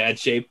 It's in bad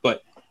shape,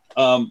 but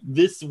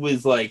this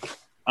was like,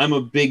 I'm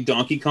a big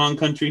Donkey Kong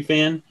Country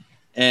fan,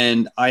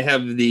 and I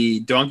have the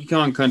Donkey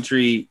Kong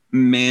Country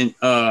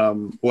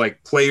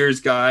player's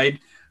guide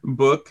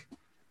book.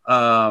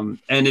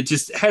 And it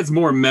just has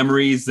more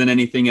memories than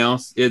anything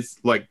else. It's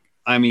like,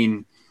 I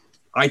mean,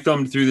 I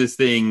thumbed through this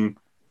thing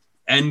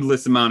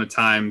endless amount of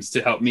times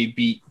to help me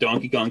beat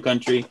Donkey Kong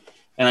Country.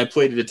 and I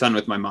played it a ton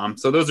with my mom.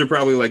 So those are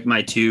probably like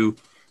my two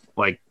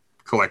like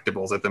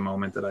collectibles at the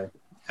moment that I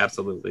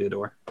absolutely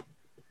adore.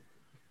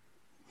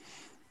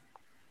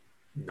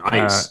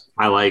 Nice.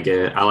 I like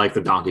it. I like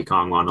the Donkey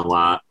Kong one a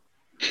lot.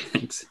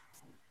 Thanks.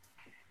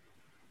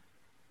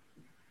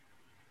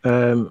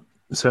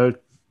 So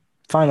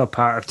final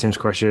part of Tim's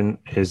question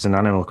is an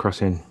Animal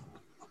Crossing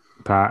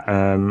part.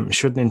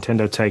 Should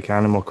Nintendo take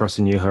Animal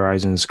Crossing New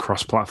Horizons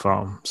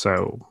cross-platform,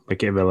 so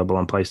make it available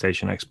on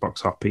PlayStation,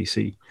 Xbox, or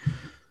PC?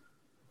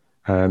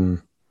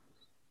 I'm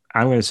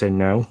going to say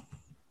no,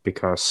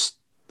 because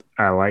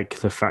I like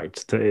the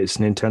fact that it's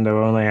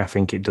Nintendo only. I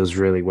think it does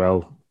really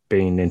well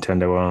being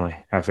Nintendo only.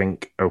 I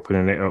think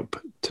opening it up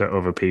to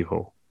other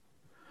people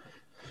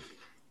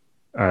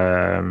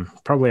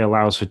probably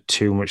allows for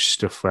too much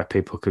stuff where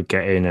people could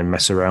get in and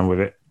mess around with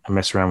it, and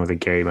mess around with the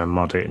game and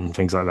mod it and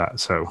things like that.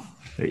 So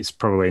it's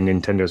probably in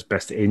Nintendo's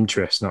best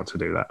interest not to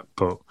do that.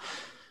 But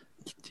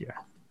yeah,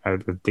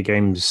 the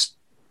game's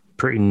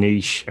pretty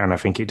niche, and I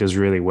think it does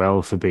really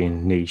well for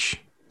being niche.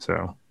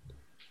 So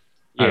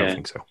I don't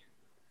think so.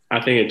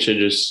 I think it should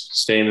just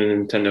stay in the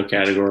Nintendo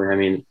category. I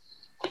mean,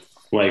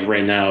 like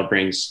right now it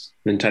brings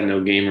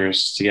Nintendo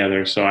gamers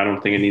together, so I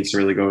don't think it needs to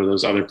really go to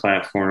those other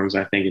platforms.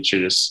 I think it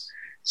should just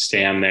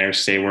stay on there,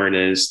 stay where it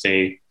is,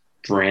 stay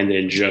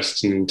branded just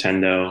to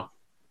Nintendo.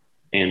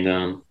 And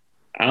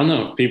I don't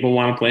know, if people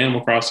want to play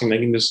Animal Crossing, they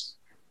can get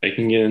a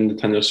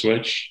Nintendo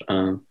Switch.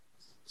 I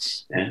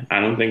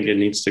don't think it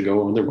needs to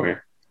go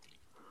otherwhere.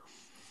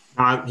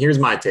 Here's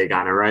my take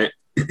on it, right?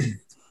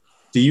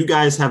 Do you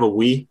guys have a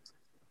Wii?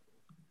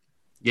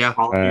 Yeah.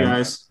 All of you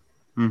guys?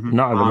 Mm-hmm.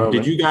 Not at the moment.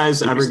 Did you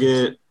guys ever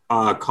get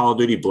Call of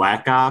Duty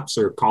Black Ops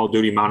or Call of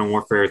Duty Modern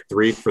Warfare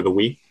 3 for the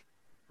Wii?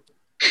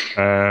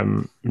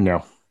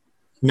 No.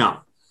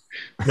 Now,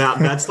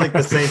 that's like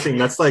the same thing.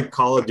 That's like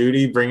Call of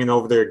Duty bringing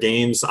over their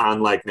games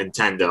on like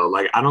Nintendo.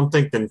 Like, I don't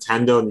think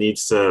Nintendo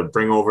needs to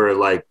bring over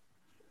like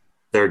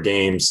their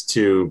games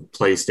to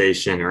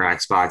PlayStation or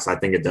Xbox. I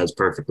think it does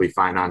perfectly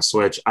fine on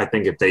Switch. I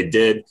think if they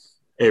did,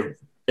 it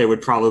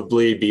would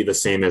probably be the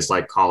same as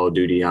like Call of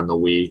Duty on the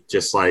Wii,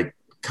 just like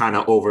kind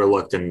of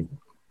overlooked and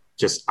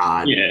just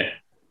odd. Yeah,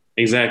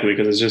 exactly,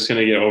 because it's just going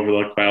to get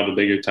overlooked by all the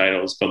bigger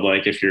titles. But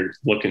like if you're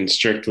looking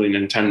strictly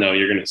Nintendo,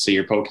 you're going to see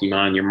your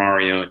Pokemon, your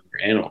Mario, and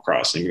your Animal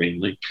Crossing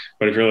mainly.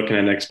 But if you're looking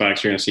at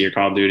Xbox, you're going to see your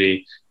Call of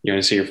Duty, you're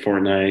going to see your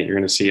Fortnite, you're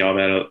going to see all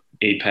that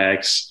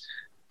Apex,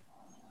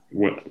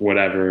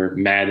 whatever,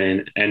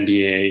 Madden,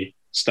 NBA,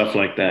 stuff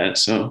like that.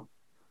 So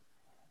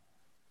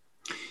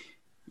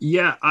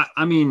yeah,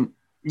 I mean,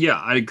 yeah,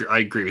 I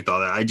agree with all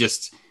that.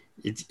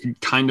 It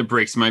kind of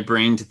breaks my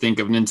brain to think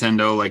of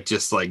Nintendo like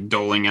just like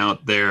doling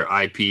out their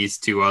IPs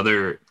to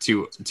other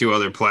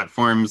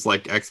platforms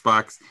like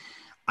Xbox.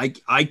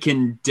 I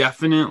can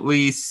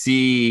definitely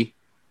see,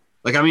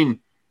 like, I mean,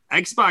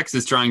 Xbox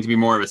is trying to be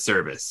more of a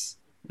service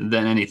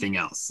than anything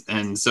else,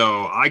 and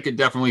so I could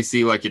definitely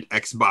see like an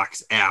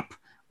Xbox app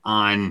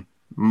on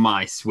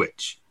my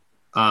Switch.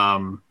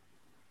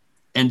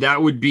 And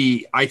that would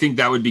be, I think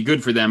that would be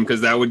good for them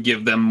because that would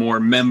give them more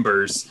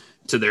members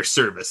to their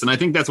service. And I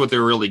think that's what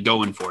they're really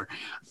going for.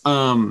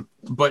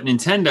 But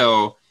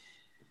Nintendo,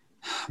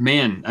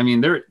 man, I mean,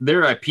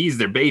 their IP's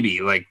their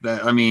baby. Like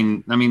that. I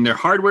mean, their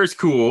hardware's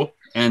cool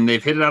and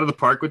they've hit it out of the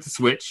park with the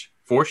Switch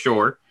for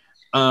sure.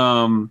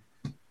 But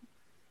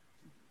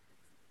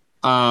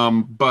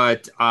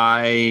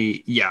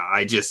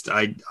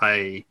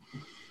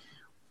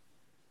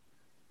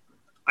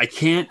I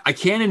can't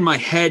in my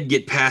head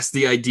get past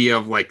the idea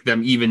of like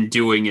them even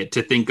doing it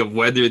to think of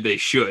whether they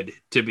should,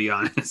 to be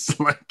honest.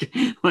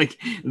 like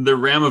the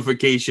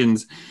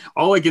ramifications,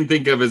 all I can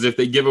think of is if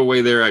they give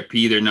away their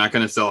IP, they're not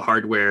going to sell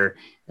hardware.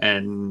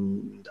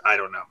 And I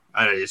don't know.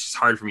 It's just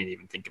hard for me to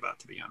even think about,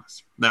 to be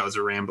honest. That was a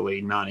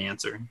rambly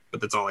non-answer,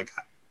 but that's all I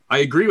got. I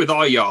agree with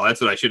all y'all.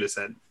 That's what I should have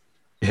said.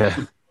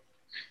 Yeah.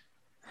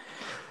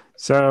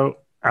 So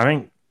I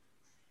think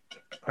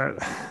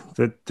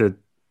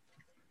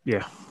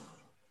yeah.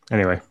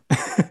 Anyway,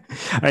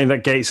 I mean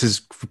that Gates is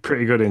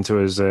pretty good into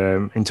his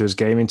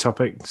gaming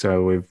topic.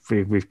 So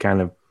we've kind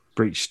of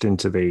breached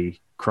into the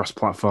cross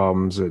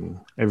platforms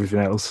and everything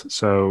else.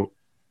 So,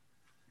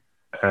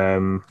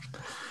 should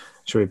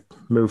we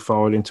move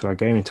forward into our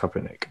gaming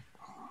topic, Nick?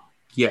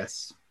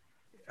 Yes.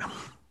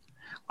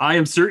 I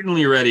am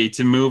certainly ready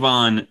to move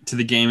on to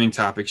the gaming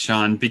topic,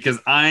 Sean, because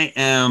I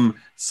am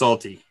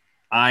salty.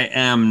 I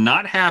am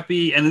not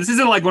happy. And this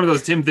isn't like one of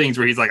those Tim things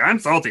where he's like, I'm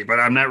salty, but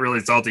I'm not really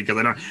salty because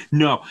I don't.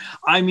 No,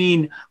 I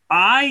mean,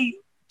 I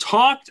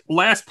talked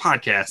last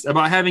podcast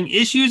about having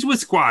issues with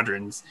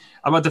Squadrons,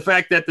 about the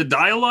fact that the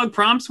dialogue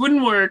prompts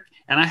wouldn't work,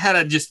 and I had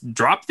to just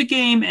drop the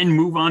game and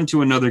move on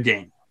to another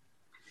game.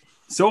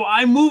 So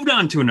I moved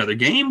on to another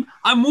game.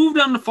 I moved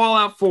on to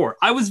Fallout 4.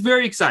 I was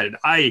very excited.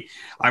 I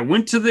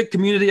went to the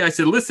community. I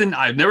said, listen,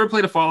 I've never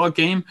played a Fallout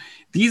game.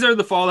 These are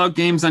the Fallout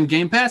games on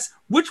Game Pass.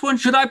 Which one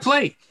should I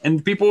play?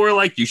 And people were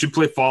like, you should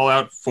play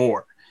Fallout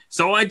 4.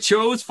 So I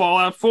chose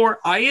Fallout 4.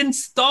 I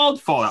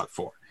installed Fallout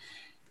 4.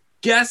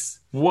 Guess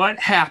what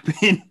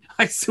happened?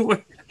 I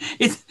swear.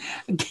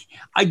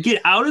 I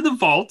get out of the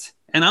vault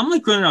And I'm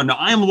like running around. No,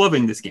 I am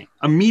loving this game.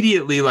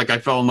 Immediately, like I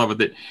fell in love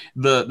with it.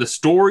 The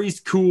story's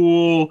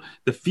cool.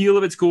 The feel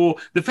of it's cool.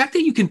 The fact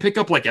that you can pick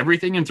up like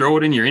everything and throw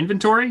it in your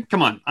inventory.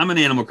 Come on, I'm an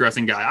Animal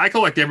Crossing guy. I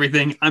collect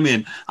everything. I'm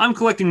in. I'm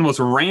collecting the most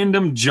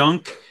random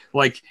junk.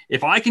 Like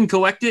if I can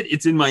collect it,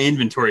 it's in my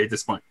inventory at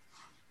this point.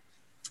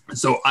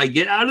 So I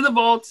get out of the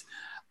vault.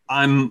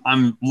 I'm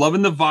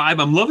loving the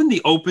vibe. I'm loving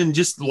the open,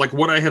 just like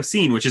what I have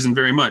seen, which isn't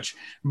very much,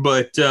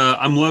 but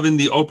I'm loving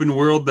the open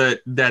world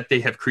that they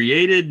have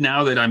created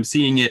now that I'm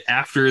seeing it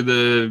after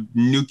the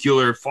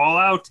nuclear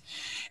fallout.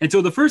 And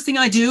so the first thing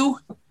I do,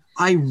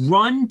 I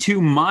run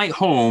to my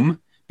home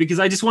because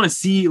I just want to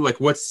see like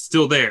what's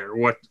still there,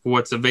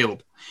 what's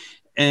available,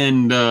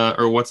 and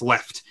or what's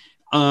left.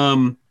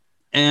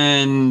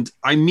 And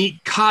I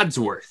meet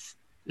Codsworth,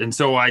 and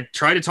so I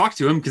try to talk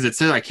to him because it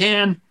says I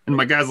can, and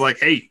my guy's like,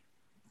 "Hey."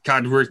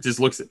 Codsworth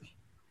just looks at me.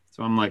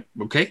 So I'm like,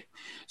 okay.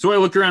 So I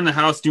look around the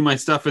house, do my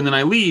stuff, and then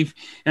I leave.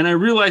 And I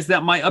realize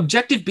that my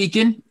objective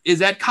beacon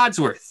is at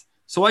Codsworth.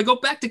 So I go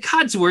back to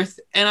Codsworth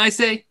and I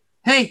say,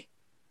 hey,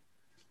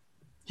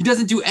 he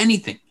doesn't do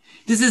anything.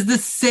 This is the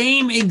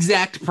same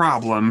exact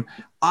problem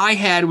I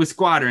had with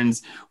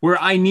Squadrons, where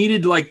I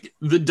needed like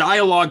the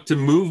dialogue to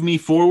move me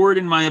forward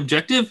in my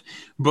objective,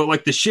 but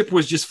like the ship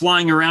was just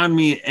flying around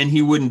me and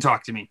he wouldn't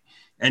talk to me.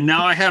 And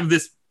now I have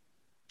this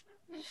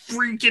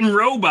freaking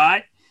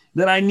robot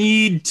that I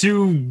need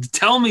to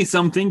tell me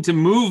something to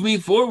move me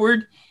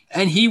forward,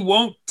 and he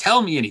won't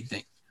tell me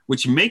anything,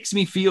 which makes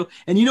me feel,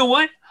 and you know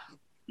what?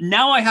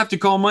 Now I have to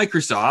call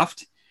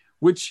Microsoft,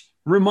 which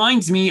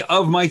reminds me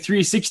of my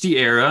 360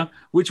 era,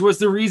 which was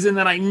the reason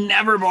that I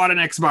never bought an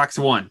Xbox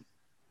One,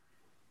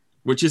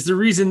 which is the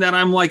reason that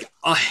I'm like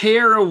a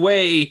hair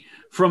away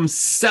from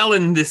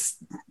selling this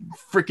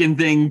freaking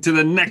thing to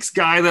the next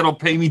guy that'll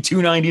pay me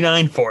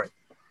 $299 for it.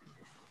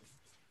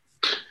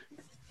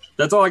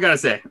 That's all I gotta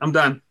say. I'm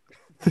done.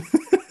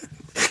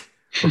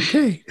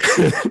 Okay.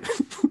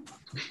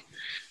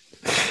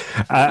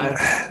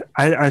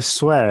 I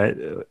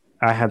swear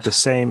I had the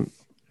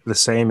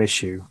same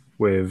issue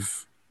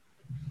with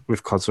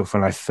Codsworth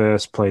when I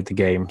first played the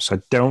game. So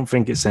I don't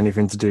think it's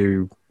anything to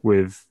do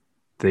with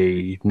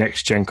the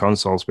next gen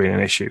consoles being an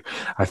issue.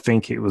 I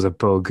think it was a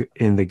bug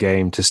in the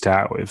game to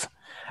start with.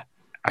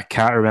 I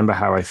can't remember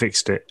how I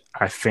fixed it.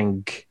 I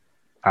think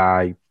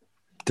I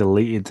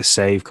deleted the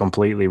save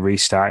completely,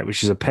 restarted,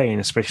 which is a pain,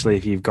 especially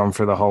if you've gone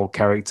through the whole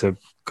character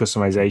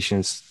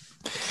customizations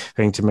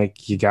thing to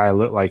make your guy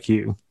look like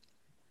you.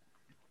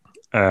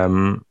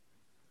 But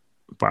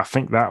I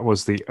think that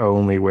was the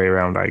only way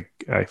around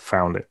I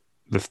found it.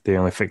 The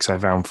only fix I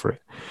found for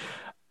it.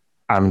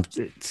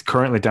 It's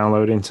currently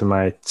downloading to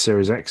my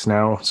Series X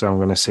now, so I'm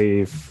going to see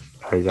if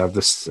I have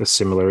a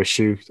similar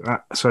issue.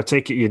 So I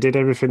take it you did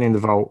everything in the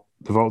vault.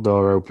 The vault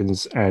door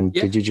opens, and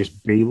did you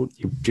just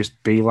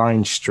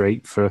beeline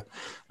straight for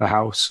the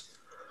house?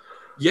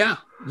 Yeah,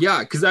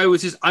 because I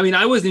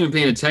wasn't even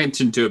paying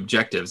attention to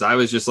objectives. I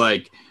was just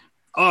like,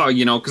 oh,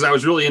 because I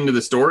was really into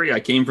the story. I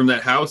came from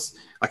that house.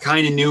 I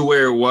kind of knew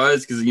where it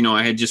was because,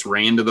 I had just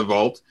ran to the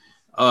vault.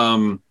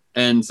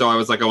 And so I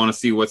was like, I want to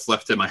see what's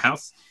left at my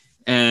house.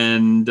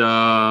 And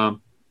I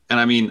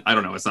mean, I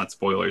don't know. It's not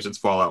spoilers. It's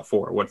Fallout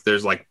 4.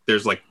 There's like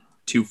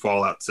 2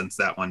 Fallout since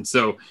that one.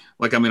 So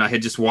like, I mean, I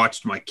had just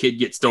watched my kid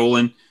get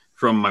stolen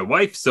from my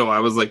wife. So I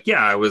was like,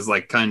 I was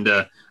like,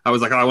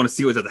 I want to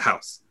see what's at the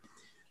house.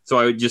 So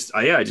I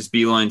just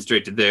beeline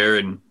straight to there.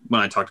 And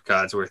when I talked to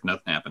Codsworth,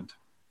 nothing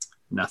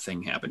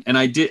happened. And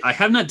I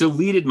have not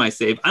deleted my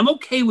save. I'm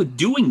okay with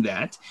doing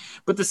that.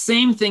 But the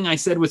same thing I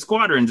said with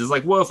Squadrons is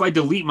like, well, if I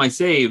delete my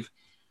save,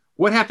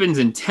 what happens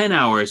in 10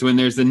 hours when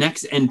there's the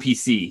next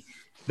NPC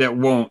that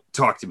won't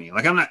talk to me?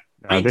 Like I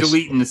ain't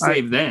deleting the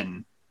save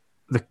then.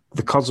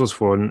 The Codsworth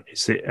one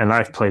is it, and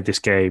I've played this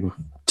game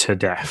to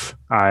death.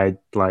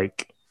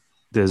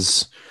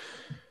 There's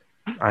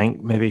I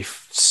think maybe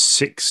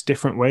 6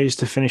 different ways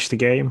to finish the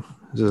game.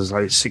 There's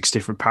like 6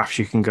 different paths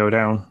you can go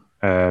down.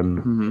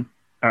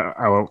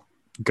 I won't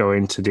go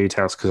into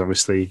details because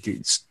obviously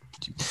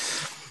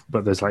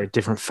but there's like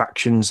different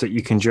factions that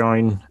you can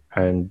join,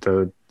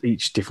 and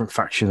each different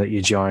faction that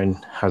you join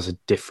has a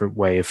different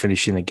way of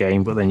finishing the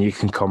game, but then you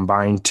can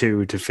combine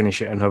 2 to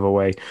finish it another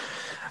way.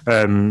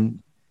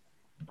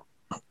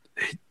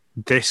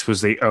 This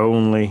was the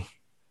only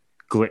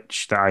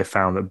glitch that I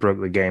found that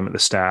broke the game at the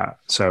start.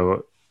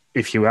 So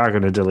if you are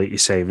going to delete your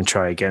save and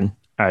try again,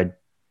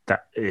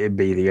 it'd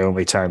be the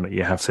only time that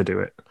you have to do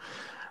it.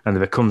 And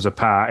there becomes a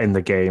part in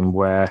the game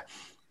where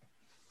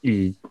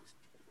I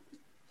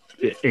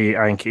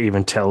think it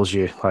even tells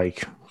you,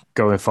 like,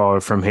 going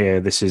forward from here,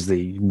 this is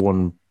the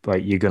one,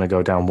 like, you're going to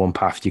go down one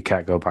path, you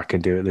can't go back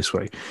and do it this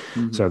way.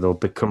 Mm-hmm. So there'll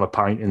become a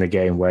point in the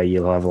game where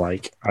you'll have,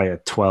 like, I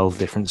had 12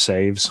 different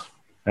saves.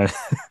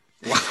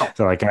 Wow.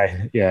 So, like,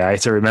 I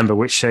had to remember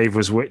which save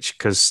was which,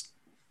 because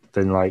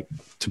then, like,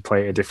 to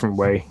play it a different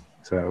way.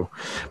 So,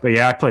 but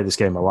yeah, I played this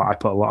game a lot. I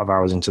put a lot of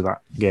hours into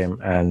that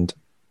game, and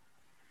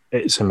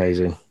it's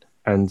amazing.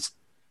 And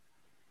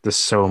there's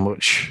so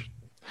much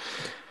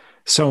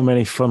so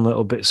many fun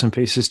little bits and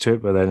pieces to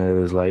it, but then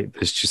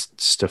there's just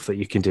stuff that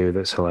you can do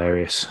that's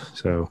hilarious.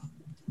 So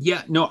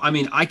yeah, no, I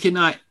mean, I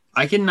cannot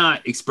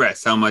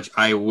express how much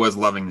I was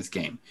loving this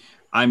game.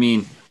 I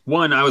mean,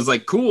 one, I was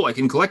like, cool, I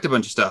can collect a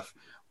bunch of stuff.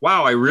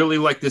 Wow, I really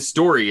like this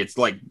story. It's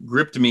like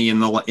gripped me in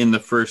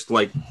the first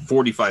like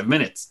 45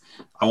 minutes.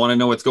 I want to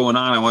know what's going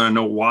on. I want to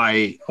know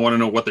why. I want to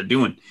know what they're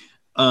doing.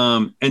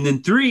 And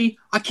then 3,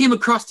 I came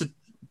across the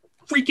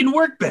freaking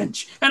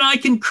workbench and I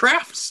can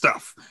craft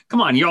stuff.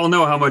 Come on, y'all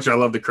know how much I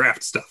love to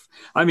craft stuff.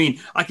 I mean,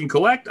 I can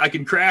collect, I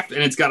can craft,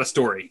 and it's got a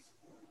story.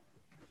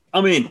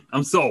 I mean,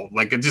 I'm sold.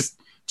 Like,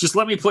 just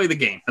let me play the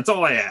game. That's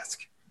all I ask.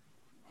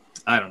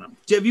 I don't know.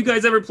 Have you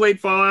guys ever played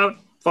Fallout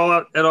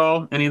at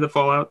all? Any of the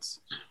Fallouts?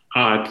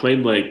 I played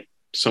like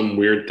some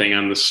weird thing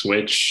on the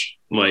Switch,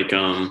 like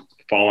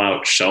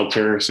Fallout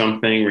Shelter or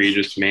something, where you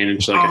just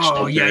manage like a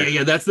shelter.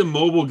 Yeah. That's the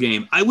mobile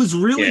game. I was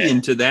really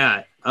into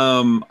that,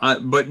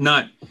 but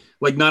not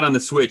on the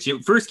Switch.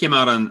 It first came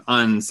out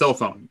on cell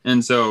phone,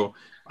 and so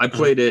I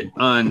played it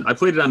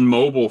on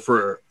mobile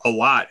for a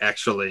lot.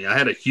 Actually, I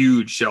had a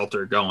huge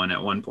shelter going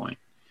at one point.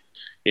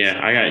 Yeah,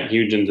 I got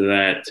huge into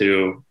that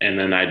too, and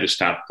then I just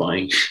stopped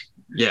playing.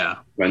 Yeah,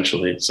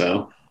 eventually.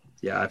 So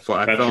yeah, I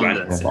fell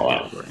into that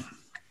category.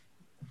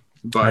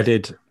 But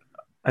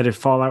I did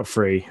Fallout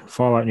 3,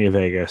 Fallout New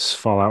Vegas,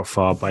 Fallout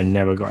 4, but I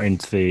never got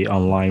into the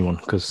online one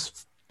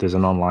because there's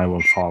an online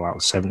one,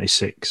 Fallout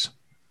 76.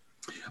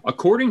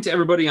 According to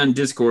everybody on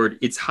Discord,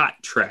 it's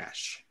hot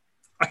trash.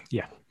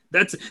 Yeah,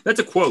 that's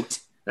a quote.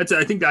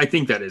 I think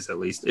that is, at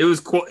least it was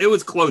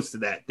close to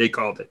that. They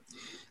called it.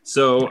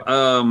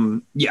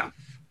 So yeah,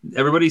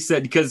 everybody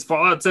said, because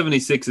Fallout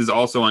 76 is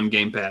also on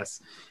Game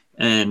Pass,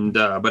 and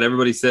but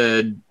everybody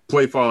said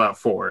play Fallout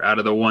 4 out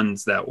of the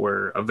ones that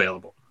were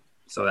available.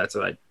 So that's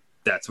what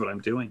I'm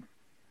doing.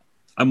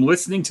 I'm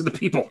listening to the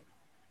people.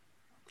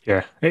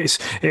 Yeah, it's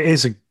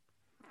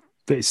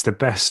the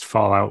best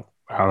Fallout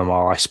out of them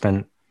all.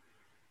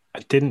 I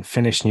didn't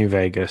finish New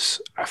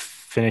Vegas. I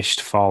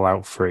finished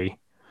Fallout 3.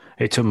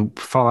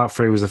 Fallout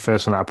 3 was the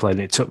first one that I played,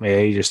 and it took me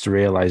ages to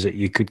realize that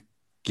you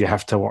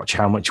have to watch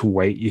how much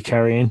weight you're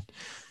carrying.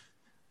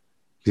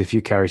 Because if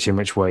you carry too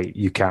much weight,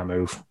 you can't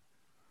move.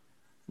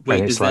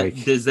 Wait,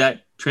 does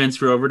that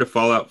transfer over to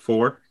Fallout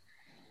 4?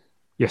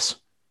 Yes.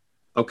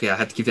 Okay, I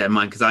have to keep that in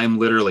mind because I am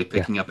literally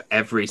picking up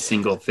every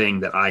single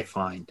thing that I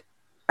find.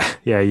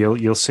 Yeah,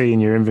 you'll see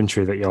in your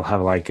inventory that you'll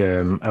have like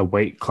a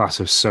weight class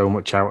of so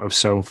much out of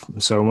so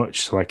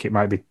much. So like it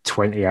might be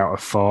 20 out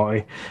of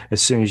 40.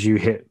 As soon as you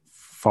hit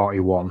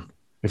 41,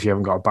 if you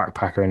haven't got a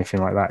backpack or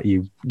anything like that,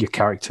 your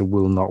character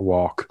will not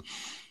walk.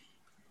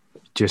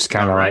 Just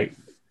kind of like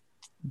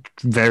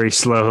very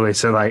slowly.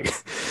 So like,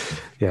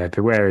 yeah,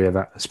 be wary of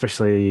that,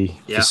 especially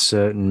for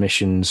certain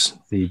missions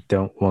that you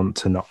don't want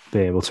to not be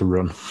able to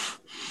run.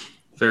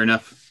 Fair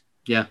enough.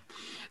 Yeah.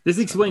 This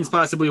explains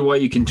possibly why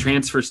you can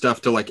transfer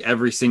stuff to like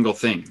every single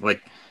thing.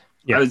 Like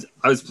I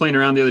was playing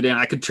around the other day and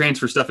I could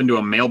transfer stuff into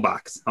a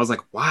mailbox. I was like,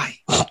 why?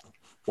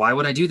 Why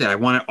would I do that? I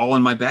want it all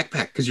in my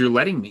backpack because you're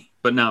letting me.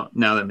 But now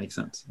that makes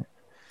sense.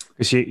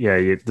 Because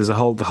there's the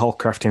whole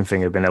crafting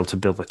thing of being able to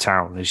build a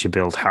town as you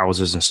build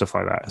houses and stuff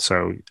like that.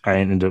 So I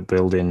ended up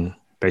building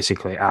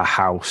basically a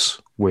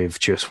house with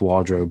just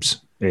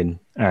wardrobes in,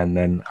 and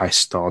then I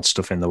stored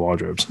stuff in the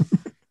wardrobes.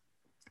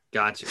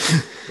 Gotcha.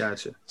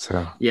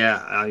 So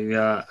yeah, I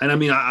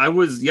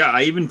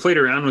even played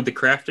around with the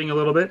crafting a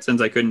little bit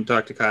since I couldn't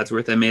talk to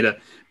Codsworth. I made a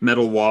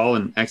metal wall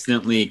and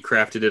accidentally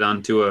crafted it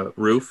onto a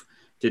roof.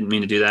 Didn't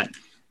mean to do that,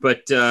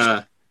 but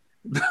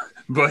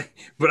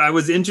I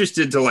was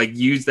interested to like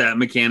use that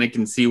mechanic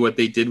and see what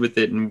they did with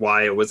it and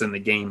why it was in the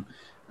game.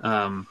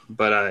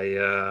 But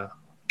I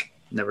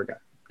never got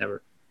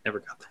there.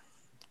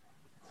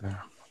 Yeah.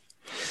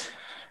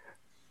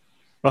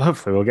 Well,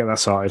 hopefully we'll get that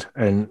sorted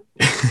and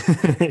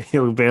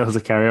you'll be able to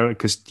carry on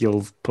because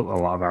you'll put a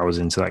lot of hours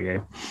into that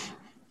game.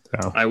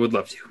 So I would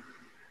love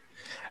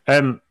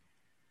to.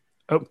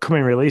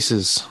 Upcoming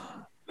releases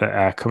that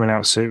are coming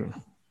out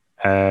soon.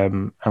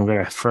 I'm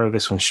going to throw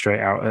this one straight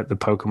out at the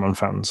Pokemon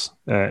fans,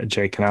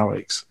 Jake and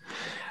Alex.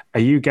 Are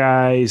you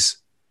guys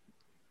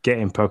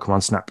getting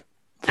Pokemon Snap?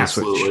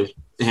 Absolutely.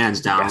 Hands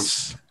down.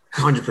 Yes.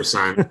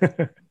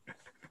 100%.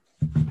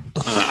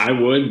 I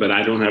would, but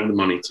I don't have the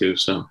money to,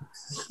 so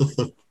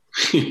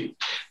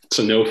it's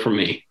a no for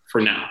me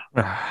for now.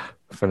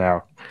 For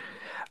now.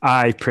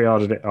 I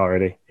pre-ordered it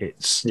already.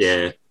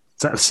 So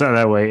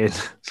they're waiting.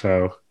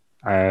 So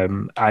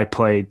I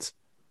played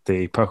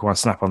the Pokemon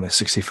Snap on the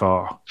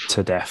 64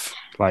 to death.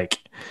 Like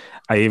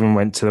I even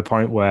went to the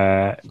point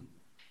where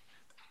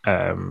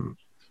I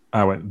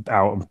went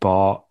out and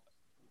bought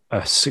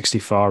a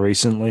 64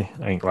 recently.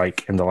 I think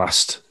like in the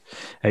last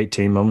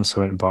 18 months,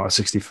 I went and bought a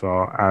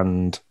 64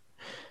 and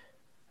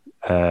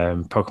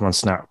Pokemon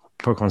Snap,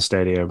 Pokemon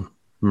Stadium,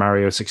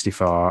 Mario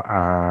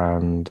 64,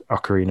 and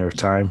Ocarina of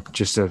Time,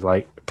 just to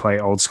like play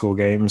old school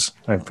games.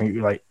 I think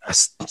like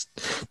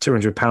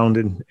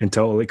 £200 in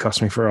total it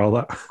cost me for all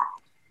that.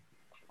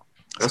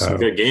 That's some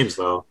good games,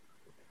 though.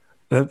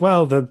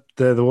 Well, they're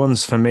the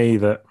ones for me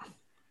that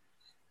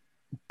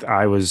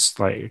I was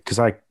like, because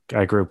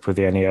I grew up with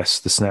the NES,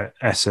 the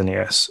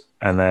SNES,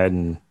 and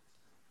then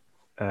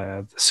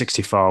the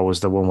 64 was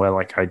the one where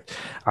like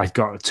I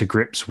got to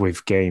grips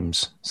with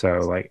games. So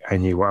like I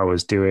knew what I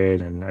was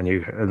doing, and I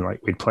knew, and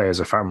like we'd play as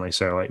a family.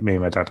 So like me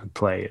and my dad would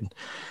play and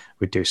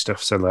we'd do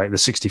stuff. So like the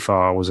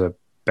 64 was a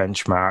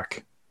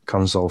benchmark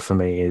console for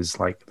me. Is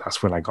like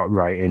that's when I got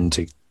right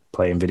into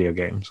playing video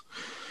games.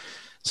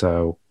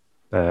 So,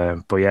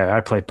 but yeah,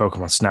 I played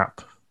Pokemon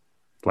Snap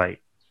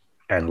like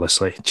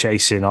endlessly,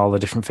 chasing all the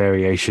different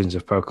variations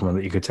of Pokemon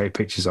that you could take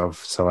pictures of.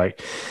 So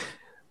like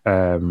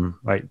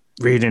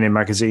reading in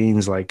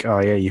magazines, like,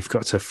 oh yeah, you've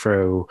got to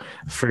throw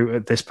fruit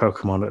at this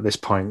Pokemon at this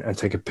point and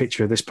take a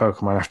picture of this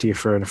Pokemon after you've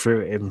thrown a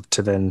fruit at him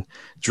to then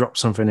drop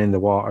something in the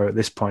water at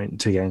this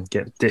point to then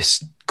get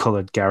this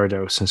colored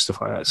Gyarados and stuff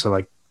like that. So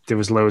like there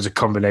was loads of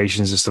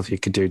combinations of stuff you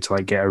could do to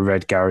like get a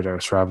red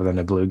Gyarados rather than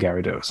a blue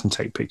Gyarados and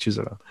take pictures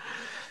of them.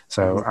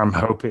 So I'm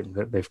hoping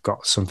that they've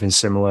got something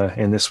similar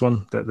in this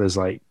one, that there's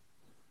like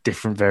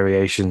different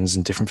variations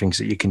and different things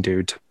that you can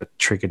do to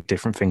trigger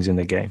different things in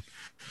the game.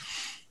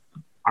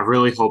 I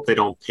really hope they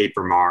don't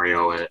Paper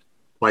Mario it.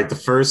 Like the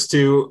first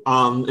two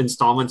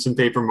installments in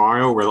Paper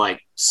Mario were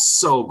like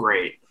so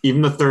great.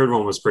 Even the third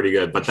one was pretty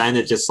good, but then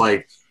it just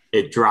like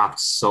it dropped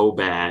so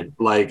bad.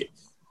 Like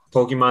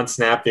Pokemon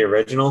Snap, the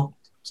original,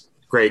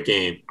 great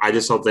game. I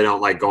just hope they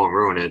don't like go and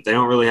ruin it. They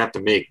don't really have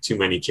to make too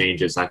many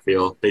changes. I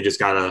feel they just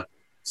gotta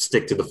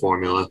stick to the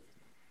formula.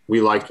 We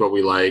liked what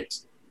we liked.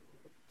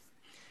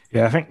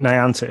 Yeah, I think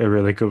Niantic are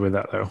really good with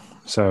that though.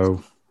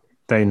 So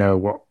they know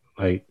what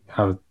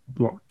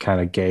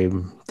kind of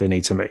game they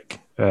need to make.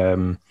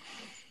 So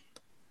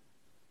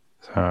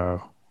I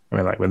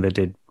mean, like when they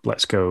did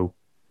Let's Go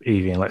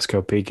Eevee and Let's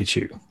Go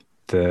Pikachu,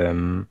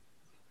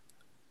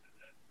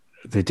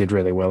 they did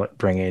really well at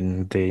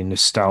bringing the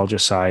nostalgia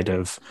side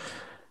of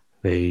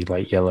the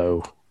like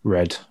yellow,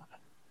 red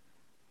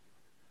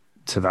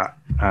to that,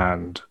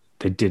 and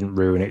they didn't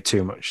ruin it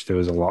too much. There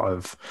was a lot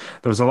of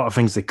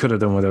things they could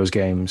have done with those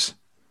games.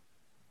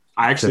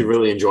 I actually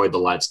really enjoyed the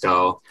Let's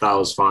Go. That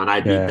was fun.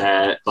 I beat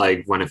that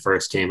like when it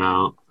first came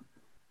out.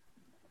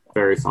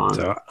 Very fun.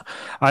 So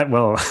I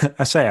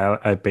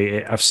beat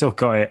it. I've still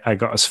got it. I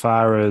got as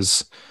far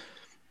as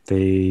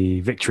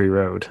the Victory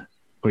Road,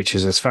 which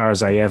is as far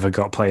as I ever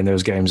got playing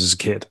those games as a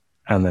kid,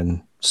 and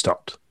then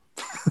stopped.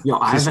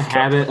 I have a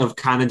habit of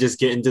kind of just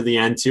getting to the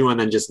end too and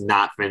then just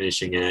not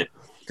finishing it.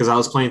 Because I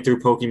was playing through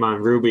Pokemon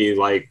Ruby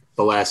like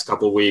the last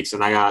couple of weeks,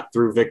 and I got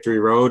through Victory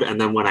Road,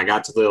 and then when I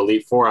got to the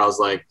Elite Four, I was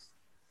like,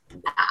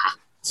 nah,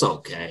 it's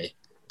okay.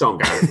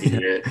 Don't gotta beat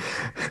it.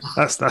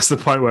 That's the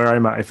point where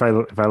I'm at. If I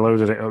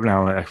loaded it up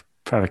now,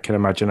 I can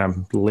imagine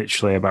I'm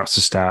literally about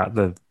to start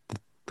the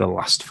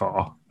last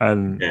four,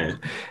 and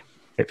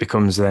it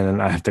becomes then,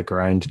 and I have to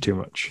grind too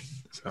much.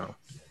 So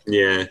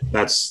yeah,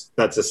 that's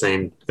the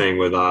same thing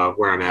with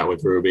where I'm at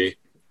with Ruby.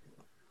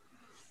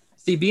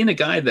 See, being a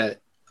guy that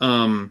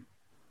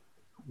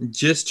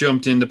just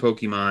jumped into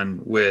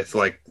Pokemon with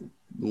like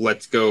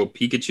Let's Go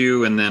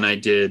Pikachu, and then I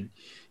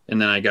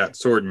got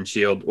Sword and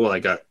Shield. Well, I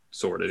got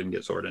Sword. I didn't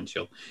get Sword and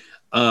Shield.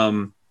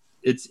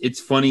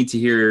 It's funny to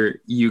hear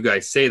you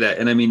guys say that,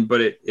 and I mean,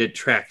 but it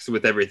tracks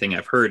with everything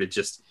I've heard. It's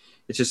just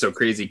so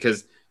crazy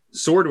because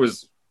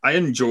I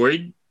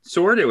enjoyed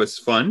Sword. It was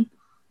fun,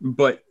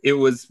 but it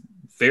was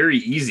very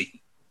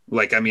easy.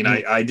 Like, I mean,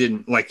 I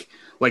didn't like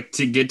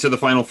to get to the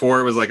final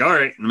four. It was like, all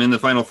right, I'm in the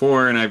final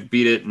four and I've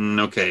beat it, and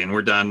okay, and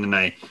we're done.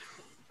 And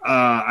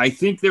I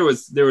think there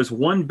was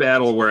one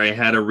battle where I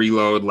had to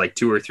reload like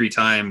 2 or 3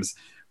 times,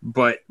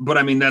 but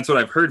I mean, that's what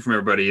I've heard from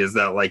everybody is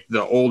that like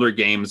the older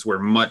games were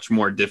much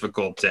more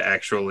difficult to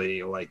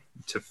actually like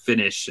to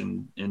finish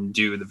and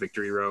do the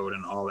Victory Road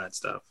and all that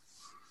stuff.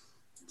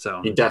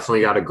 So you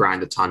definitely got to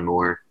grind a ton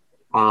more.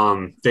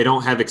 They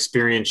don't have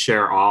experience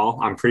share all.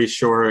 I'm pretty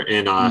sure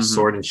in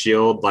Sword and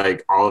Shield,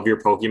 like all of your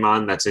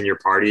Pokemon that's in your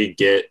party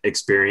get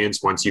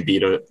experience once you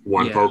beat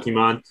one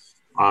Pokemon.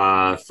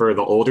 For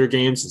the older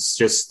games, it's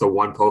just the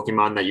one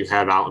Pokemon that you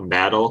have out in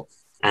battle.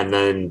 And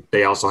then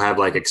they also have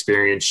like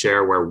experience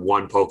share where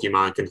one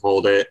Pokemon can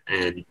hold it,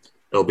 and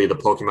it'll be the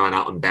Pokemon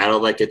out in battle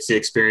that gets the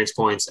experience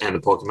points, and the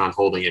Pokemon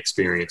holding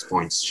experience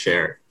points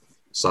share.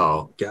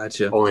 So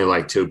gotcha. Only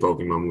like 2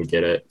 Pokemon would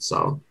get it.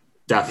 So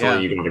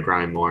definitely you're going to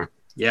grind more.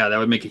 Yeah, that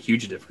would make a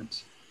huge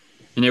difference.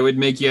 And it would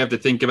make you have to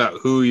think about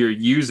who you're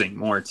using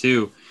more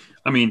too.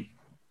 I mean,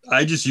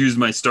 I just used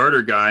my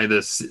starter guy.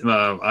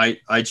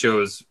 I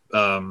chose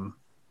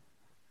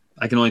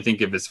I can only think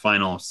of his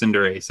final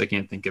Cinderace. I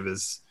can't think of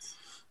his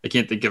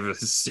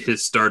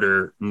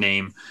starter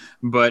name,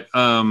 but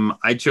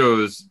I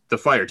chose the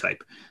fire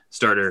type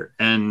starter,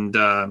 and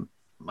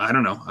I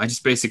don't know. I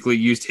just basically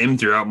used him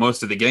throughout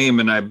most of the game,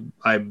 and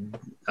I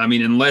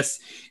mean, unless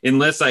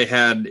I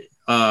had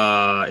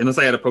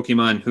a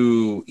Pokemon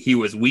who he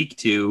was weak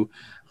to,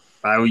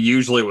 I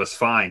usually was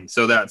fine.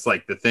 So that's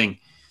like the thing.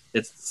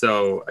 That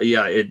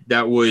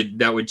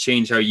would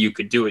change how you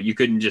could do it. You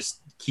couldn't just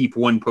keep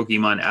one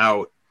Pokemon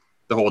out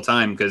the whole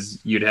time because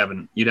you'd have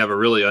a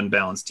really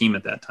unbalanced team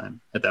at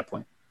that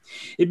point.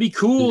 It'd be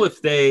cool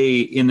if they,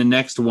 in the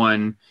next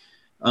one,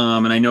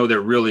 and I know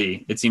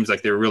it seems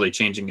like they're really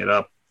changing it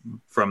up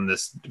from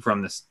this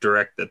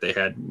direct that they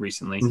had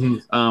recently.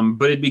 Mm-hmm.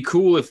 But it'd be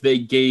cool if they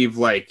gave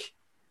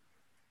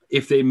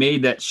if they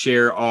made that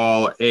share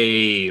all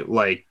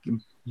a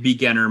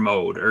beginner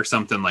mode or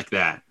something like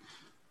that.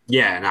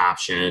 Yeah, an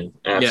option.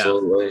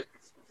 Absolutely.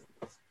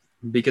 Yeah.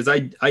 Because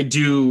I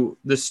do,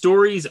 the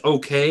story's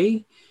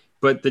okay,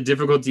 but the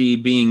difficulty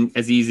being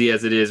as easy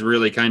as it is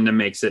really kind of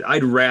makes it,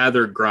 I'd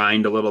rather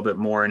grind a little bit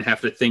more and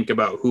have to think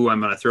about who I'm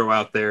going to throw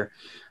out there.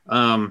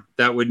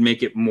 That would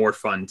make it more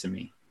fun to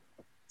me.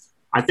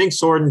 I think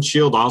Sword and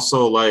Shield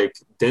also,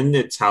 didn't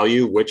it tell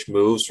you which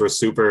moves were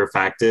super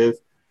effective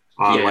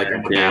in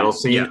the battle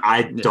scene? Yeah.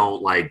 I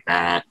don't like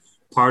that.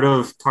 Part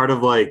of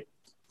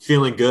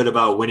feeling good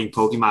about winning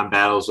Pokemon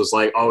battles was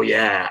oh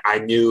yeah, I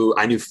knew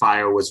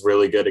fire was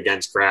really good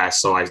against grass,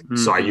 so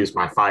I used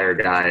my fire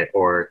guy,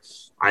 or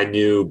I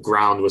knew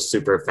ground was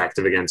super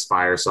effective against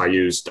fire, so I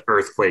used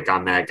earthquake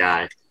on that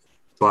guy.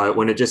 But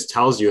when it just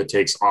tells you, it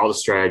takes all the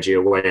strategy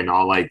away and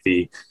all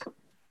the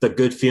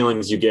good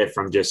feelings you get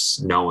from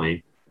just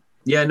knowing.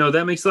 Yeah, no,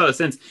 that makes a lot of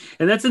sense.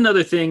 And that's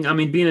another thing. I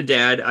mean, being a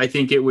dad, I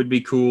think it would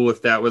be cool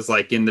if that was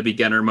in the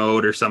beginner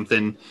mode or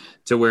something,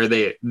 to where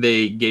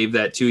they gave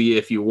that to you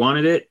if you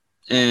wanted it.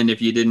 And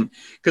if you didn't,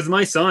 because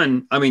my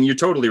son, I mean, you're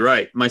totally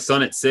right. My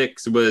son at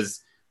 6 was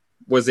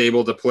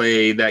able to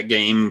play that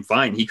game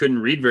fine. He couldn't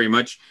read very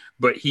much,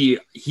 but he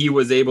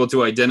was able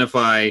to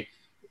identify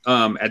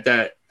at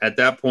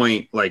that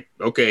point,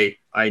 okay,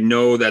 I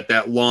know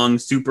that long,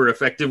 super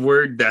effective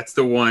word, that's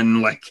the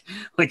one,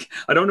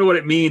 I don't know what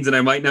it means and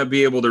I might not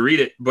be able to read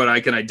it, but I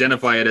can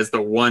identify it as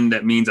the one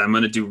that means I'm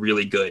going to do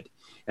really good.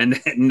 And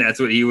that's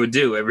what he would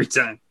do every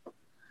time.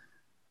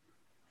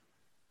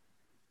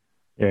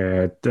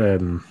 Yeah.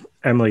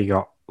 Emily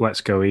got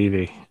Let's Go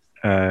Eevee.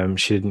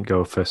 She didn't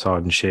go for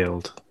Sword and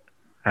Shield,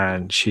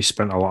 and she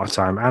spent a lot of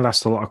time and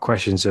asked a lot of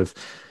questions of,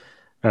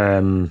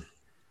 what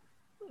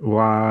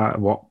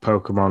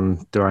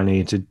Pokemon do I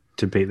need to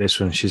beat this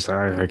one? She's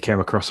like, I came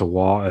across a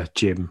water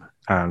gym,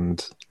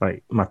 and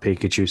my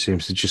Pikachu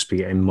seems to just be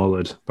getting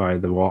mullered by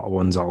the water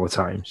ones all the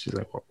time. She's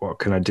like, what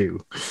can I do?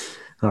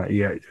 So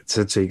you're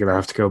gonna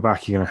have to go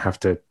back. You're gonna have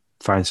to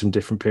find some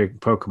different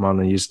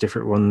Pokemon and use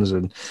different ones,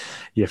 and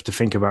you have to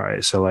think about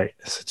it. So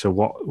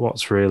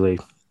what's really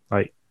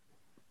what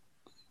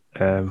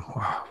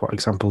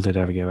example did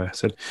I ever give her? I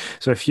said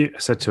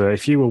to her,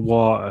 if you were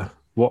water,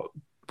 what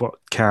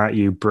can't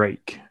you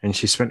break? And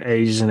she spent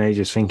ages and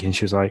ages thinking.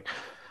 She was like,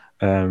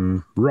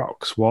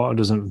 rocks. Water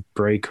doesn't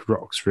break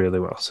rocks really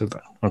well. So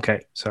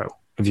okay, so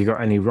have you got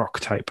any rock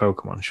type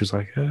Pokemon? She was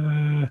like,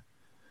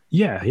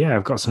 yeah,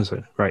 I've got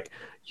something. Right,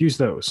 use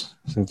those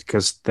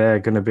because they're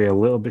going to be a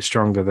little bit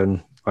stronger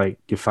than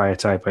your fire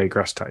type or your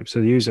grass type. So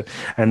use it,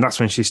 and that's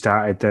when she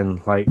started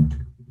then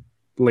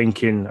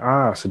linking.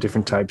 So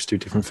different types do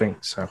different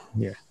things. So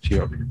yeah, she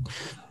got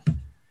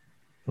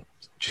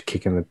just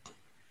kicking the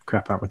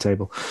crap out my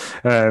table.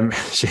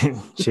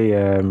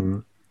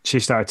 She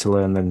started to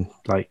learn then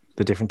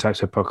the different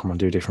types of Pokemon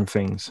do different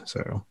things.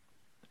 So,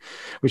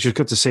 which was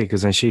good to see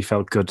because then she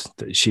felt good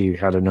that she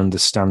had an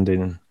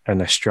understanding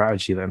and a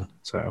strategy then.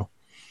 So.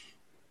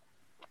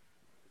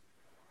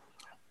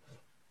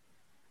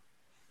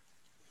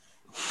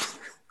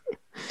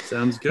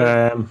 Sounds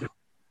good.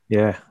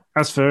 Yeah.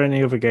 As for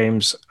any other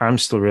games, I'm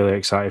still really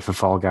excited for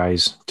Fall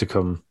Guys to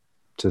come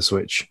to the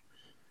Switch.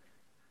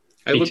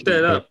 I looked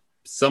that up.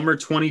 Summer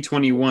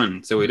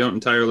 2021. So we don't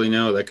entirely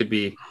know. That could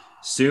be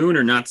soon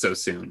or not so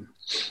soon.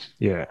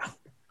 Yeah.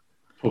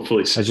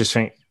 Hopefully soon. I just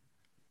think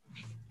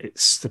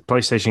it's the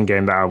PlayStation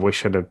game that I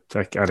wish I'd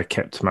have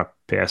kept my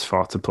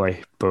PS4 to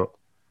play. But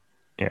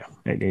yeah,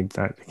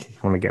 I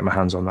want to get my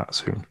hands on that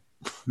soon.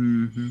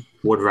 Mm-hmm.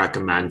 Would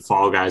recommend.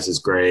 Fall Guys is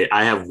great.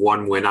 I have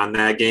one win on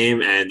that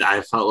game, and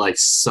I felt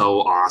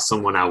so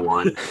awesome when I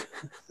won.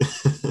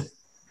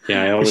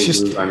 Yeah, I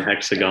always lose on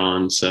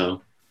Hexagon,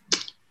 so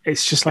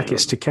it's just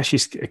it's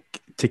Takeshi's.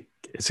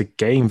 It's a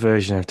game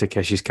version of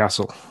Takeshi's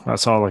Castle.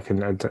 That's all I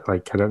can. I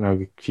don't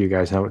know if you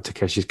guys know what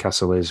Takeshi's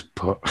Castle is,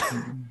 but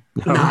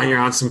Nah, you're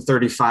on some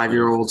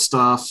 35-year-old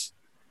stuff.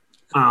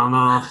 I don't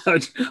know.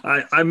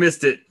 I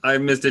missed it. I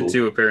missed it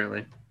too.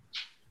 Apparently.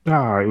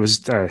 No, it was.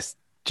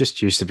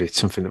 Just used to be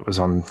something that was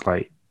on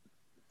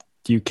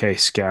UK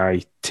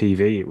Sky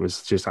TV. It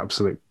was just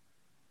absolute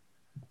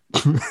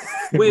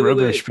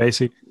rubbish,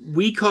 basically.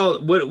 We call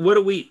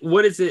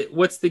what is it?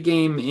 What's the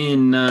game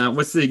in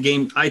what's the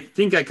game? I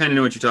think I kind of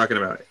know what you're talking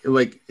about.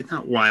 It's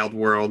not Wild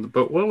World,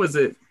 but what was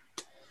it?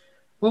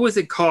 What was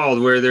it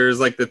called? Where there's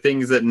the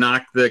things that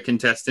knock the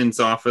contestants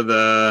off of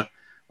the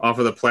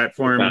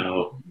platform.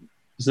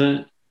 Is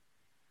that?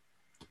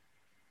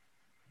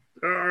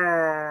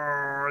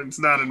 Oh, it's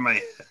not in my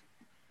head.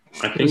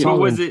 I think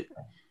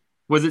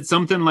was it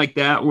something like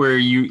that where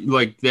you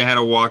they had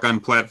to walk on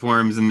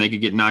platforms and they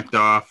could get knocked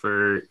off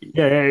or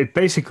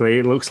basically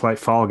it looks like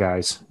Fall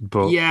Guys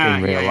but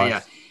in real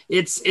life.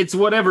 It's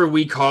whatever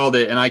we called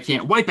it, and I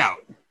can't Wipeout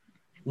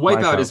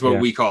is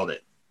what we called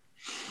it.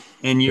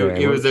 And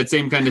it was that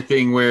same kind of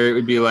thing where it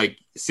would be like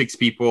 6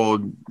 people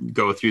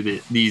go through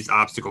these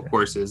obstacle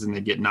courses and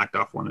they get knocked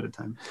off one at a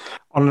time.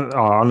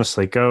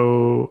 Honestly,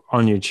 go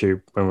on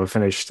YouTube when we're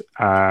finished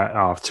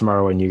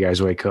tomorrow when you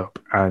guys wake up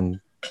and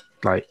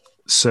like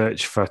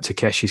search for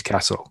Takeshi's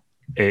Castle.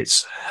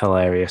 It's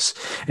hilarious.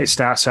 It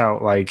starts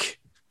out like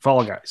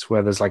Fall Guys,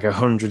 where there's like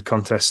 100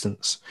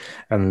 contestants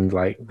and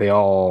like they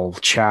all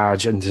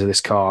charge into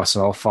this course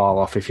and all fall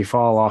off. If you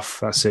fall off,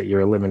 that's it, you're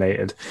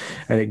eliminated.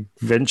 And it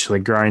eventually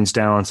grinds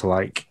down to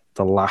like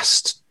the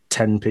last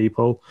 10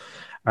 people.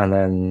 And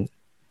then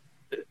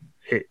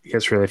it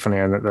gets really funny.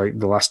 And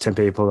the last 10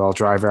 people, they'll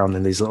drive around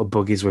in these little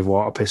buggies with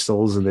water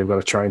pistols and they've got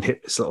to try and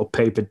hit this little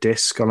paper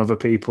disc on other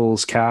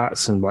people's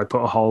carts and like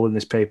put a hole in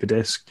this paper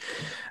disc.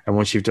 And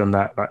once you've done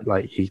that,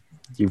 like you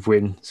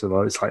win.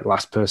 So it's like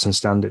last person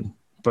standing.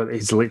 But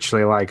it's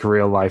literally like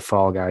real life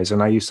Fall Guys.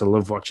 And I used to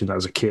love watching that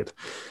as a kid.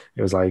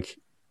 It was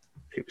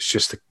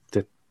just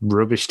the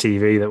rubbish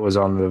TV that was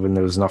on when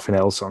there was nothing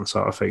else on,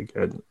 sort of thing.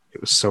 And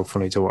it was so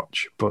funny to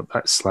watch. But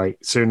that's like,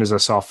 as soon as I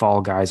saw Fall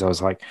Guys, I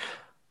was like,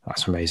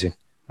 that's amazing.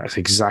 That's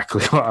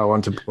exactly what I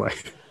want to play.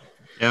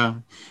 Yeah.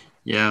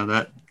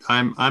 That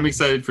I'm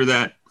excited for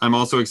that. I'm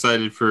also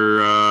excited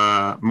for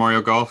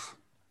Mario Golf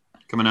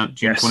coming out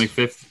June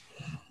 25th.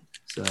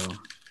 So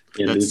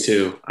yeah, me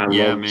too. I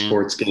love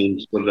sports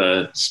games with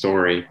a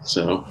story.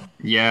 So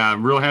yeah,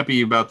 I'm real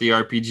happy about the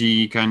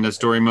RPG kind of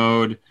story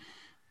mode.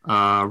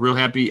 Real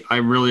happy.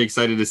 I'm really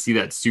excited to see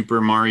that Super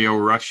Mario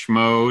Rush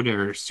mode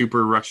or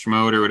Super Rush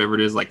mode or whatever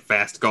it is, like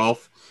fast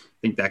golf. I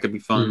think that could be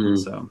fun.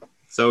 Mm-hmm.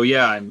 So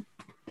yeah, I'm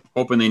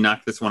hoping they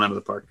knock this one out of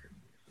the park.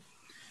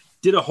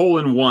 Did a hole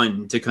in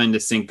one to kind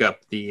of sync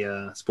up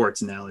the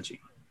sports analogy.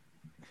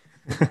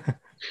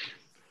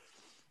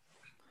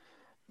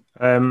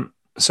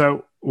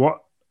 So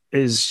what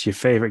is your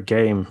favorite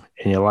game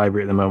in your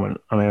library at the moment?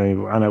 I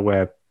mean, I know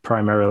we're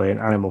primarily an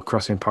Animal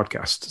Crossing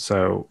podcast,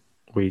 so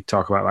we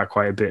talk about that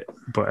quite a bit,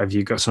 but have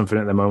you got something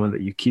at the moment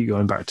that you keep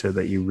going back to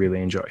that you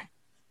really enjoy?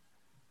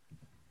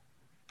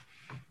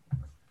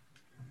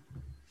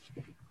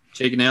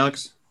 Jake and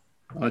Alex,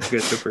 I'll let you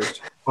guys go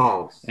first.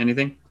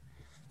 Anything?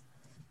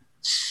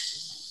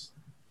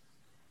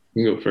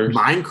 You go first.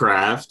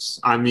 Minecraft.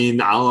 I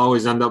mean, I'll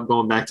always end up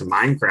going back to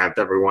Minecraft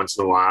every once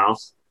in a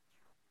while.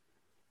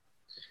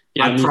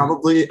 Yeah,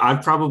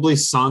 I've probably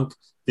sunk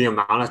the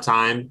amount of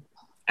time.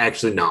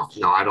 Actually, no,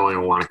 I don't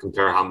even want to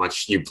compare how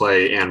much you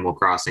play Animal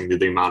Crossing to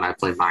the amount I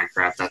play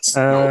Minecraft. That's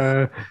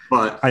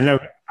but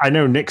I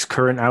know Nick's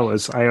current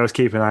hours. I always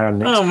keep an eye on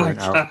Nick's current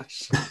hours. Oh my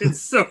gosh,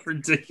 it's so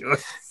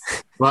ridiculous.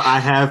 Well, I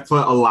have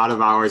put a lot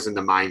of hours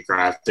into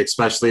Minecraft,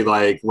 especially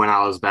like when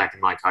I was back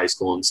in like high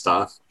school and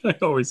stuff. I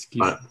always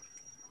keep.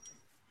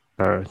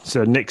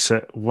 So Nick's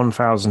at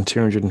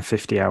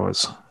 1,250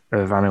 hours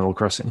of Animal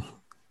Crossing.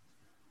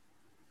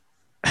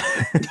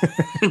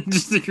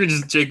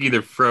 just Jake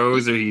either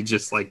froze or he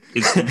just like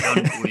it's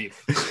beyond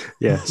belief.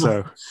 Yeah,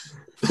 so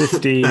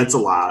 50. That's a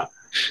lot.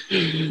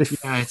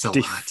 Yeah, it's a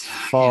lot.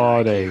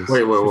 4 days.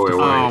 Wait.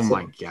 Oh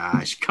my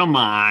gosh, come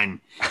on.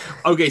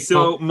 Okay,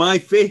 so my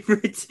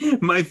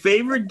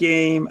favorite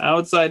game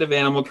outside of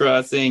Animal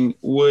Crossing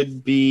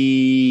would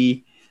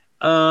be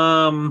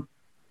well,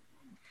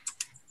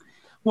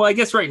 I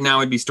guess right now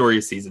it'd be Story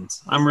of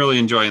Seasons. I'm really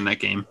enjoying that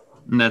game.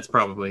 And that's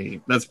probably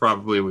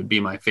would be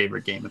my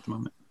favorite game at the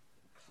moment.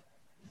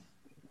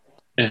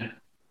 Yeah.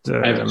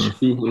 I have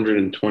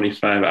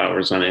 225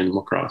 hours on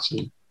Animal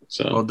Crossing.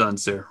 So well done,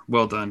 sir.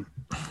 Well done.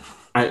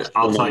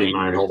 I'll tell you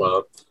mine. Hold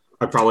up.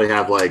 I probably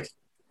have like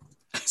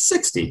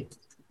 60,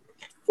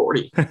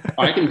 40.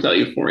 I can tell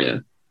you for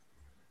you.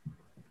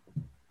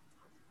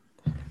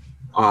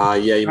 Yeah,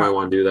 you might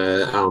want to do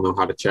that. I don't know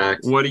how to check.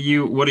 What do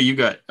you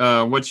got?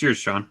 What's yours,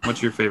 Sean?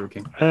 What's your favorite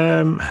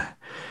game?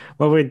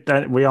 Well,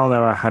 we all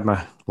know I had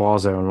my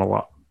Warzone a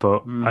lot,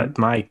 but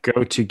my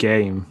go-to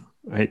game,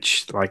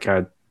 which when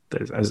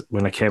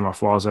I came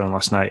off Warzone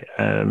last night,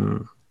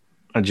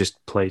 I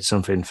just played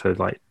something for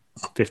like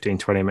 15,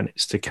 20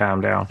 minutes to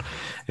calm down,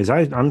 is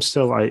I'm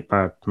still like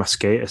my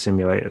skater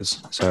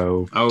simulators.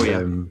 So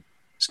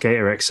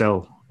Skater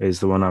XL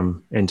is the one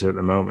I'm into at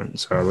the moment.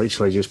 So I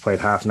literally just played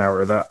half an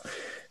hour of that,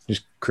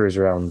 just cruise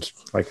around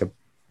like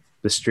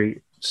the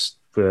street.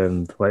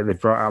 Like they've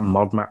brought out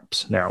mod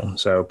maps now,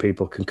 so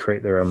people can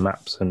create their own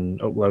maps and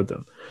upload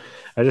them.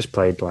 I just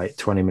played like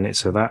 20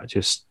 minutes of that,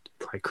 just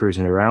like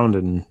cruising around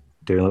and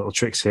doing little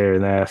tricks here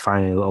and there,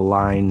 finding little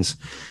lines.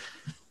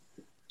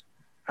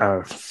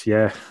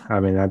 Yeah, I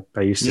mean,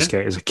 I used to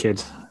skate as a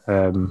kid,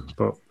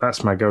 but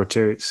that's my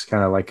go-to. It's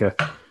kind of like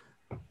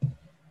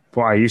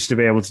what I used to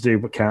be able to do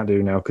but can't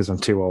do now because I'm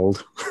too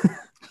old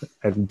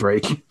and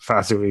break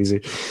far too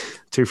easy,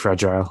 too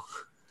fragile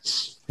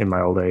in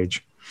my old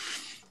age.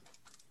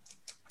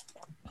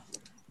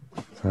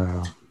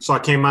 So I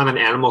came on an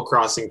Animal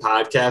Crossing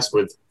podcast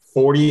with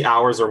 40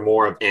 hours or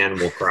more of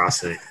Animal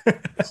Crossing.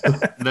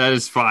 That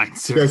is fine,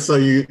 sir.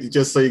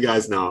 Just so you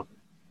guys know.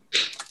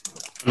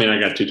 I mean, I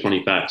got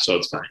 225, so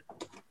it's fine.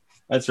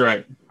 That's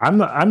right. I'm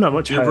not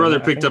much. Your brother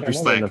picked up your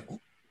slack.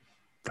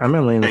 I'm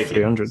only in the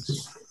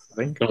 300s. I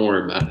think. Don't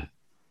worry about it.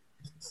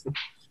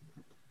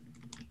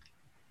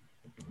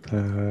 All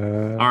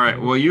right.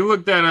 Well, you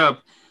look that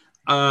up.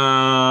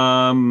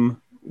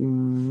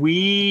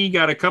 We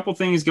got a couple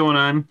things going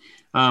on.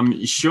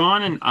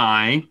 Sean and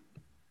I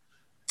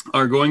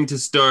are going to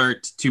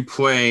start to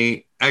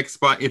play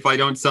Xbox. If I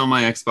don't sell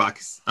my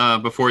Xbox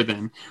before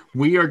then,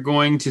 we are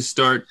going to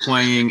start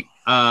playing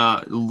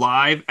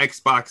live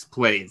Xbox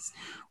plays.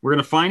 We're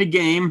going to find a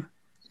game,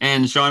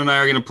 and Sean and I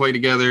are going to play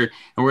together, and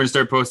we're going to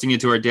start posting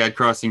it to our Dad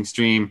Crossing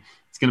stream.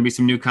 It's going to be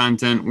some new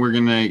content we're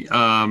going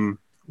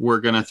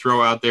to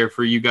throw out there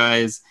for you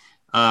guys.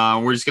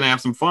 We're just going to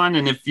have some fun,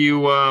 and if you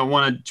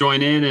want to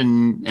join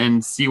in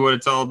and see what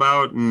it's all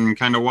about and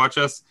kind of watch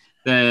us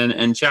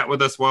and chat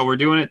with us while we're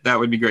doing it, that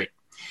would be great.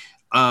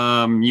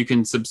 You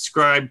can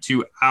subscribe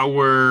to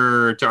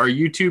our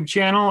YouTube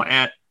channel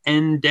at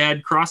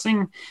Dad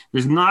Crossing.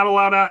 There's not a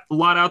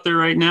lot out there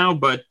right now,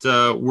 but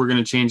we're going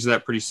to change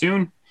that pretty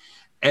soon.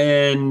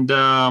 And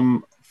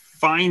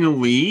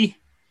finally,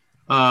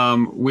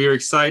 we're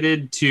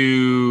excited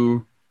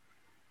to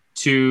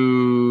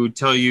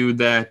tell you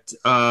that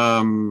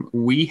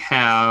we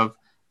have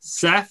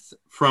Seth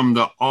from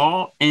the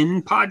All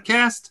In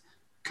podcast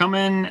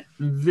coming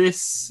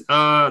this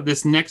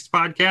next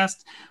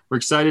podcast. We're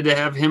excited to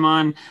have him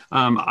on.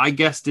 I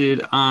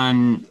guested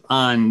on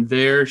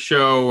their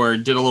show, or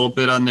did a little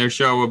bit on their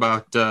show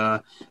about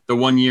the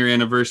 1 year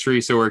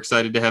anniversary. So we're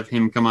excited to have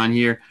him come on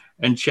here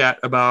and chat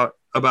about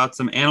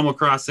some Animal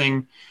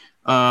Crossing.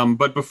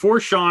 But before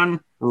Sean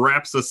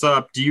wraps us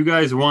up, do you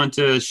guys want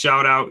to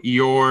shout out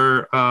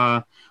your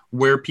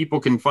where people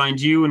can find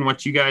you and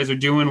what you guys are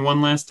doing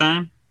one last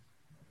time?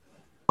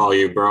 All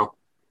you, bro.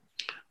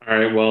 All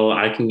right. Well,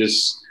 I can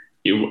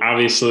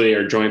obviously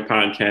our joint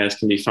podcast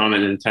can be found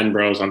in Nintendo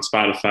Bros on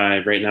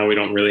Spotify. Right now, we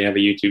don't really have a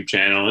YouTube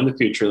channel. In the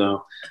future,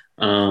 though.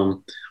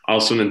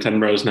 Also, Nintendo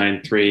Bros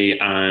 93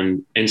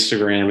 on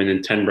Instagram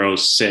and Nintendo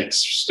Bros 6.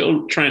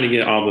 Still trying to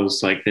get all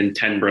those like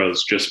Nintendo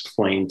Bros just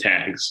plain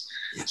tags.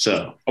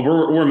 So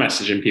we're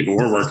messaging people.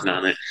 We're working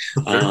on it.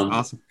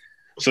 Awesome.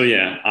 So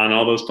yeah, on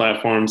all those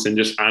platforms, and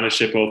just on a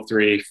Ship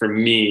 03 for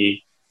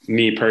me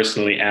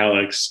personally,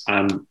 Alex,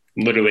 on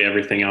literally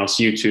everything else,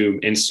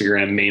 YouTube,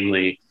 Instagram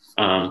mainly.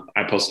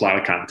 I post a lot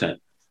of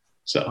content.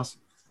 So awesome.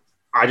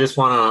 I just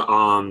want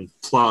to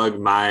plug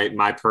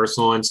my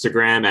personal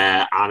Instagram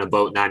at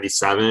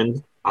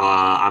onaboat97.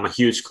 I'm a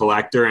huge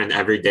collector, and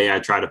every day I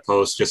try to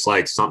post just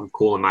like something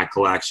cool in my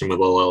collection with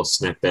a little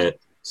snippet.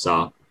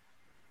 So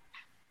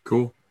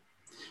cool.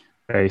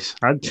 Nice.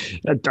 I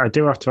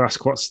do have to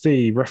ask, what's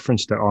the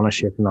reference to on a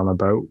ship and on a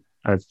boat?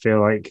 I feel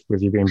like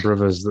with you being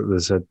brothers,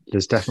 that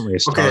there's definitely a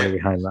story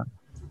behind that.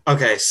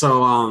 Okay,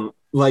 so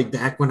like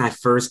back when I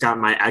first got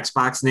my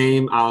Xbox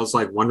name, I was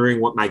like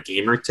wondering what my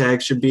gamer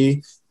tag should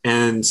be,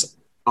 and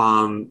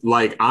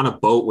like On a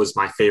Boat was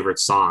my favorite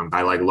song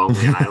by like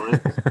Lonely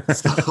Island.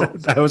 So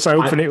I was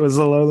hoping it was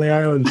the Lonely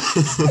Island.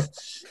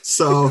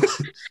 So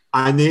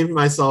I named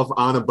myself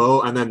On a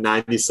Boat, and then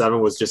 97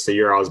 was just the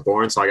year I was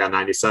born, so I got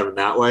 97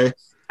 that way.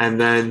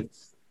 And then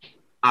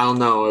I don't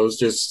know, it was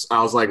just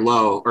I was like,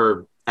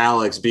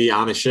 Alex, be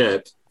on a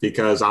ship,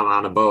 because I'm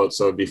on a boat,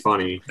 so it'd be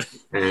funny.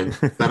 And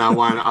then I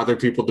wanted other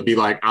people to be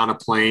like on a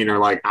plane or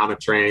like on a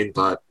train,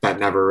 but that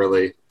never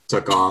really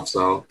took off.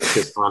 So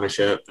just on a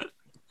ship.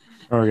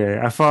 Okay,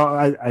 I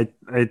thought I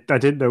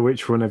didn't know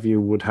which one of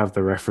you would have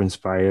the reference,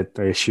 but I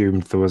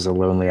assumed there was a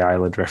Lonely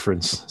Island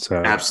reference. So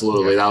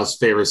absolutely, that was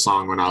favorite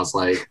song when I was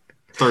like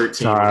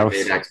 13 when I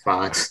made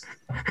Xbox.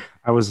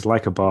 I was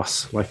Like a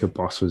Boss. Like a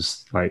Boss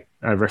was like,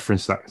 I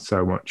referenced that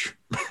so much.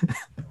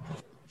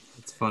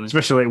 Funny.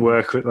 Especially at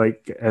work,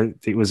 like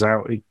it was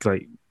out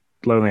like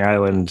Lonely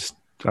Island.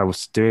 I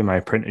was doing my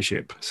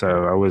apprenticeship, so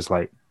I was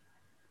like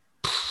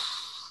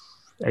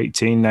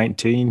 18,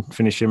 19,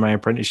 finishing my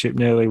apprenticeship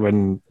nearly.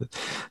 When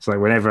it's like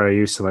whenever I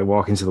used to like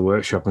walk into the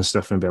workshop and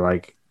stuff and be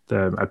like,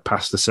 I'd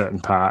passed a certain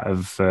part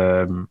of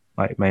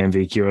like my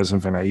MVQ or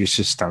something, I used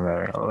to stand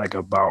there like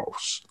a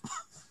boss.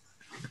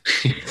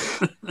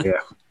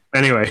 Yeah.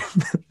 Anyway,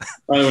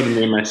 I would have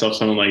named myself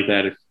something like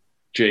that if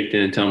Jake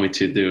didn't tell me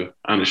to do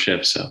on the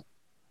ship. So.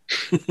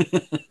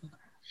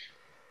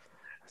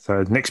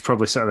 So Nick's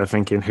probably sat there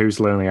thinking, who's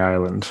Lonely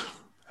Island?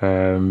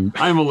 I'm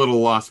a little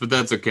lost, but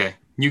that's okay.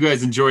 You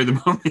guys enjoy the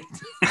moment.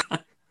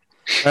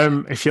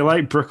 If you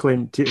like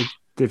Brooklyn,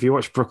 if you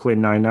watch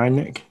Brooklyn Nine-Nine,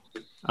 Nick?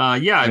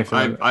 Yeah,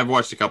 I've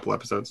watched a couple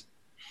episodes.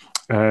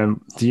 Do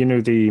you know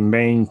the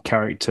main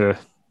character?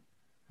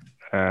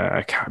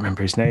 I can't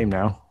remember his name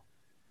now.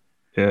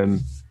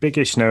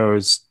 Biggish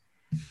nose,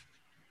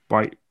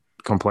 white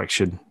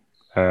complexion.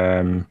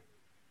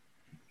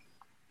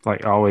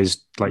 Like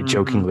always, like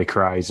jokingly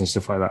cries and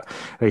stuff like that.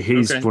 Like,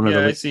 he's one of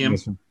the. I see him.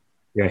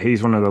 Yeah,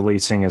 he's one of the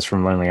lead singers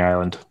from Lonely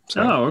Island.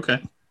 So. Oh, okay.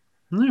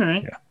 All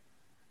right. Yeah.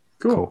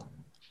 Cool.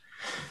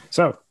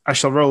 So I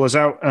shall roll us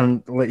out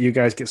and let you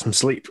guys get some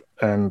sleep.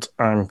 And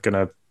I don't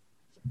know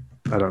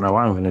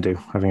what I'm gonna do.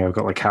 I think I've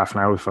got like half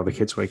an hour before the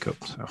kids wake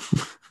up. So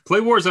play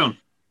Warzone.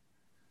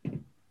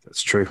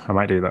 That's true. I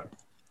might do that.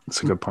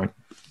 That's a good point.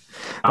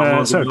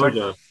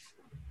 Doja.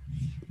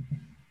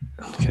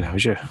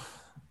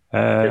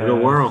 Give it a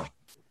whirl.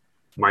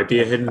 Might be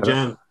a hidden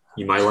gem.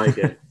 You might like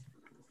it.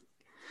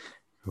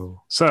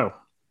 Cool. So,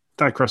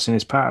 Dad Crossing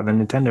is part of the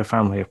Nintendo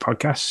family of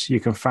podcasts. You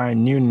can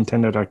find new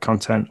Nintendo Dad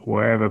content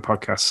wherever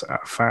podcasts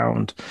are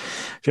found.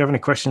 If you have any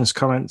questions,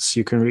 comments,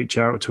 you can reach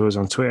out to us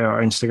on Twitter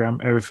or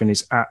Instagram. Everything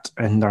is at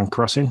NDAN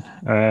Crossing.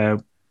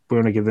 We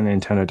want to give the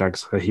Nintendo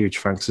Dads a huge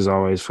thanks, as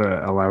always, for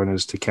allowing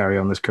us to carry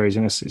on this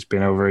craziness. It's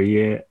been over a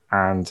year,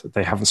 and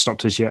they haven't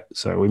stopped us yet,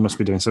 so we must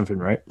be doing something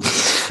right.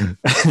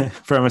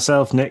 For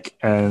myself, Nick,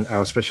 and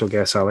our special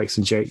guests, Alex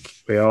and Jake,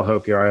 we all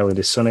hope your island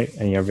is sunny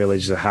and your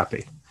villages are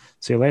happy.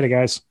 See you later,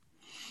 guys.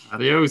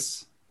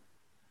 Adios.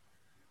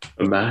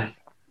 Bye.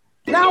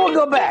 Now we'll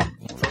go back.